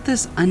 I felt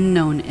this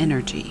unknown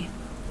energy.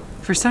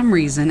 For some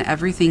reason,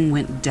 everything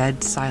went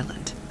dead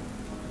silent.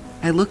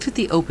 I looked at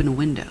the open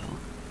window,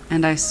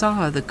 and I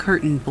saw the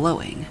curtain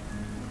blowing.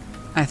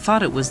 I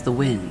thought it was the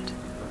wind,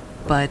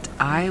 but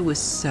I was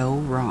so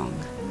wrong.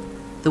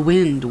 The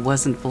wind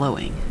wasn't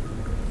blowing,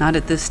 not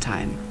at this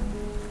time.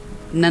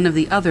 None of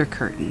the other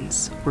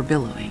curtains were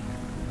billowing.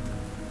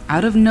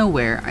 Out of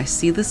nowhere, I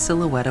see the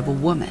silhouette of a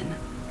woman.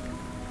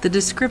 The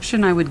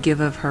description I would give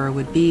of her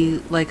would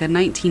be like a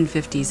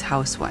 1950s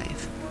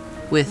housewife,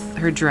 with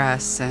her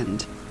dress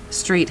and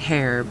straight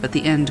hair, but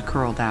the end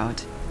curled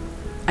out.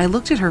 I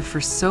looked at her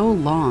for so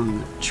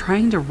long,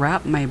 trying to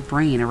wrap my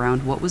brain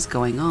around what was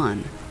going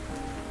on.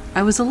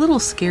 I was a little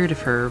scared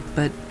of her,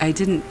 but I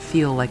didn't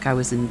feel like I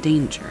was in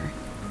danger.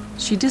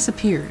 She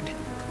disappeared,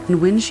 and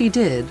when she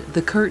did,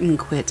 the curtain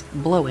quit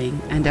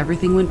blowing and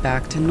everything went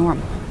back to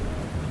normal.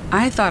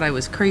 I thought I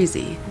was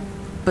crazy,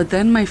 but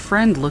then my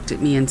friend looked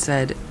at me and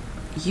said,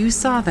 "You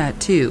saw that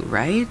too,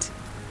 right?"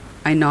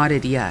 I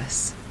nodded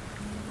yes.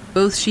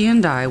 Both she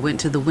and I went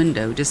to the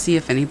window to see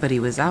if anybody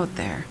was out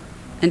there,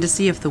 and to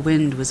see if the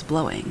wind was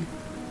blowing,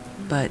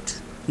 but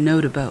no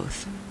to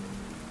both.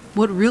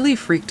 What really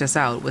freaked us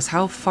out was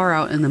how far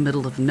out in the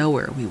middle of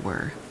nowhere we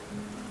were.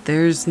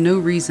 There's no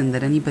reason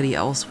that anybody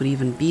else would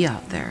even be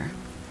out there.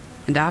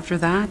 And after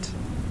that,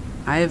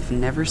 I've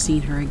never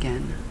seen her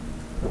again.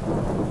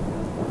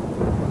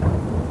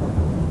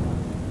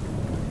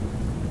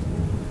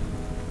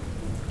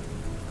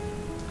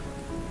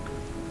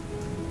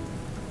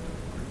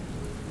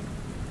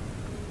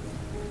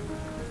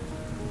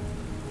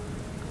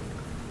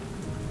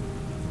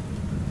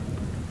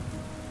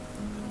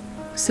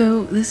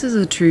 So this is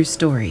a true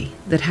story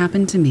that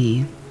happened to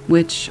me,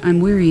 which I'm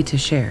weary to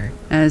share,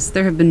 as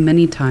there have been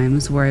many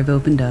times where I've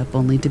opened up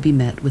only to be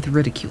met with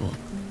ridicule.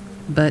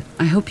 But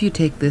I hope you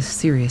take this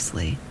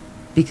seriously,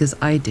 because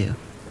I do.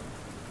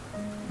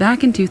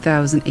 Back in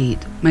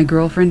 2008, my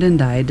girlfriend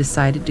and I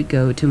decided to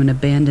go to an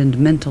abandoned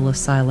mental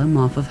asylum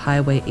off of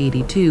Highway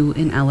 82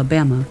 in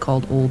Alabama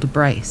called Old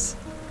Bryce.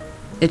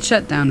 It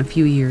shut down a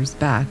few years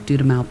back due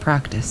to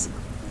malpractice,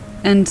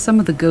 and some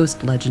of the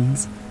ghost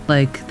legends,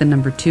 like the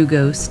number 2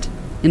 ghost,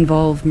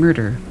 involve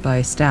murder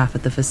by staff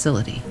at the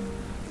facility.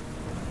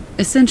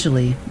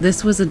 Essentially,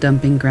 this was a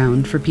dumping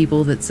ground for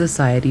people that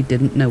society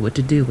didn't know what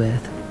to do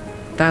with.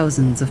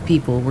 Thousands of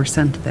people were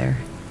sent there,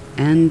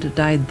 and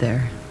died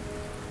there.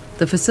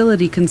 The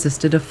facility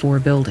consisted of 4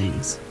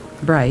 buildings: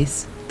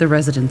 Bryce, the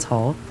residence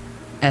hall;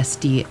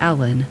 SD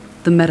Allen,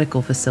 the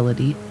medical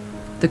facility;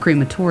 the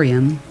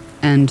crematorium;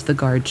 and the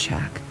guard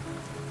shack.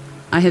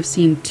 I have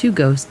seen 2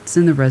 ghosts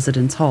in the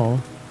residence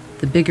hall.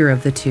 The bigger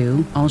of the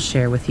 2 I'll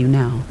share with you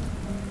now.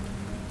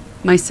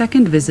 My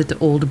second visit to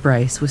Old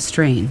Bryce was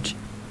strange.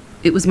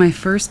 It was my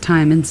first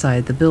time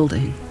inside the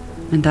building,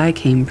 and I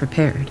came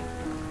prepared.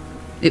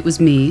 It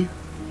was me,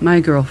 my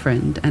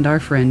girlfriend, and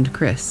our friend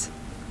Chris.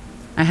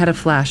 I had a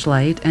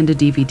flashlight and a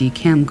DVD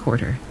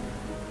camcorder.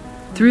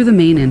 Through the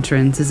main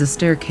entrance is a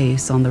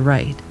staircase on the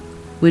right,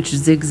 which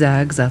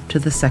zigzags up to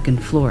the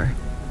 2nd floor,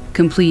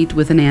 complete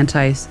with an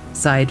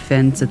anti-side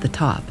fence at the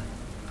top.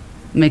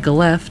 Make a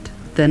left,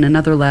 then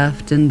another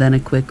left, and then a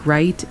quick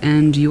right,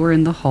 and you're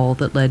in the hall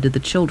that led to the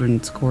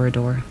children's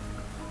corridor.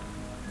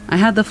 I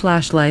had the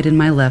flashlight in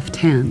my left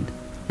hand,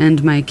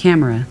 and my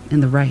camera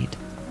in the right,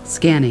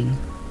 scanning,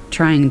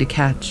 trying to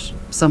catch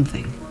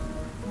something.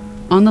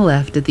 On the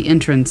left, at the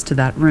entrance to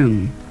that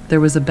room, there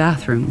was a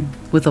bathroom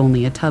with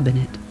only a tub in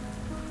it.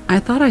 I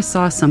thought I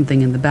saw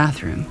something in the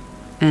bathroom,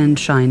 and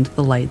shined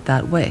the light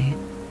that way.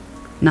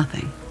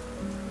 Nothing.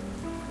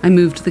 I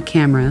moved the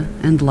camera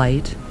and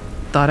light,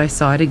 thought I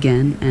saw it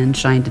again, and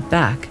shined it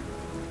back.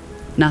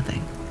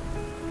 Nothing.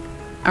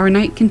 Our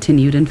night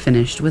continued and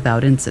finished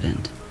without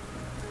incident.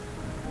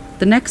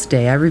 The next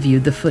day I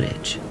reviewed the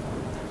footage.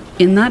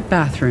 In that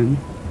bathroom,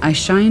 I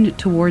shined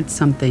towards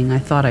something I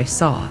thought I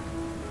saw,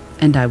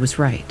 and I was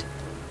right.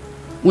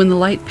 When the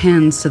light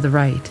pans to the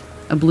right,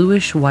 a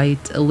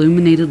bluish-white,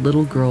 illuminated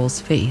little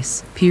girl's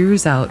face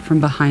peers out from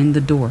behind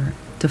the door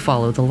to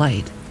follow the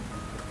light.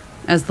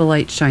 As the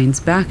light shines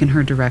back in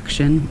her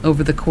direction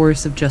over the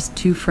course of just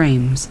 2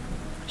 frames,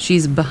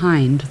 she's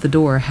behind the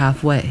door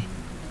halfway,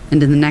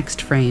 and in the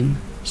next frame,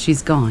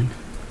 she's gone.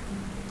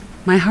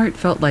 My heart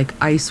felt like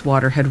ice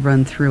water had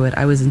run through it.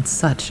 I was in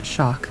such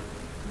shock.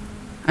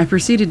 I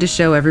proceeded to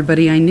show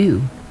everybody I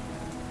knew.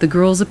 The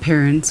girl's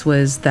appearance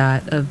was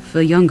that of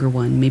a younger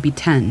one, maybe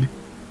 10,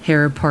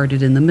 hair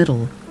parted in the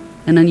middle,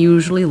 an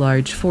unusually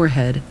large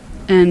forehead,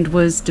 and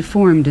was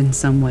deformed in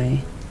some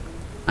way.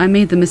 I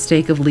made the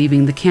mistake of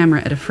leaving the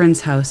camera at a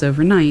friend's house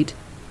overnight,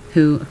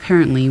 who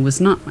apparently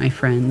was not my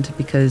friend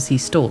because he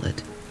stole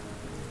it.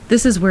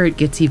 This is where it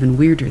gets even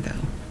weirder,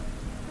 though.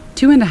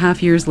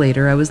 2.5 years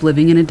later, I was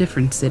living in a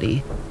different city.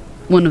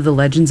 One of the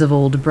legends of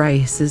Old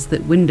Bryce is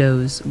that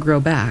windows grow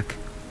back,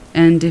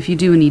 and if you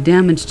do any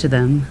damage to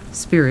them,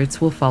 spirits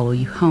will follow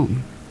you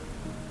home.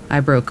 I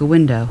broke a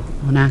window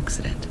on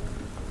accident.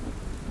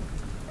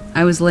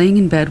 I was laying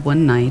in bed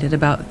one night at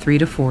about 3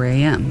 to 4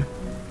 a.m.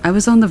 I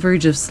was on the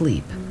verge of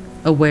sleep,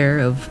 aware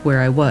of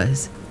where I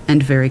was,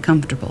 and very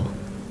comfortable.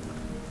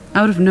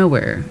 Out of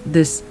nowhere,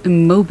 this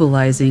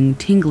immobilizing,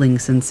 tingling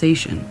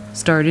sensation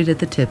started at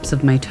the tips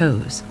of my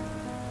toes.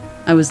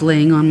 I was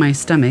laying on my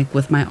stomach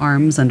with my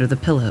arms under the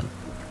pillow,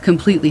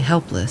 completely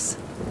helpless,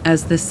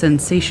 as this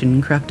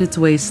sensation crept its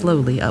way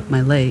slowly up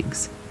my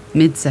legs,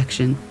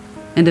 midsection,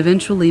 and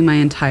eventually my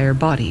entire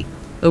body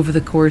over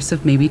the course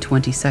of maybe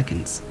 20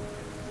 seconds.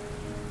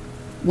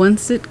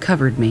 Once it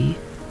covered me,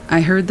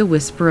 I heard the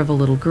whisper of a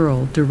little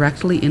girl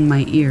directly in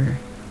my ear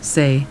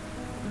say,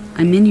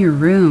 "I'm in your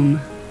room."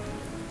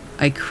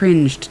 I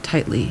cringed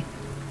tightly,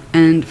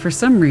 and for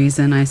some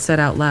reason I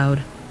said out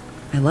loud,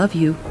 "I love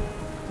you."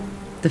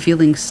 The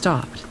feeling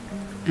stopped,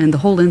 and the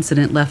whole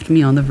incident left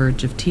me on the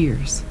verge of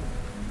tears.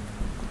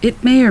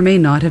 It may or may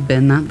not have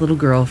been that little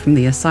girl from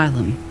the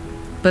asylum,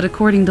 but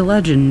according to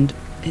legend,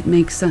 it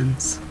makes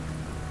sense.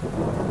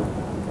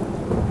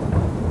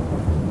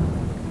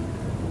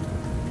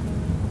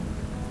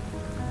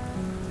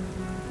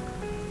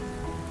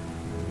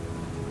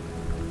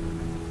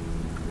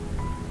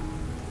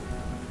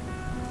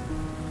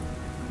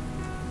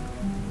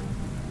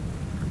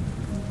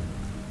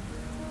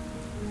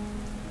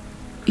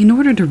 In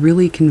order to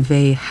really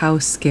convey how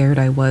scared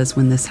I was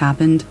when this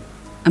happened,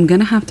 I'm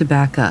gonna have to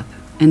back up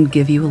and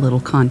give you a little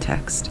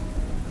context.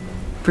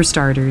 For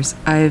starters,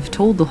 I've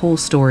told the whole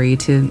story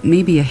to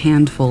maybe a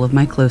handful of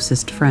my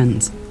closest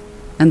friends,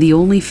 and the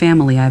only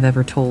family I've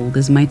ever told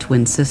is my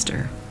twin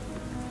sister.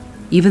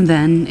 Even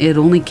then, it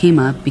only came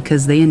up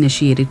because they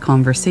initiated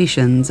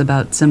conversations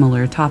about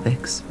similar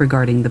topics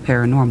regarding the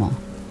paranormal.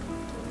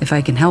 If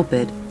I can help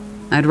it,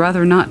 I'd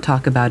rather not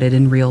talk about it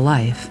in real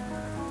life.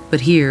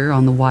 But here,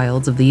 on the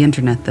wilds of the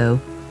internet though,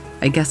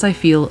 I guess I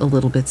feel a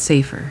little bit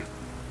safer.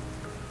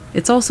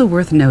 It's also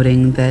worth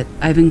noting that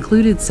I've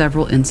included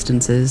several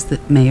instances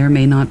that may or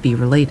may not be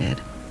related.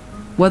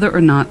 Whether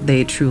or not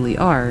they truly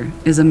are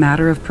is a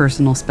matter of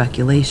personal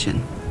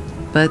speculation,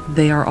 but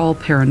they are all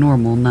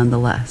paranormal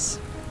nonetheless.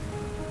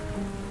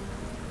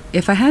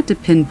 If I had to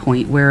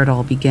pinpoint where it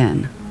all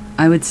began,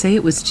 I would say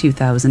it was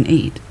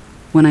 2008,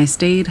 when I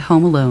stayed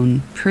home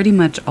alone pretty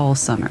much all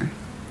summer.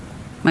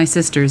 My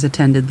sisters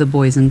attended the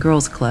Boys and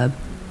Girls Club,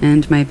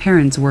 and my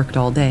parents worked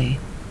all day.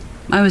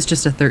 I was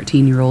just a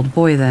 13-year-old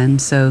boy then,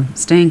 so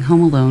staying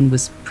home alone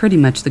was pretty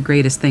much the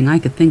greatest thing I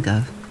could think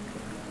of.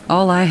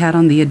 All I had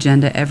on the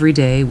agenda every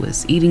day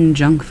was eating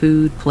junk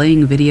food,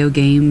 playing video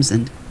games,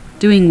 and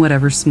doing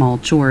whatever small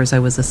chores I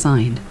was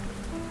assigned.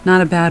 Not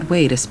a bad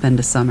way to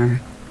spend a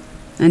summer.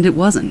 And it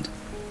wasn't.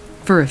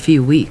 For a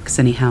few weeks,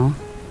 anyhow.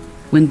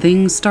 When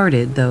things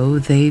started, though,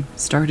 they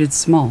started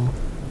small.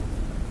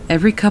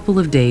 Every couple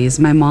of days,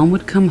 my mom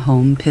would come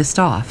home pissed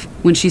off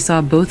when she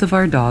saw both of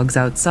our dogs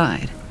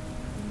outside.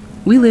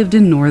 We lived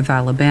in North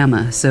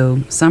Alabama,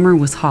 so summer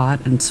was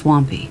hot and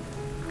swampy.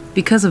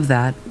 Because of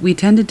that, we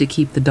tended to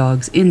keep the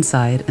dogs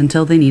inside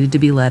until they needed to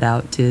be let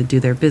out to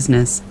do their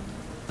business,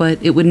 but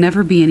it would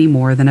never be any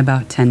more than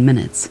about 10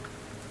 minutes.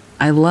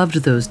 I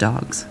loved those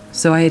dogs,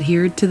 so I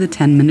adhered to the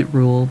 10-minute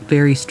rule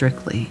very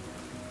strictly.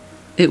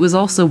 It was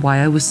also why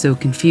I was so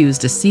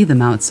confused to see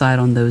them outside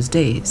on those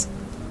days.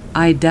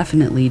 I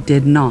definitely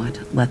did not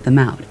let them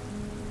out.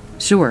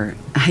 Sure,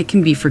 I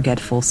can be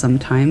forgetful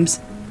sometimes.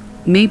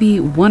 Maybe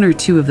one or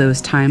two of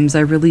those times I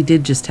really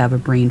did just have a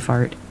brain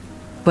fart.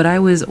 But I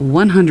was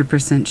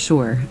 100%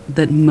 sure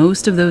that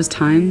most of those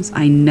times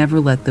I never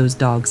let those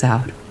dogs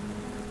out.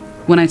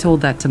 When I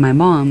told that to my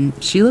mom,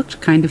 she looked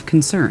kind of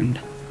concerned.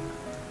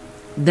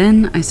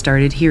 Then I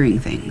started hearing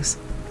things.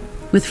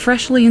 With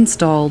freshly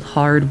installed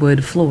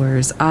hardwood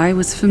floors, I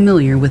was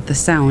familiar with the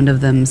sound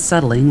of them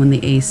settling when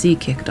the AC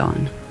kicked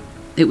on.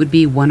 It would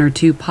be one or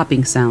two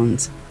popping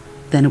sounds,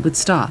 then it would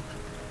stop,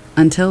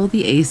 until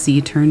the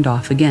AC turned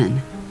off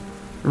again.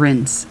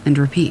 Rinse and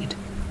repeat.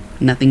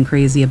 Nothing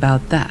crazy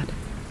about that.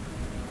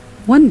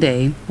 One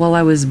day, while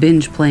I was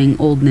binge playing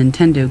old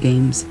Nintendo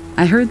games,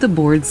 I heard the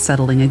boards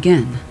settling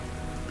again.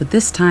 But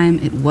this time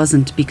it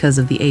wasn't because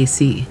of the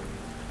AC.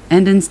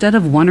 And instead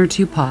of one or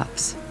two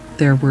pops,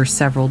 there were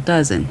several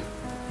dozen,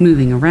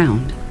 moving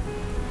around.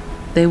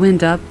 They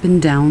went up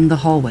and down the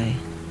hallway,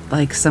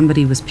 like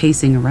somebody was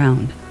pacing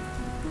around.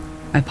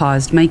 I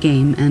paused my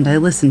game and I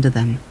listened to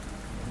them.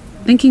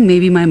 Thinking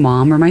maybe my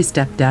mom or my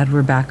stepdad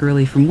were back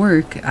early from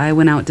work, I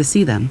went out to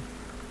see them,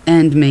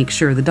 and make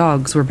sure the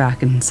dogs were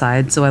back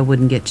inside so I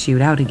wouldn't get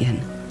chewed out again.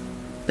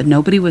 But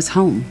nobody was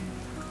home.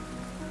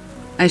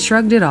 I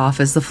shrugged it off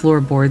as the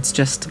floorboards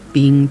just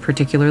being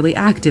particularly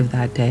active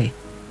that day,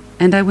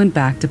 and I went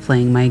back to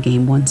playing my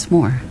game once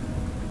more.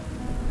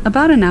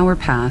 About an hour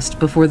passed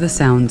before the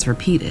sounds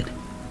repeated.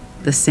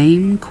 The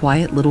same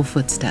quiet little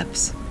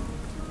footsteps.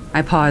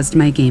 I paused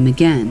my game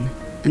again,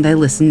 and I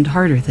listened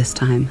harder this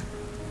time.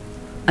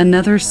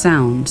 Another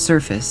sound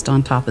surfaced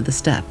on top of the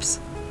steps.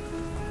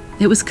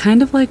 It was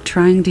kind of like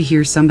trying to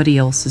hear somebody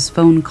else's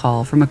phone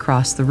call from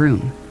across the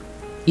room.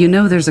 You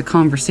know there's a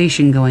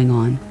conversation going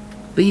on,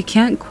 but you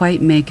can't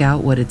quite make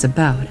out what it's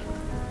about.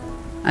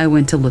 I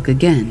went to look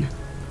again,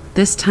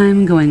 this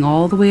time going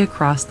all the way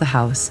across the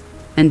house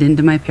and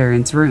into my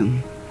parents'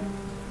 room.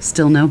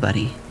 Still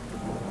nobody.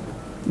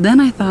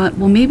 Then I thought,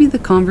 well, maybe the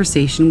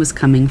conversation was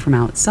coming from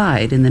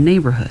outside in the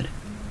neighborhood.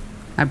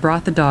 I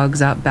brought the dogs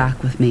out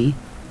back with me,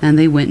 and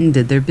they went and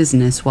did their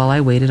business while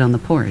I waited on the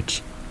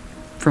porch.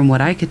 From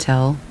what I could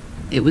tell,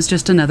 it was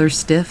just another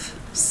stiff,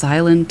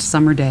 silent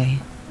summer day.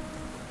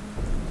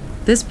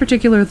 This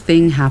particular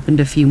thing happened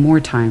a few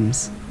more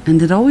times,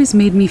 and it always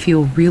made me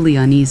feel really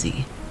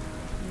uneasy.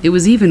 It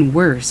was even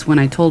worse when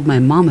I told my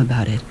mom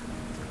about it.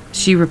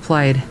 She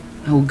replied,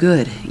 "Oh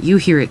good, you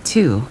hear it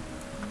too."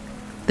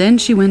 Then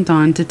she went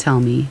on to tell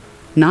me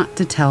not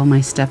to tell my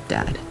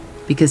stepdad,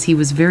 because he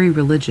was very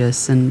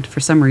religious and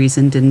for some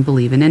reason didn't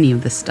believe in any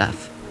of this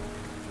stuff.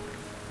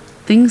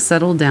 Things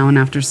settled down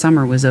after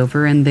summer was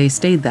over, and they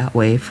stayed that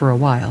way for a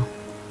while.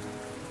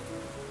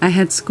 I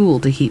had school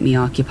to keep me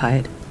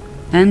occupied,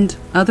 and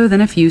other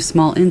than a few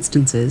small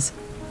instances,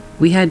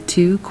 we had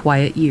 2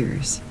 quiet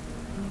years.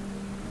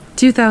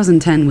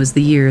 2010 was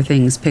the year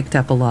things picked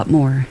up a lot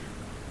more.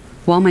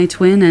 While my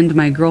twin and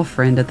my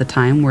girlfriend at the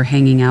time were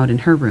hanging out in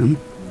her room,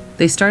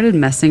 they started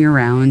messing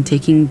around,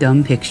 taking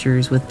dumb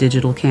pictures with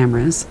digital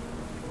cameras.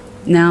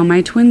 Now,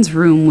 my twin's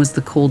room was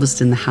the coldest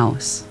in the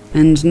house,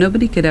 and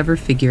nobody could ever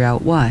figure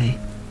out why.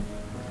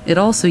 It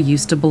also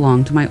used to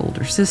belong to my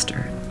older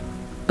sister.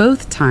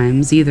 Both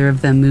times either of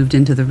them moved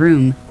into the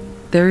room,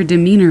 their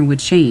demeanor would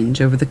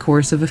change over the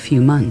course of a few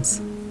months,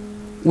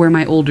 where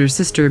my older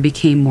sister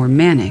became more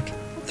manic,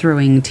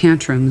 throwing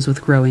tantrums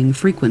with growing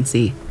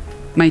frequency.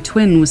 My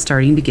twin was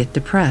starting to get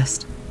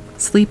depressed,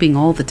 sleeping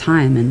all the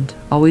time and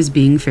always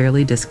being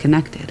fairly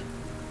disconnected.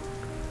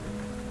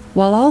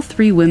 While all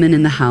 3 women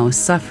in the house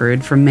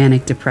suffered from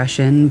manic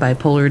depression,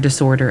 bipolar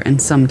disorder,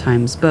 and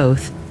sometimes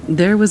both,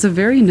 there was a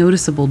very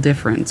noticeable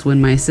difference when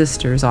my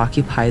sisters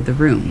occupied the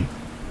room.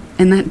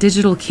 And that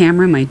digital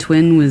camera my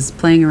twin was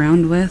playing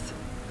around with,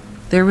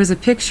 there was a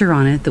picture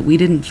on it that we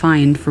didn't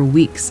find for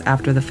weeks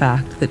after the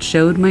fact that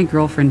showed my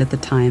girlfriend at the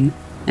time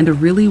and a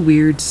really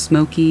weird,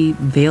 smoky,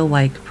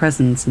 veil-like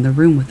presence in the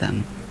room with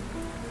them.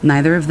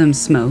 Neither of them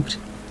smoked,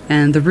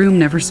 and the room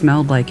never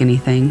smelled like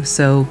anything,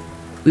 so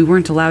we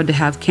weren't allowed to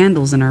have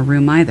candles in our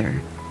room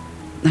either.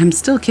 I'm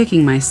still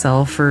kicking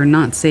myself for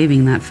not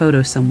saving that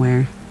photo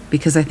somewhere,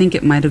 because I think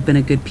it might have been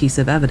a good piece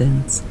of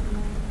evidence.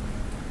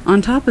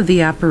 On top of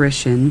the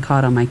apparition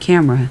caught on my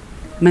camera,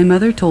 my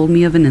mother told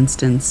me of an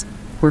instance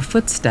where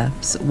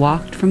footsteps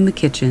walked from the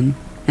kitchen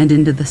and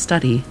into the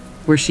study,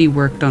 where she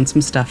worked on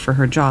some stuff for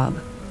her job.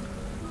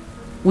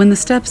 When the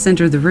steps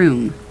entered the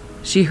room,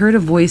 she heard a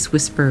voice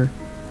whisper,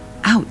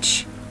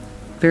 "Ouch,"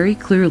 very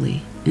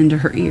clearly into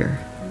her ear.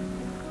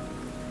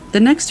 The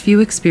next few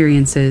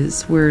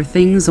experiences were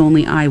things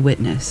only I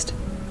witnessed.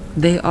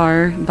 They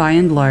are, by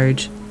and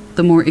large,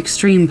 the more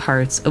extreme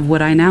parts of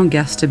what I now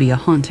guess to be a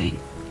haunting,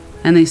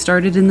 and they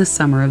started in the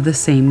summer of the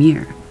same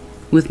year,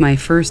 with my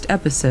first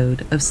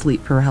episode of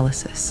sleep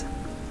paralysis.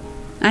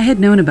 I had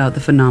known about the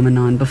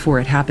phenomenon before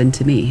it happened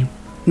to me.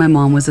 My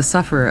mom was a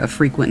sufferer of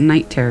frequent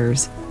night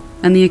terrors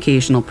and the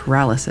occasional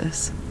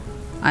paralysis.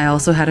 I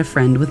also had a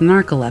friend with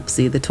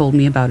narcolepsy that told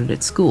me about it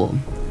at school.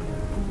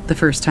 The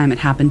first time it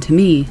happened to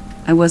me,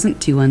 I wasn't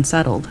too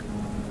unsettled.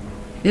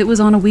 It was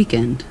on a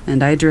weekend,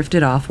 and I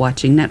drifted off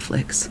watching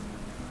Netflix.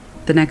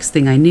 The next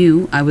thing I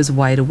knew, I was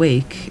wide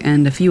awake,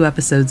 and a few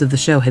episodes of the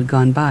show had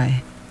gone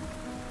by.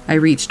 I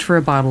reached for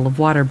a bottle of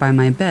water by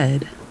my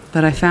bed,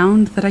 but I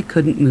found that I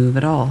couldn't move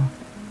at all.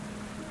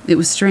 It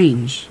was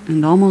strange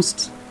and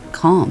almost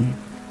calm.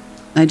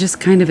 I just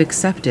kind of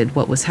accepted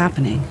what was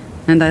happening,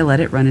 and I let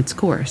it run its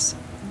course.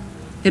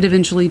 It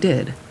eventually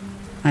did.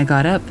 I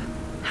got up,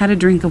 had a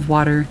drink of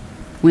water,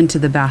 went to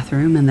the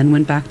bathroom, and then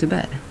went back to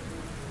bed.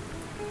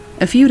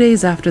 A few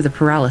days after the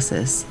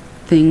paralysis,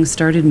 things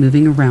started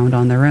moving around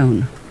on their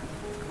own.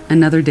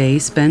 Another day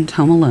spent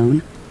home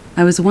alone,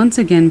 I was once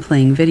again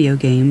playing video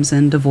games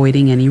and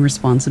avoiding any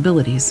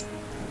responsibilities.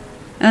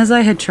 As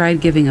I had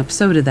tried giving up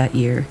soda that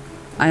year,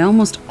 I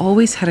almost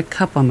always had a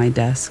cup on my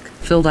desk,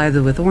 filled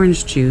either with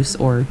orange juice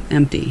or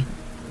empty.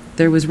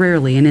 There was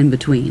rarely an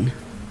in-between.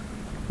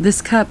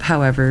 This cup,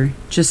 however,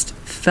 just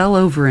fell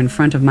over in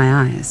front of my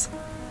eyes.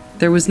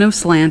 There was no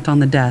slant on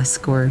the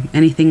desk or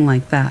anything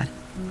like that.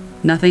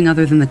 Nothing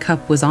other than the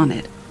cup was on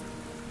it.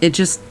 It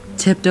just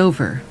tipped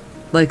over,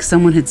 like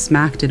someone had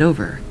smacked it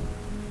over.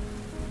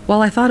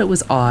 While I thought it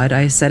was odd,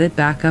 I set it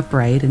back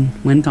upright and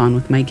went on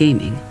with my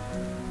gaming.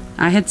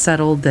 I had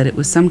settled that it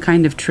was some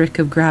kind of trick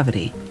of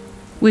gravity,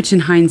 which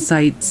in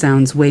hindsight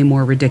sounds way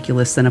more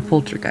ridiculous than a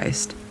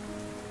poltergeist.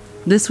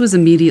 This was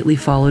immediately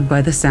followed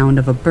by the sound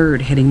of a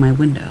bird hitting my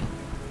window,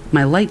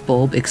 my light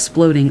bulb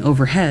exploding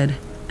overhead,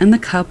 and the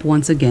cup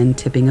once again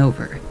tipping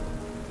over.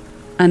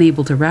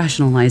 Unable to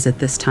rationalize it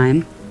this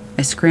time,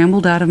 I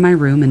scrambled out of my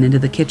room and into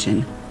the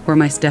kitchen, where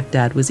my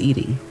stepdad was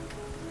eating.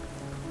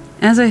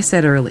 As I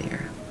said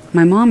earlier,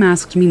 my mom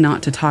asked me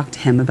not to talk to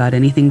him about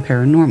anything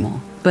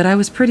paranormal, but I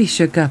was pretty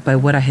shook up by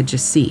what I had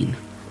just seen.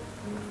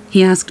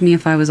 He asked me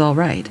if I was all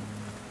right.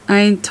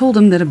 I told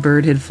him that a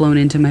bird had flown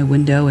into my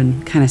window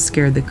and kind of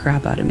scared the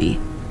crap out of me,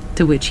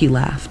 to which he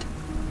laughed.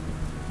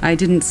 I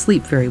didn't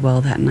sleep very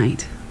well that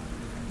night.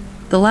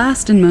 The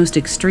last and most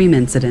extreme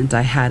incident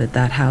I had at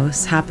that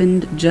house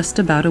happened just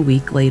about a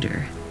week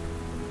later.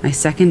 My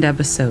second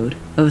episode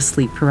of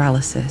sleep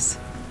paralysis.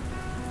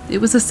 It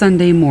was a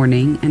Sunday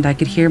morning, and I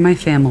could hear my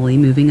family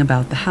moving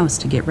about the house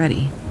to get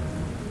ready.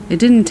 It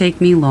didn't take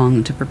me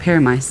long to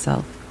prepare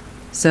myself,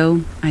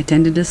 so I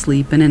tended to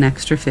sleep in an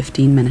extra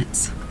 15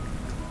 minutes.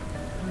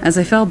 As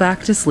I fell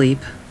back to sleep,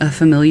 a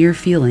familiar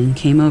feeling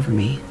came over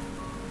me.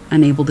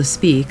 Unable to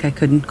speak, I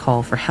couldn't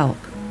call for help.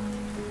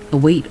 A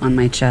weight on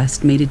my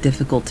chest made it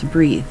difficult to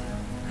breathe.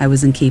 I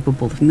was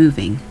incapable of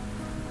moving.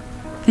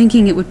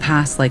 Thinking it would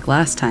pass like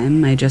last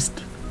time, I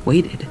just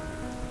waited.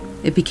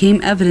 It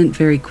became evident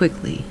very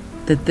quickly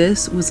that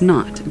this was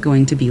not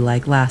going to be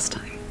like last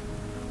time.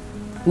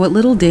 What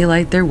little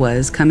daylight there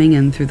was coming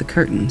in through the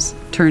curtains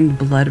turned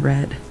blood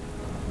red.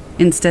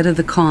 Instead of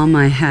the calm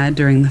I had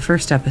during the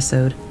first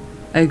episode,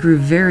 I grew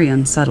very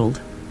unsettled.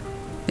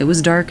 It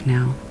was dark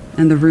now,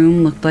 and the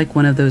room looked like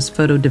one of those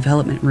photo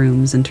development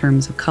rooms in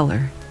terms of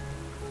color.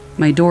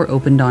 My door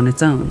opened on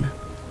its own.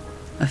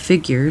 A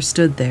figure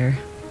stood there.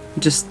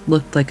 It just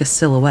looked like a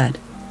silhouette,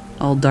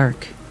 all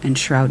dark and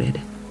shrouded.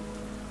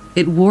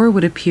 It wore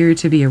what appeared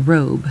to be a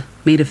robe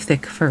made of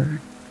thick fur,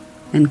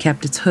 and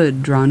kept its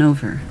hood drawn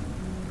over.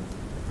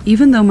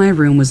 Even though my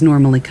room was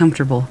normally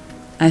comfortable,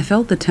 I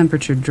felt the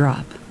temperature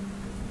drop.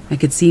 I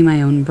could see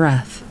my own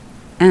breath,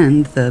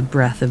 and the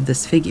breath of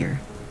this figure.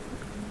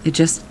 It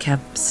just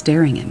kept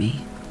staring at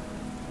me.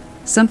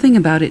 Something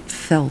about it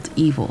felt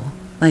evil,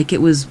 like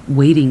it was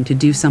waiting to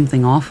do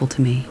something awful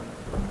to me.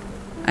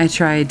 I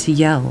tried to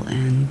yell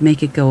and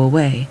make it go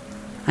away.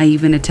 I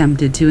even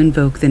attempted to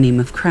invoke the name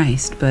of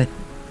Christ, but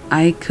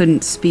I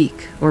couldn't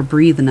speak or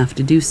breathe enough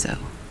to do so.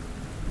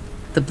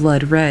 The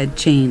blood red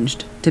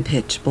changed to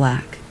pitch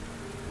black.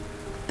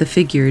 The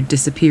figure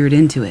disappeared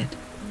into it,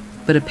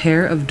 but a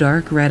pair of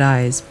dark red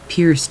eyes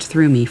pierced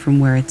through me from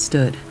where it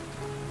stood.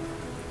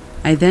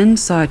 I then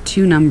saw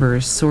two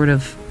numbers sort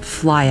of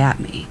fly at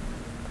me,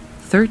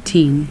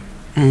 13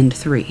 and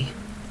 3.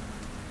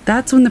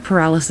 That's when the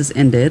paralysis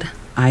ended.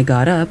 I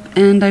got up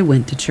and I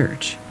went to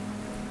church.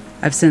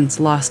 I've since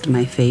lost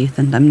my faith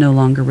and I'm no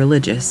longer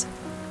religious.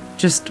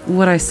 Just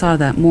what I saw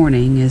that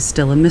morning is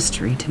still a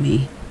mystery to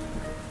me.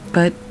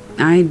 But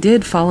I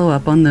did follow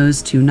up on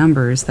those two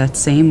numbers that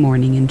same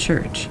morning in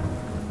church.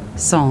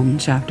 Psalm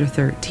chapter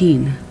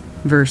 13,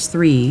 verse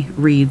 3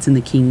 reads in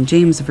the King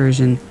James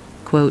Version,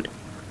 quote,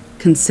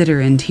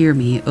 "Consider and hear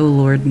me, O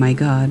Lord my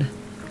God.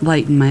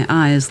 Lighten my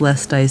eyes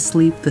lest I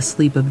sleep the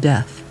sleep of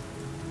death."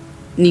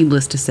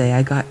 Needless to say,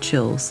 I got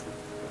chills,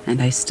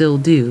 and I still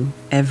do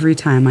every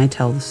time I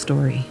tell the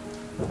story.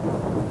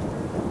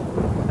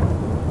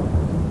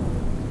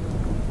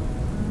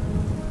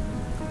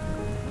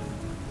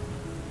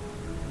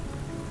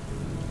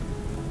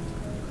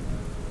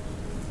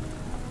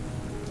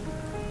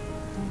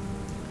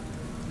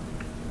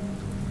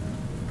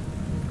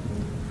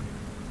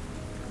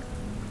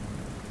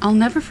 I'll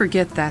never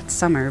forget that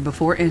summer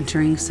before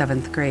entering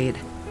 7th grade,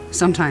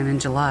 sometime in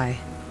July.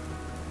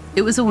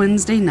 It was a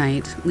Wednesday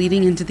night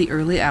leading into the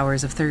early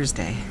hours of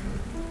Thursday.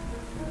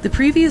 The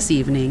previous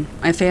evening,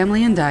 my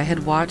family and I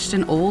had watched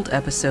an old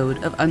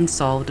episode of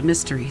Unsolved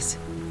Mysteries.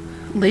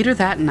 Later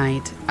that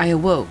night, I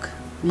awoke,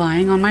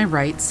 lying on my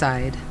right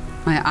side,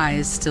 my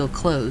eyes still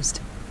closed,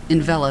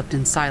 enveloped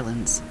in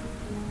silence.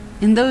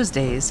 In those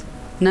days,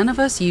 none of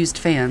us used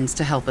fans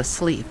to help us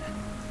sleep.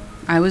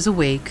 I was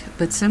awake,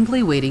 but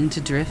simply waiting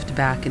to drift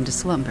back into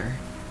slumber.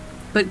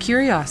 But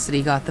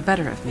curiosity got the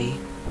better of me,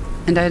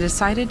 and I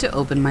decided to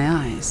open my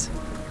eyes.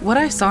 What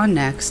I saw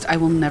next, I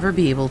will never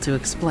be able to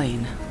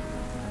explain.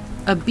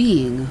 A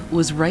being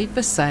was right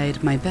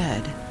beside my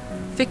bed,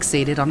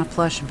 fixated on a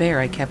plush bear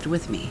I kept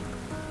with me.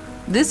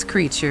 This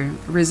creature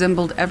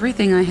resembled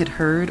everything I had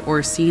heard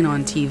or seen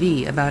on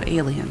TV about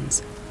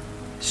aliens.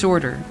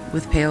 Shorter,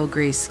 with pale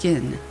gray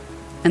skin,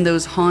 and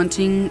those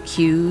haunting,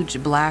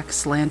 huge, black,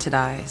 slanted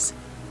eyes.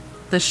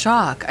 The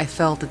shock I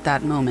felt at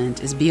that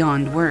moment is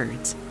beyond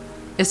words,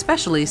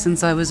 especially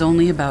since I was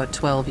only about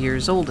 12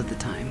 years old at the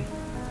time.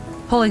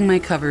 Pulling my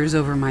covers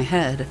over my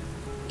head,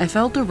 I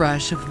felt a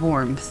rush of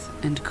warmth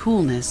and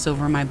coolness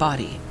over my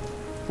body,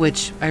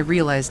 which I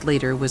realized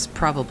later was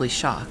probably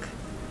shock.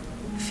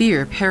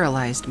 Fear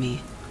paralyzed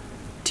me.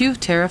 Too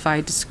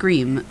terrified to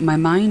scream, my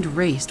mind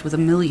raced with a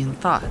million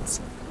thoughts.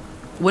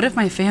 What if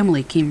my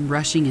family came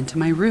rushing into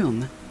my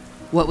room?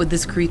 What would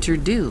this creature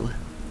do?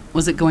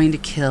 Was it going to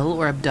kill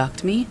or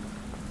abduct me?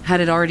 Had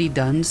it already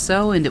done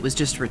so and it was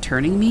just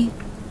returning me?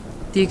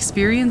 The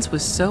experience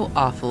was so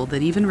awful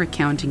that even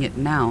recounting it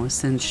now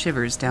sends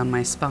shivers down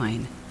my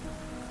spine.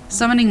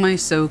 Summoning my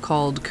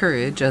so-called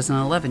courage as an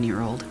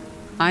 11-year-old,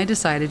 I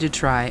decided to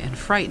try and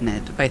frighten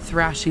it by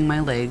thrashing my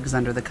legs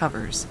under the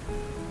covers.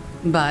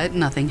 But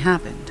nothing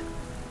happened.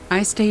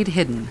 I stayed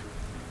hidden,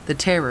 the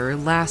terror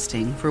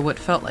lasting for what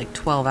felt like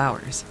 12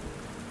 hours.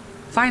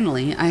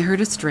 Finally, I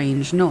heard a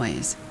strange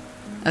noise,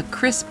 a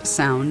crisp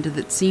sound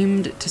that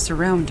seemed to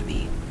surround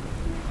me.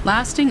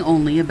 Lasting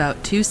only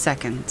about 2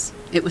 seconds,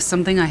 it was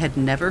something I had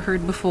never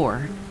heard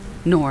before,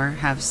 nor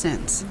have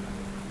since.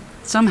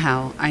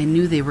 Somehow, I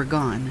knew they were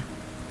gone,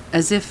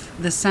 as if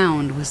the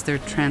sound was their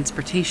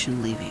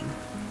transportation leaving.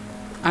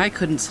 I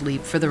couldn't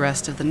sleep for the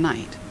rest of the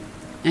night,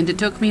 and it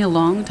took me a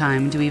long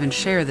time to even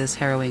share this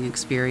harrowing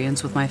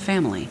experience with my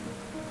family.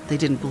 They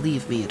didn't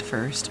believe me at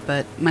first,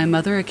 but my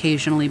mother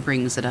occasionally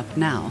brings it up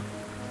now,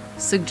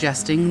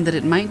 suggesting that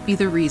it might be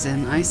the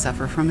reason I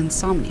suffer from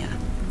insomnia,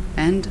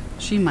 and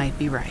she might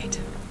be right.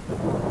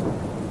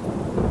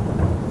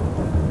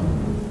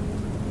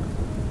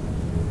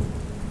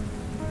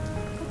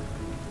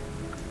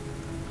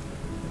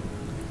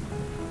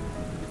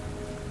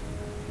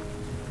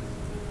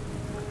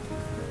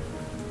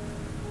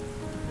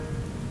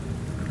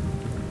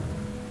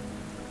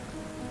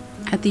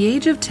 At the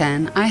age of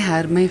 10, I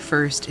had my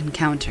first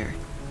encounter.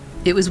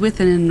 It was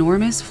with an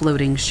enormous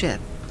floating ship,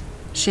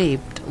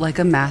 shaped like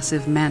a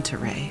massive manta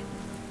ray.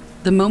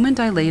 The moment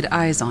I laid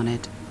eyes on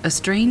it, a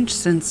strange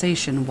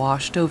sensation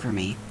washed over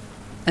me,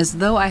 as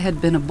though I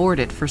had been aboard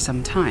it for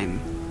some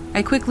time.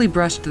 I quickly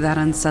brushed that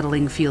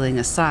unsettling feeling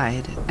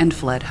aside and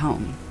fled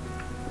home.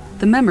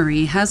 The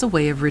memory has a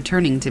way of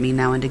returning to me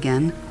now and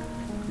again,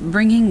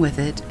 bringing with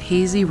it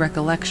hazy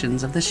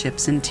recollections of the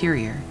ship's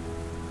interior.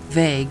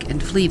 Vague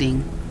and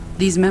fleeting,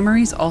 these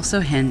memories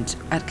also hint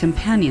at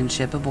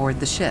companionship aboard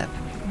the ship,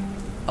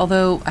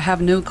 although I have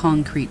no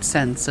concrete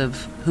sense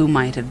of who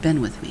might have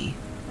been with me.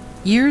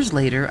 Years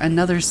later,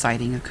 another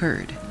sighting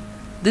occurred.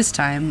 This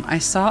time, I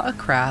saw a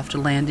craft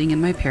landing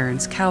in my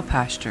parents' cow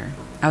pasture,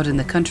 out in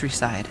the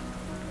countryside.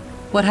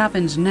 What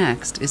happened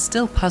next is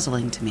still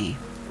puzzling to me.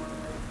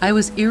 I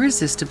was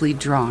irresistibly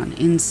drawn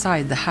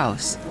inside the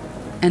house,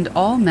 and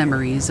all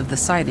memories of the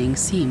sighting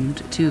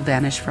seemed to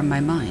vanish from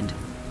my mind.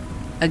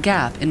 A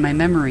gap in my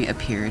memory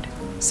appeared,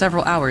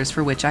 several hours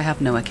for which I have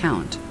no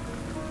account.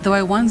 Though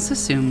I once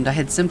assumed I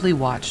had simply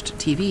watched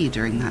TV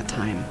during that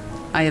time,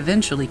 I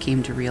eventually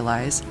came to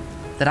realize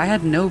that I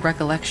had no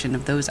recollection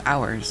of those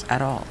hours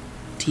at all,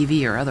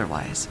 TV or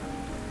otherwise.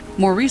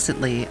 More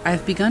recently,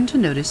 I've begun to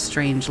notice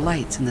strange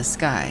lights in the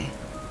sky.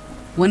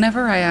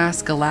 Whenever I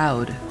ask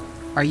aloud,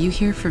 "Are you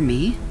here for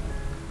me?"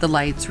 the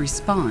lights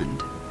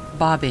respond,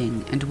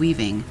 bobbing and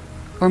weaving,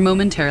 or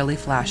momentarily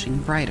flashing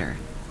brighter.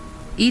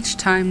 Each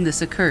time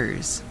this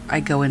occurs,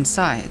 I go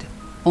inside,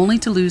 only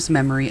to lose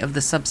memory of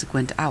the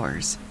subsequent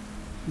hours.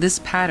 This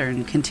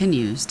pattern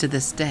continues to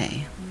this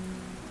day.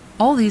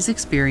 All these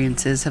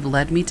experiences have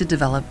led me to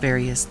develop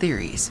various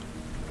theories.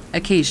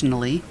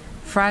 Occasionally,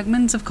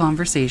 fragments of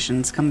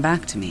conversations come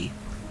back to me,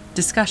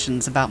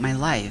 discussions about my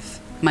life,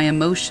 my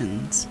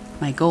emotions,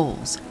 my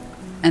goals,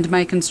 and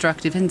my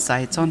constructive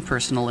insights on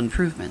personal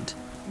improvement.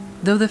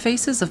 Though the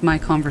faces of my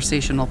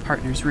conversational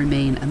partners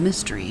remain a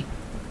mystery,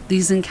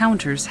 these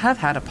encounters have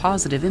had a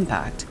positive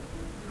impact.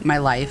 My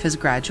life has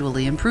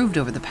gradually improved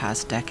over the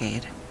past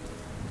decade.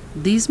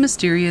 These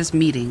mysterious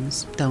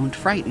meetings don't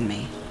frighten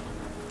me.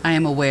 I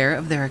am aware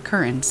of their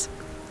occurrence,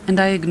 and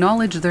I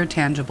acknowledge their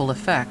tangible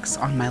effects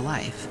on my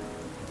life.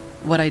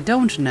 What I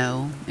don't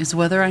know is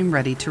whether I'm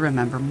ready to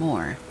remember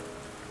more.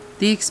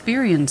 The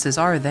experiences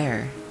are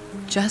there,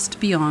 just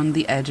beyond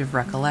the edge of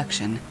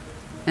recollection,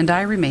 and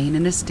I remain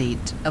in a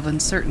state of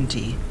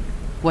uncertainty,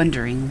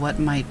 wondering what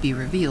might be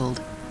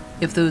revealed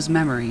if those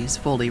memories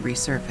fully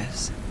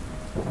resurface.